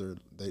young guys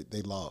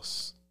they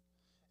lost,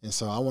 and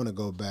so I want to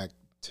go back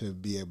to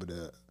be able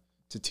to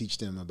teach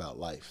them about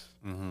life,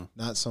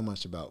 not so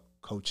much about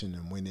coaching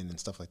and winning and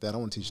stuff like that. I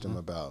want to teach them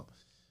about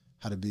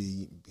how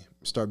to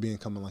start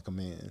becoming like a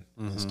man,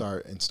 and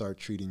start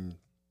treating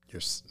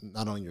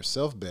not only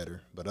yourself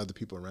better, but other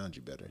people around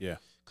you better. Yeah.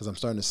 Because I'm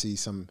starting to see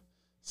some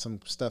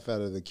stuff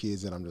out of the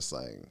kids that I'm just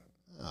like,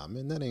 oh,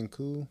 man, that ain't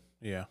cool.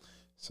 Yeah.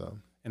 So.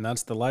 And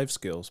that's the life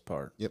skills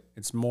part. Yep.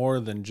 It's more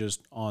than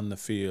just on the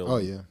field. Oh,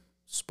 yeah.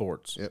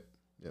 Sports. Yep.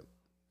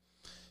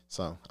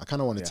 So I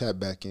kind of want to tap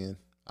back in.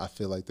 I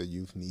feel like the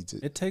youth needs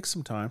it. It takes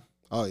some time.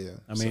 Oh, yeah.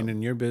 I mean,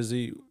 and you're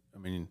busy. I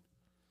mean,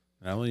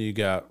 not only you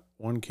got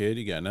one kid,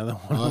 you got another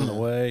one on the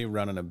way,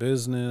 running a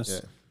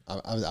business. Yeah.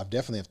 I've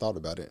definitely have thought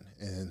about it.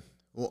 And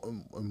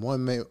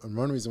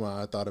one reason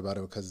why I thought about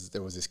it was because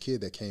there was this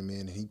kid that came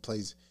in, and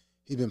he's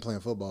been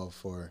playing football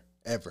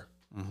forever.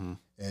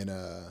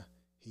 And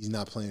he's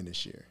not playing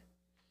this year.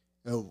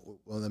 Oh,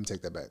 well, let me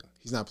take that back.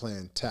 He's not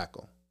playing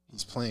tackle.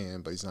 He's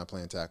playing, but he's not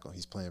playing tackle.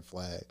 He's playing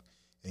flag,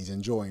 and he's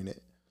enjoying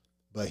it.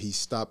 But he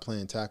stopped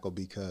playing tackle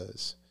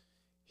because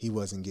he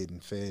wasn't getting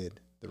fed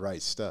the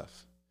right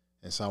stuff.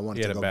 And so I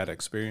wanted He had a bad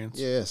experience?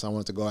 Yeah, so I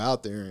wanted to go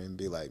out there and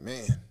be like,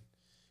 man,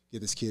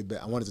 get this kid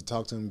back. I wanted to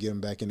talk to him, get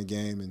him back in the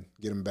game, and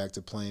get him back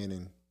to playing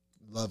and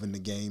loving the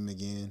game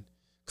again.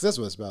 Because that's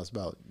what it's about. It's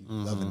about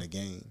loving the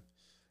game.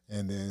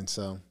 And then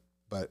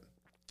but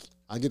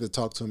I get to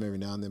talk to him every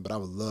now and then, but I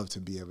would love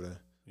to be able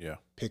to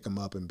pick him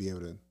up and be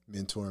able to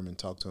mentor him and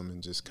talk to him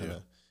and just kind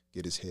of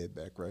get his head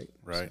back right.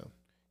 Right. So,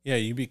 yeah,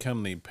 you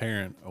become the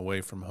parent away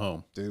from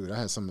home. dude, I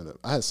had some of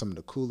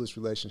the coolest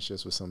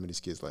relationships with some of these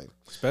kids. Like,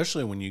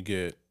 especially when you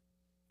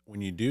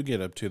do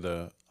get up to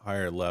the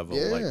higher level,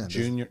 like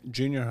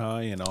junior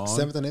high and on.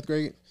 7th and 8th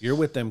grade. You're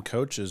with them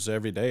coaches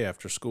every day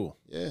after school.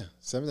 Yeah,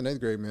 7th and 8th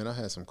grade, man. I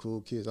had some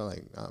cool kids.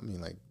 like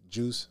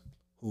Juice,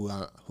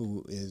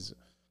 who is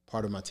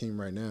part of my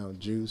team right now.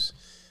 Juice,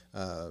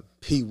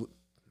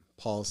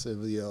 Paul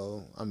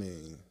Silvio.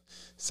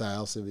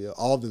 Sal Silvio.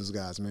 All those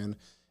guys, man,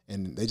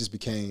 and they just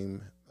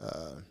became.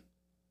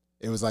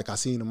 It was like I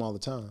seen them all the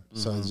time,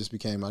 so it just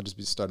became. I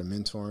just started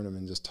mentoring them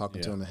and just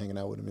talking to them and hanging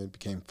out with them. It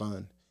became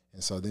fun,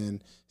 and so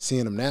then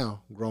seeing them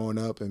now, growing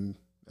up, and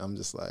I'm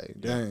just like,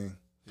 dang,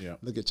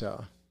 look at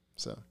y'all.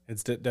 So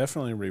it's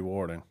definitely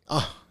rewarding.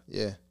 Oh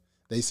yeah,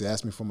 they used to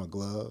ask me for my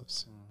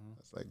gloves. I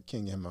was like,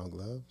 can't get my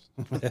gloves.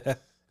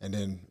 And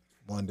then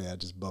one day I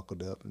just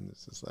buckled up and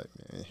it's just like,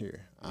 man,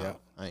 here, I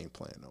ain't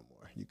playing no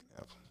more. You can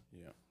have them.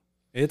 Yeah,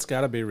 it's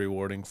got to be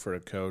rewarding for a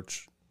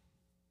coach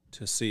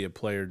to see a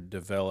player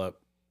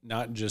develop,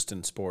 not just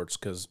in sports,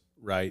 because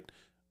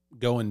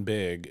going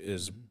big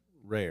is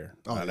rare.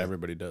 Not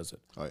everybody does it.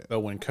 Oh, yeah. But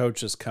when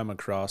coaches come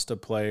across a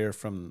player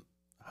from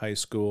high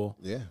school,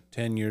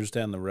 10 years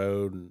down the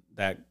road, and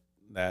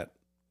that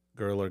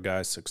girl or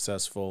guy's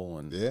successful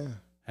and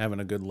having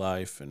a good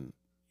life, and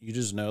you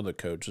just know the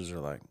coaches are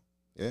like,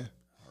 all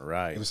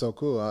right. It was so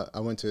cool. I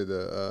went to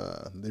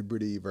the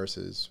Liberty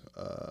versus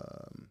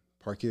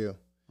Park Hill,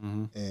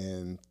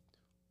 and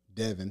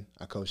Devin,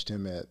 I coached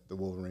him at the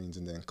Wolverines,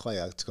 and then Clay,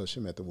 I coached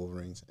him at the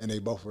Wolverines, and they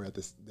both were at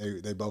this.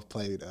 They both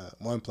played.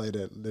 One played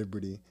at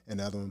Liberty, and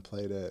the other one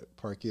played at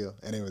Park Hill,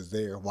 and they was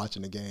there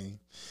watching the game,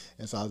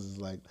 and so I was just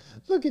like,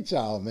 "Look at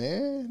y'all,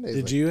 man!"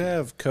 Did you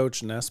have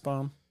Coach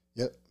Nussbaum?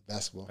 Yep,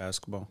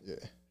 basketball. Yeah.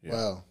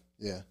 Well,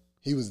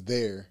 he was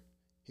there.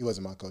 He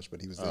wasn't my coach,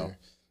 but he was there.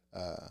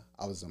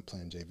 I was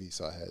playing JV,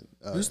 so I had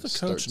who's the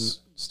coach?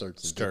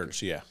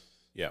 Sturts,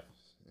 yeah,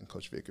 and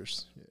Coach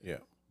Vickers. Yeah.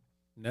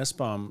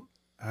 Nussbaum.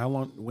 How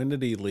long? When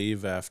did he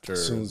leave after?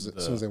 As soon as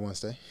they want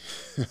to stay.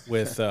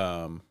 With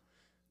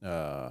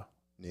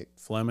Nick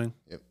Fleming.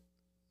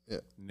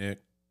 Yep.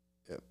 Nick.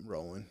 Yep.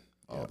 Rowan.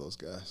 All those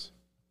guys.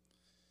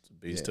 It's a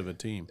beast of a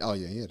team. Oh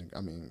yeah.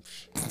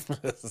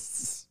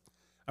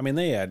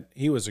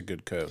 He was a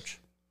good coach.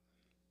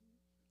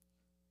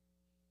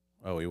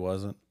 Oh, he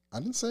wasn't? I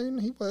didn't say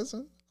he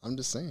wasn't. I'm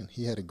just saying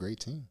he had a great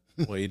team.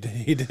 Well, he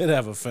did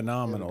have a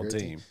phenomenal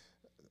team.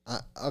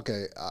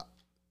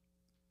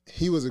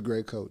 He was a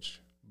great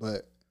coach,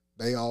 but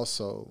they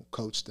also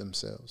coached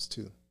themselves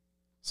too.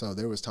 So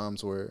there was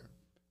times where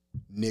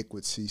Nick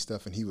would see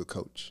stuff and he would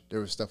coach.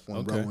 There was stuff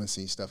when Rowan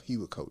see stuff, he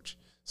would coach.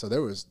 So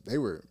they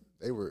were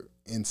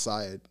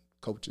inside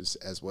coaches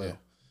as well. Yeah.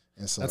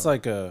 And so that's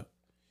like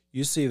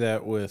you see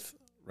that with,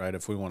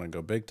 if we want to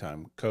go big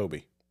time,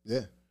 Kobe.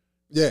 Yeah.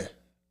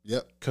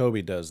 Yep.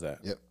 Kobe does that.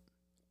 Yep.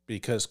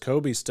 Because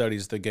Kobe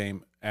studies the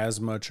game as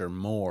much or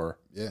more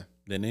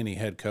than any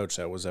head coach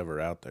that was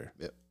ever out there.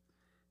 Yep.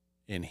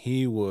 And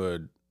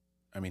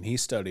he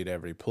studied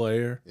every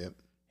player. Yep.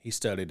 He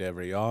studied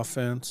every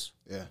offense.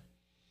 Yeah.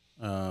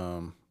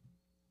 And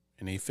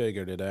he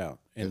figured it out.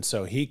 And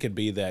so he could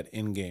be that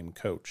in-game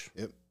coach.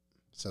 Yep.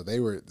 So they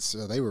were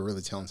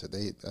really talented.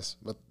 That's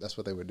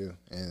what they would do.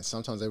 And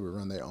sometimes they would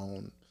run their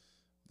own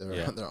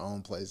their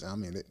own place. I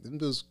mean, them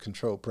dudes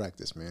control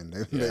practice, man.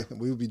 Yeah.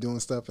 We would be doing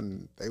stuff,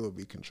 and they would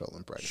be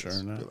controlling practice. Sure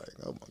enough. Be like,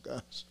 oh my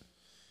gosh.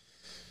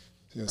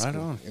 Right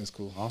on. It was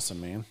cool.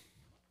 Awesome, man.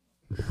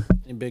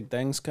 Any big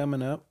things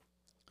coming up?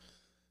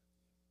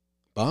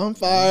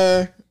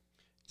 Bonfire.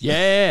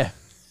 Yeah.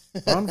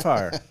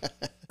 Bonfire.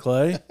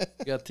 Clay?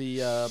 We got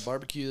the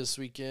barbecue this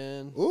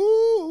weekend.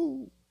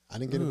 Ooh. I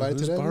didn't get invited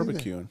to that.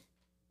 Barbecuing?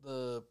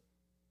 The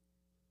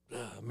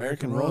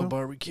American Royal Royal?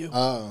 Barbecue.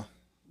 Oh,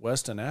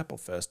 Weston Apple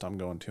Fest I'm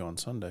going to on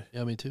Sunday.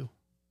 Yeah, me too.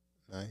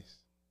 nice.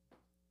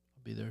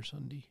 I'll be there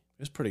Sunday.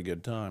 It's a pretty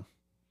good time.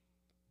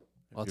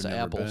 If Lots you've of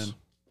never apples. been.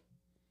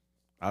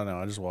 I don't know.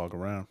 I just walk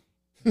around.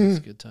 It's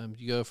a good time.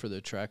 You go for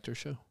the tractor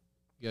show?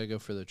 You got to go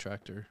for the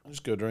tractor I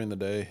just go during the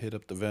day, hit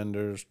up the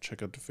vendors,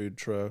 check out the food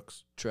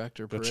trucks.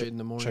 tractor Go parade in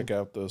the morning. Check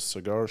out the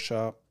cigar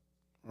shop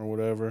or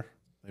whatever.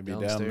 They be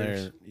down there.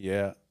 Downstairs.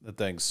 Yeah, that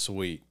thing's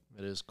sweet.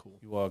 It is cool.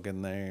 You walk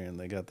in there and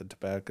they got the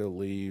tobacco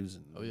leaves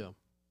and Oh, yeah.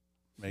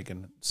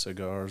 making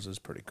cigars is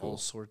pretty All cool.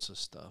 sorts of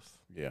stuff.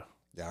 Yeah.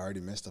 Yeah, I already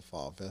missed the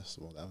fall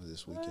festival. That was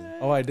this weekend.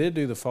 Oh, I did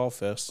do the Fall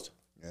Fest.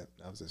 Yep,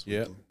 that was this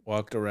Yep. weekend.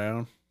 Walked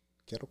around.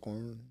 Kettle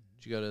corn.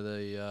 Did you go to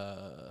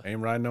the Ain't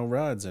riding no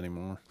rides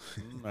anymore.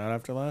 Not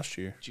after last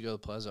year. Did you go to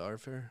Plaza Art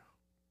Fair?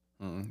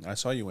 I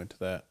saw you went to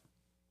that.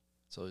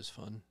 It's always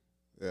fun.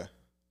 Yeah.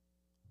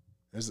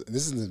 This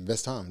is the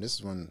best time. This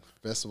is when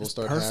festivals It's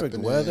start perfect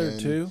happening. weather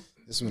too.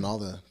 This is when all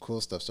the cool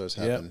stuff starts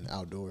Yep. happening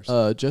outdoors.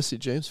 Jesse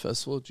James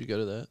Festival. Did you go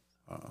to that?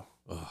 Oh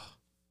Ugh,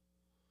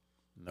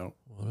 no.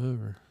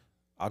 whatever.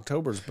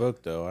 October's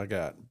booked though. I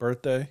got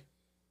birthday.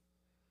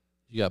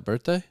 You got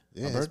birthday?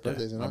 yeah, My his birthday.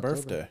 birthday's in My October.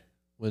 birthday.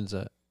 When's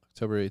that?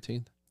 October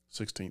 18th?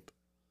 16th.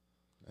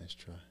 Nice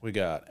try. We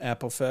got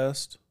Apple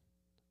Fest.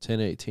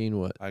 10/18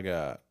 what? I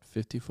got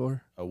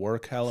 54? a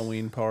work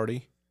Halloween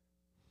party.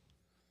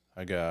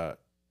 I got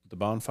the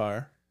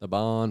bonfire. The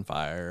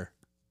bonfire.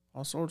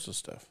 All sorts of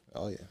stuff.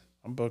 Oh yeah,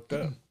 I'm booked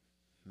up.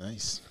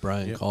 nice.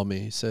 Brian Yep. called me.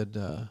 He said,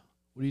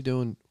 what are you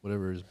doing?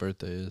 Whatever his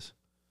birthday is.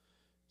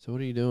 So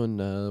what are you doing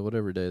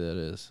whatever day that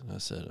is? And I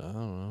said, I don't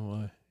know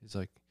why. He's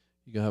like,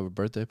 you going to have a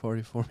birthday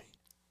party for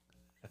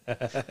me?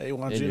 He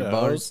wants In you your to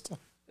barn? host.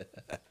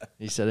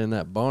 He said, in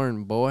that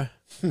barn, boy.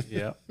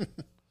 Yeah.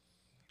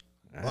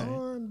 All right.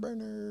 Barn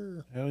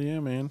burner. Hell yeah,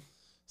 man.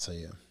 So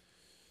yeah,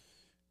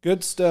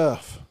 Good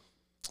stuff.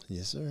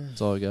 yes sir.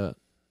 That's all I got.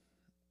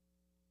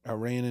 I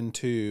ran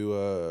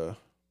into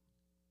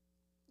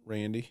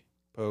Randy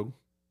Pogue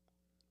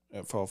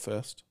at Fall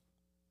Fest,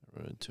 I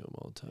run into him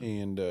all the time.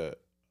 and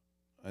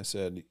I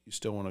said, "You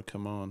still want to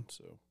come on?"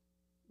 So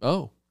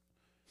Oh,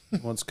 he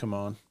wants to come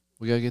on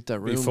we got to get that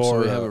room so Before,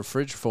 we have a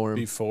fridge for him.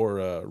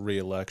 before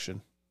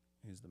re-election.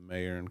 He's the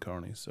mayor in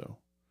Kearney, so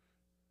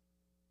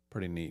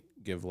pretty neat.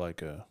 Give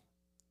like a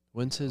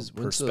When's the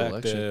election?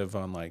 perspective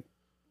on like,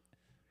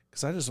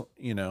 because I just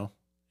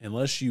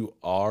unless you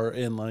are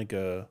in like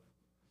a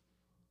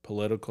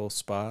political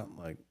spot,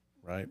 like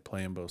right,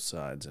 playing both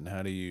sides, and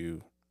how do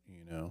you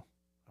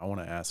I want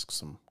to ask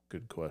some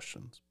good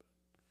questions.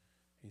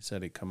 But he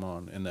said he'd come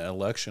on, and the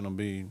election will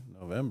be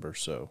November,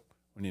 so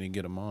we need to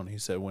get him on. He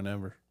said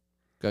whenever.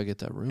 Got to get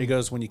that room. He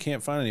goes, when you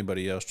can't find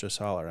anybody else, just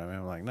holler. I mean,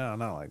 I'm like, no,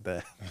 not like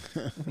that.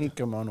 He can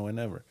come on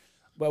whenever.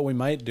 But we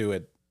might do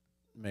it.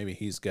 Maybe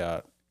he's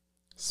got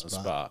a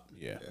spot.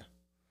 Yeah.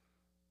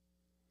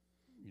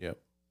 Yep.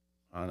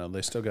 I don't know.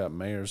 They still got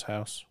mayor's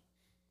house,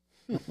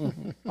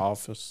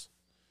 office.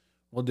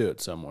 We'll do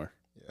it somewhere.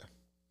 Yeah.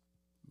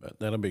 But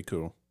that'll be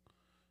cool.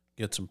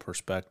 Get some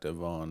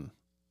perspective on,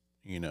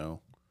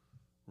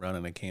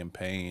 running a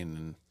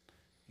campaign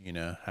and,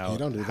 how He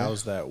don't do that.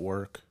 how's that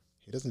work.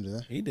 He doesn't do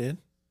that. He did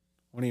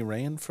when he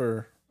ran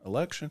for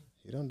election.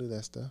 He don't do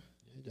that stuff.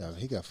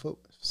 He got foot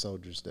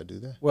soldiers that do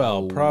that. Well,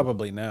 Oh.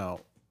 probably now,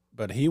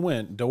 but he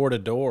went door to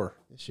door.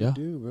 Yes, Yeah. you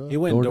do, bro. He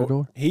went Door to door.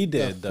 door? He You got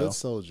did though, foot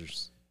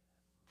soldiers,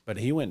 but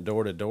he went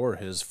door to door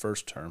his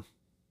first term.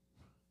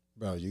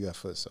 bro. You got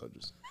foot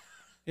soldiers.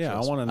 Yeah,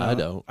 Trust I want to know. I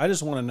don't. I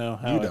just want to know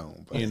how. You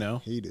don't, but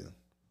he do.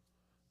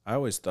 I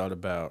always thought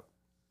about.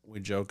 We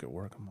joke at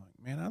work. I'm like,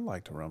 man, I'd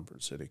like to run for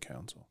city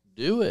council.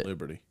 Do it.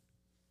 Liberty.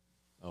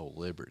 Oh,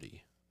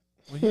 Liberty.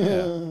 Well,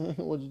 yeah.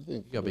 What do you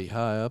think? You got to be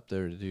high up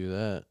there to do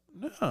that.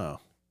 No,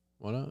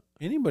 Why not?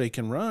 anybody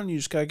can run. You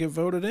just gotta get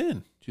voted in.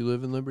 Do you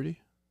live in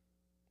Liberty?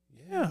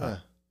 Yeah,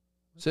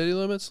 City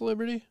limits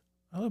Liberty?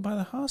 I live by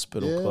the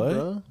hospital, Yeah, Clay.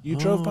 bro. You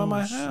drove by Oh,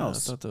 my shit.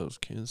 house. I thought that was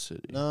Kansas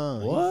City.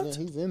 No, What?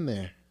 He's in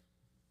there.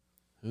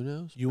 Who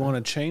knows? You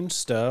want to change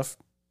stuff?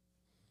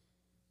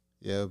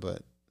 Yeah,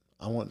 but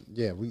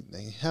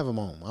they have him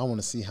on. I want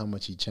to see how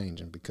much he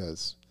changing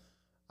because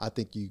I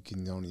think you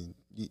can only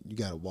you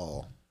got a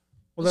wall.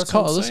 Well, Let's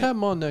what I'm let's saying. have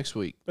him on next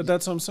week. But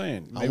that's what I'm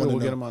saying. I Maybe wanna we'll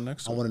know- get him on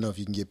next I week. want to know if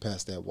you can get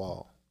past that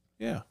wall.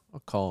 Yeah,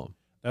 I'll call him.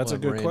 that's We'll a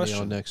have good Randy question.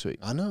 on next week.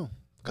 I know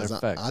because Matter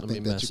of fact, I let me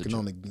think that you message can him.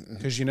 only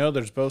Because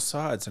there's both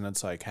sides, and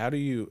it's like, how do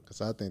you?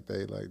 because I think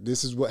they like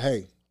this is what.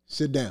 Hey,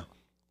 sit down.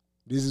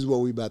 This is what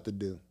we about to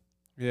do.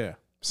 Yeah.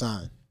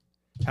 Sign.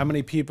 How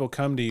many people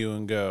come to you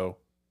and go,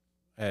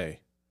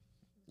 "Hey,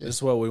 this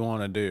is what we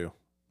want to do.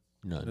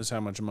 None. This is how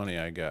much money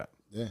I got.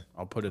 Yeah.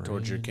 I'll put it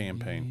towards your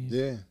campaign.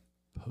 Yeah.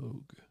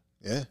 Pogue.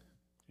 Yeah.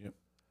 Yep.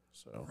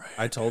 So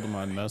I told him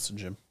I'd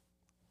message him.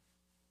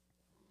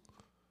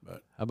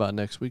 But How about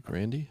next week,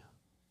 Randy?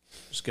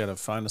 just got to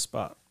find a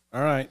spot.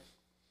 All right.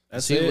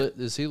 That's Does it.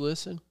 Does he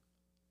listen?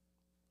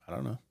 I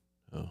don't know.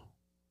 Oh.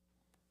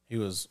 He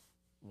was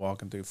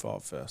walking through Fall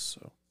Fest.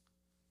 So.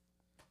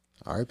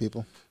 All right,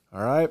 people.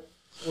 All right.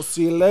 We'll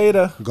see you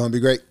later. Gonna be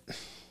great.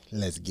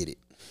 Let's get it.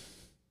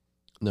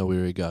 No, we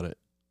already got it.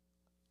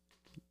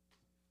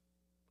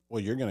 Well,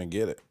 you're going to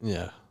get it.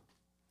 Yeah.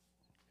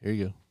 Here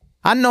you go.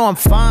 I know I'm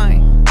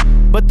fine,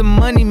 but the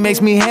money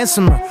makes me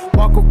handsomer.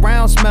 Walk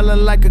around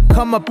smelling like a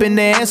come up in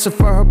the answer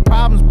for her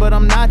problems, but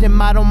I'm not him,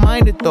 I don't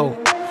mind it though.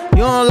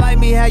 You don't like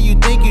me how you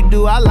think you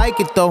do, I like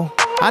it though.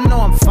 I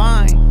know I'm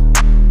fine,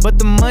 but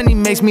the money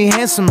makes me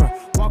handsomer.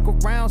 Walk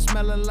around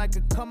smelling like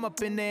a come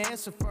up in the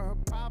answer for her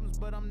problems,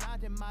 but I'm not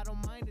him, I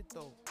don't mind it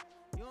though.